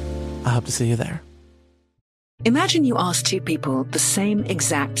podcasts. I hope to see you there. Imagine you ask two people the same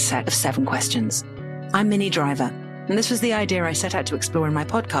exact set of 7 questions. I'm Minnie Driver, and this was the idea I set out to explore in my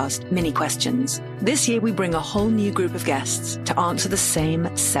podcast, Mini Questions. This year, we bring a whole new group of guests to answer the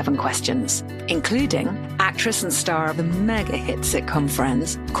same 7 questions, including actress and star of the mega-hit sitcom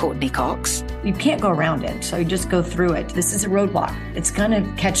Friends, Courtney Cox. You can't go around it, so you just go through it. This is a roadblock. It's going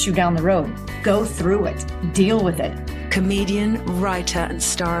to catch you down the road. Go through it. Deal with it. comedian, writer, and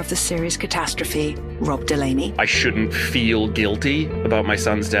star of the series Catastrophe, Rob Delaney. I shouldn't feel guilty about my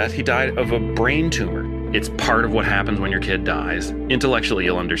son's death. He died of a brain tumor. It's part of what happens when your kid dies. Intellectually,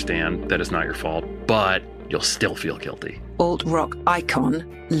 you'll understand that it's not your fault, but you'll still feel guilty. Alt-rock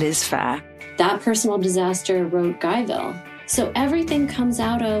icon, Liz Phair. That personal disaster wrote Guyville. So everything comes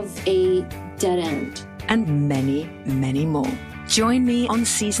out of a dead end. And many, many more. Join me on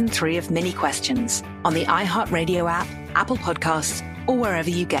Season 3 of Mini Questions on the iHeartRadio app, Apple Podcasts, or wherever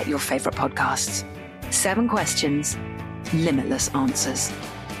you get your favorite podcasts. 7 questions, limitless answers.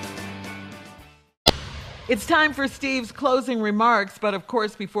 It's time for Steve's closing remarks, but of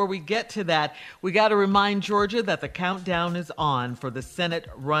course, before we get to that, we got to remind Georgia that the countdown is on for the Senate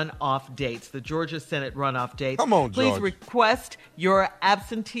runoff dates, the Georgia Senate runoff dates. Come on, Please George. request your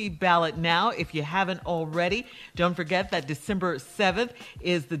absentee ballot now if you haven't already. Don't forget that December 7th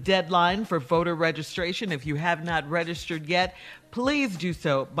is the deadline for voter registration. If you have not registered yet, please do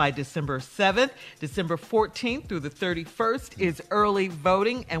so by December 7th. December 14th through the 31st is early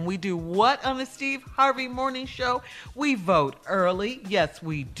voting. And we do what on the Steve Harvey Morning Show? We vote early. Yes,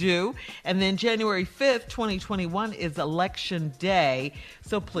 we do. And then January 5th, 2021 is Election Day.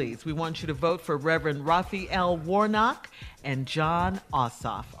 So please, we want you to vote for Reverend Raphael Warnock and John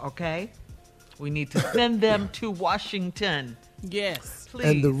Ossoff, okay? We need to send them to Washington. Yes, please.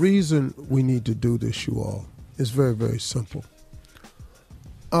 And the reason we need to do this, you all, is very, very simple.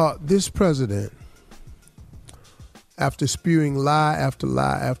 This president, after spewing lie after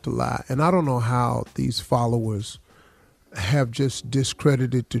lie after lie, and I don't know how these followers have just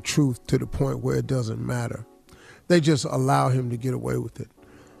discredited the truth to the point where it doesn't matter. They just allow him to get away with it.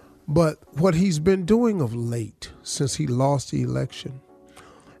 But what he's been doing of late, since he lost the election,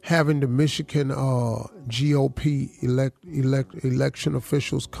 having the Michigan GOP election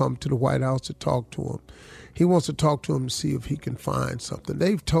officials come to the White House to talk to him. He wants to talk to him to see if he can find something.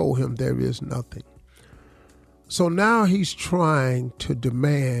 They've told him there is nothing. So now he's trying to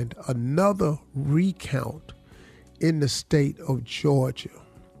demand another recount in the state of Georgia.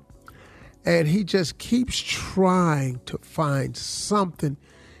 And he just keeps trying to find something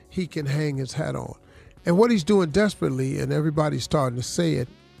he can hang his hat on. And what he's doing desperately, and everybody's starting to say it,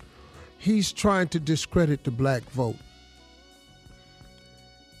 he's trying to discredit the black vote.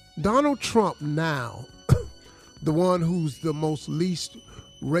 Donald Trump now, the one who's the most least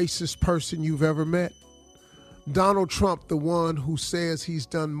racist person you've ever met, Donald Trump, the one who says he's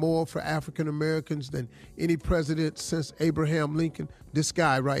done more for African Americans than any president since Abraham Lincoln, this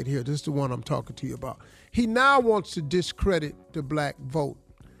guy right here, this is the one I'm talking to you about. He now wants to discredit the black vote.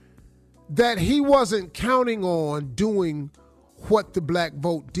 That he wasn't counting on doing what the black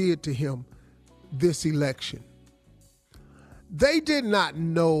vote did to him this election. They did not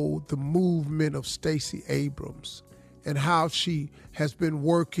know the movement of Stacey Abrams and how she has been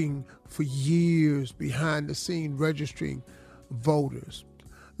working for years behind the scene registering voters.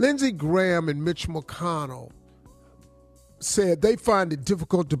 Lindsey Graham and Mitch McConnell said they find it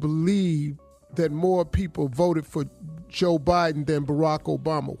difficult to believe that more people voted for Joe Biden than Barack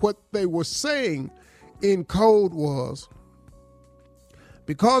Obama. What they were saying in code was,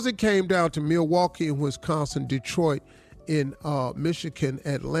 because it came down to Milwaukee in Wisconsin, Detroit in Michigan,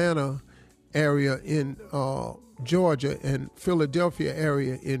 Atlanta area in Georgia, and Philadelphia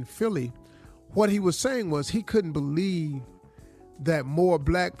area in Philly, what he was saying was he couldn't believe that more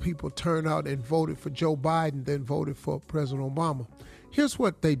black people turned out and voted for Joe Biden than voted for President Obama. Here's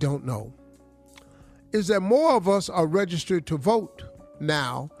what they don't know, is that more of us are registered to vote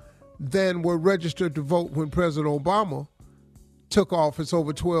now than were registered to vote when President Obama took office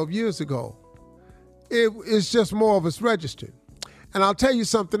over 12 years ago. It's just more of us registered. And I'll tell you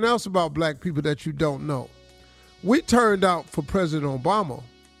something else about black people that you don't know. We turned out for President Obama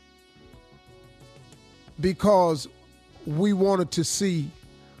because we wanted to see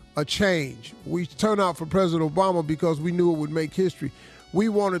a change. We turned out for President Obama because we knew it would make history. We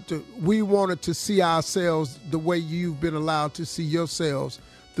wanted to see ourselves the way you've been allowed to see yourselves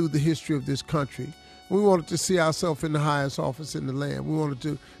through the history of this country. We wanted to see ourselves in the highest office in the land. We wanted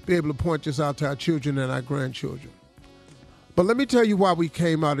to be able to point this out to our children and our grandchildren. But let me tell you why we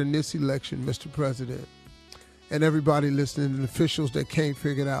came out in this election, Mr. President, and everybody listening and officials that can't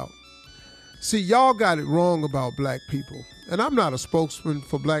figure it out. See, y'all got it wrong about black people. And I'm not a spokesman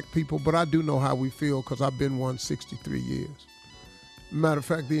for black people, but I do know how we feel because I've been one 63 years. Matter of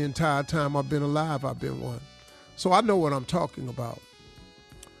fact, the entire time I've been alive, I've been one. So I know what I'm talking about.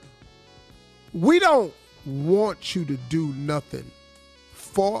 We don't want you to do nothing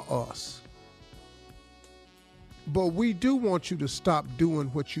for us, but we do want you to stop doing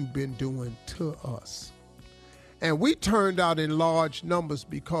what you've been doing to us. And we turned out in large numbers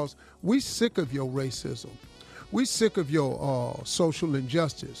because we sick of your racism. We sick of your social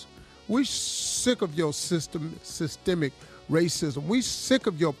injustice. We sick of your systemic racism. We sick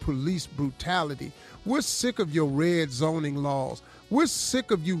of your police brutality. We're sick of your red zoning laws. We're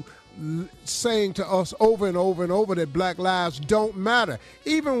sick of you saying to us over and over and over that black lives don't matter,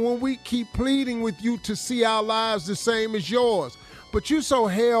 even when we keep pleading with you to see our lives the same as yours. But you so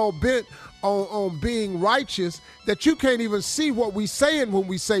hell-bent on being righteous that you can't even see what we saying when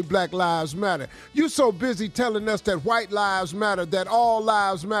we say black lives matter. You so busy telling us that white lives matter, that all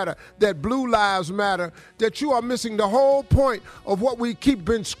lives matter, that blue lives matter, that you are missing the whole point of what we keep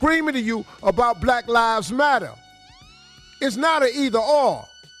been screaming to you about black lives matter. It's not an either or.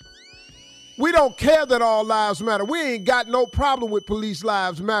 We don't care that all lives matter. We ain't got no problem with police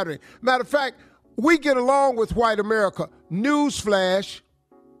lives mattering. Matter of fact, we get along with white America. Newsflash.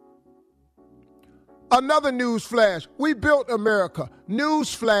 Another newsflash. We built America.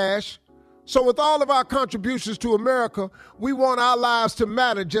 Newsflash. So with all of our contributions to America, we want our lives to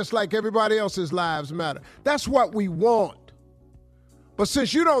matter just like everybody else's lives matter. That's what we want. But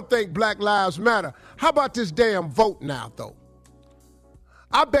since you don't think black lives matter, how about this damn vote now, though?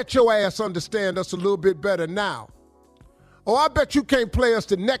 I bet your ass understand us a little bit better now. Oh, I bet you can't play us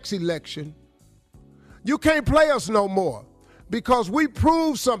the next election. You can't play us no more because we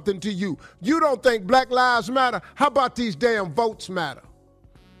proved something to you. You don't think black lives matter? How about these damn votes matter?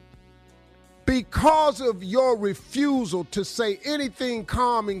 Because of your refusal to say anything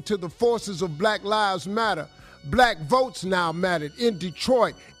calming to the forces of Black Lives Matter, black votes now mattered in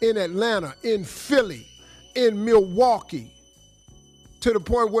Detroit, in Atlanta, in Philly, in Milwaukee, to the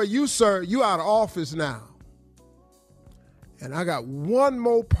point where you, sir, you out of office now. And I got one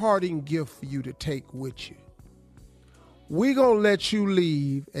more parting gift for you to take with you. We gonna let you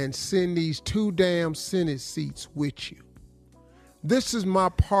leave and send these 2 damn Senate seats with you. This is my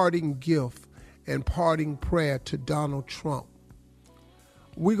parting gift and parting prayer to Donald Trump.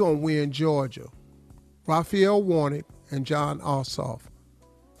 We gonna win Georgia. Raphael Warnock and John Ossoff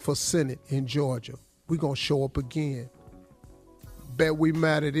for Senate in Georgia. We gonna show up again. Bet we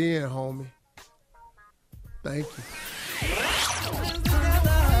mattered in, homie. Thank you.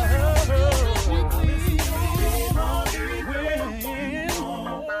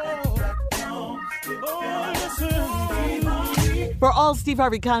 For all Steve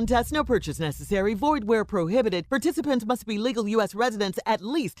Harvey contests, no purchase necessary, void where prohibited. Participants must be legal U.S. residents at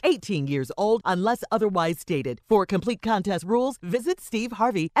least 18 years old unless otherwise stated. For complete contest rules, visit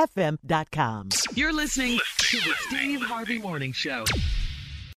SteveHarveyFM.com. You're listening to the Steve Harvey Morning Show.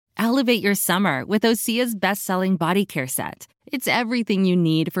 Elevate your summer with Osea's best-selling body care set. It's everything you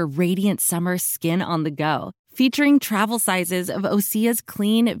need for radiant summer skin on the go. Featuring travel sizes of Osea's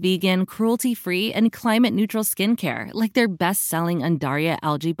clean, vegan, cruelty-free, and climate-neutral skincare, like their best-selling Undaria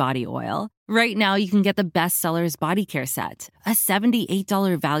algae body oil. Right now, you can get the bestsellers body care set, a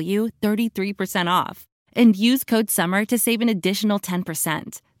 $78 value, 33% off. And use code SUMMER to save an additional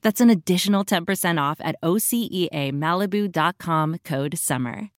 10%. That's an additional 10% off at OseaMalibu.com, code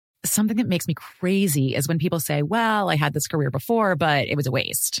SUMMER. Something that makes me crazy is when people say, well, I had this career before, but it was a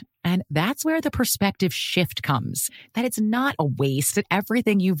waste. And that's where the perspective shift comes, that it's not a waste, that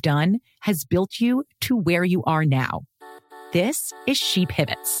everything you've done has built you to where you are now. This is She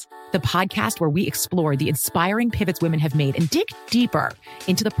Pivots, the podcast where we explore the inspiring pivots women have made and dig deeper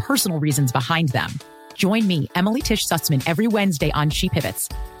into the personal reasons behind them. Join me, Emily Tish Sussman, every Wednesday on She Pivots.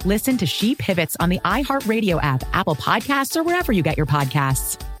 Listen to She Pivots on the iHeartRadio app, Apple Podcasts, or wherever you get your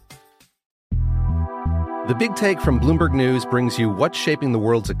podcasts. The Big Take from Bloomberg News brings you what's shaping the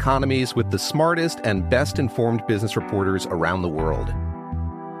world's economies with the smartest and best-informed business reporters around the world.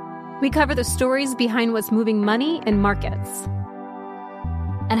 We cover the stories behind what's moving money and markets,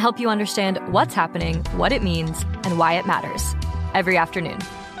 and help you understand what's happening, what it means, and why it matters every afternoon.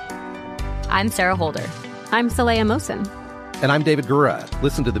 I'm Sarah Holder. I'm Saleha Mohsin. And I'm David Gura.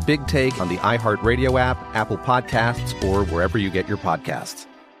 Listen to The Big Take on the iHeartRadio app, Apple Podcasts, or wherever you get your podcasts.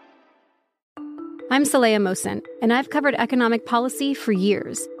 I'm Saleha Mohsin, and I've covered economic policy for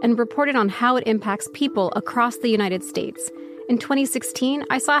years and reported on how it impacts people across the United States. In 2016,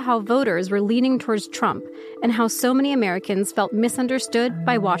 I saw how voters were leaning towards Trump and how so many Americans felt misunderstood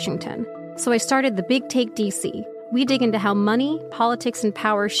by Washington. So I started The Big Take DC. We dig into how money, politics, and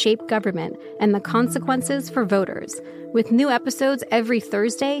power shape government and the consequences for voters. With new episodes every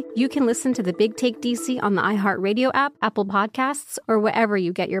Thursday, you can listen to The Big Take DC on the iHeartRadio app, Apple Podcasts, or wherever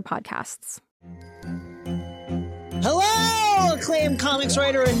you get your podcasts. Hello! acclaimed comics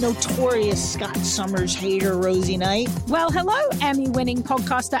writer and notorious Scott Summers hater, Rosie Knight. Well, hello, Emmy-winning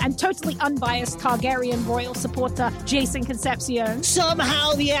podcaster and totally unbiased Targaryen royal supporter, Jason Concepcion.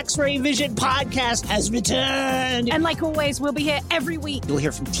 Somehow the X-Ray Vision podcast has returned. And like always, we'll be here every week. You'll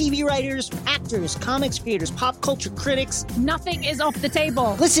hear from TV writers, actors, comics creators, pop culture critics. Nothing is off the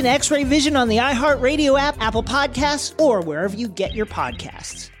table. Listen to X-Ray Vision on the iHeartRadio app, Apple Podcasts, or wherever you get your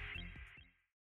podcasts.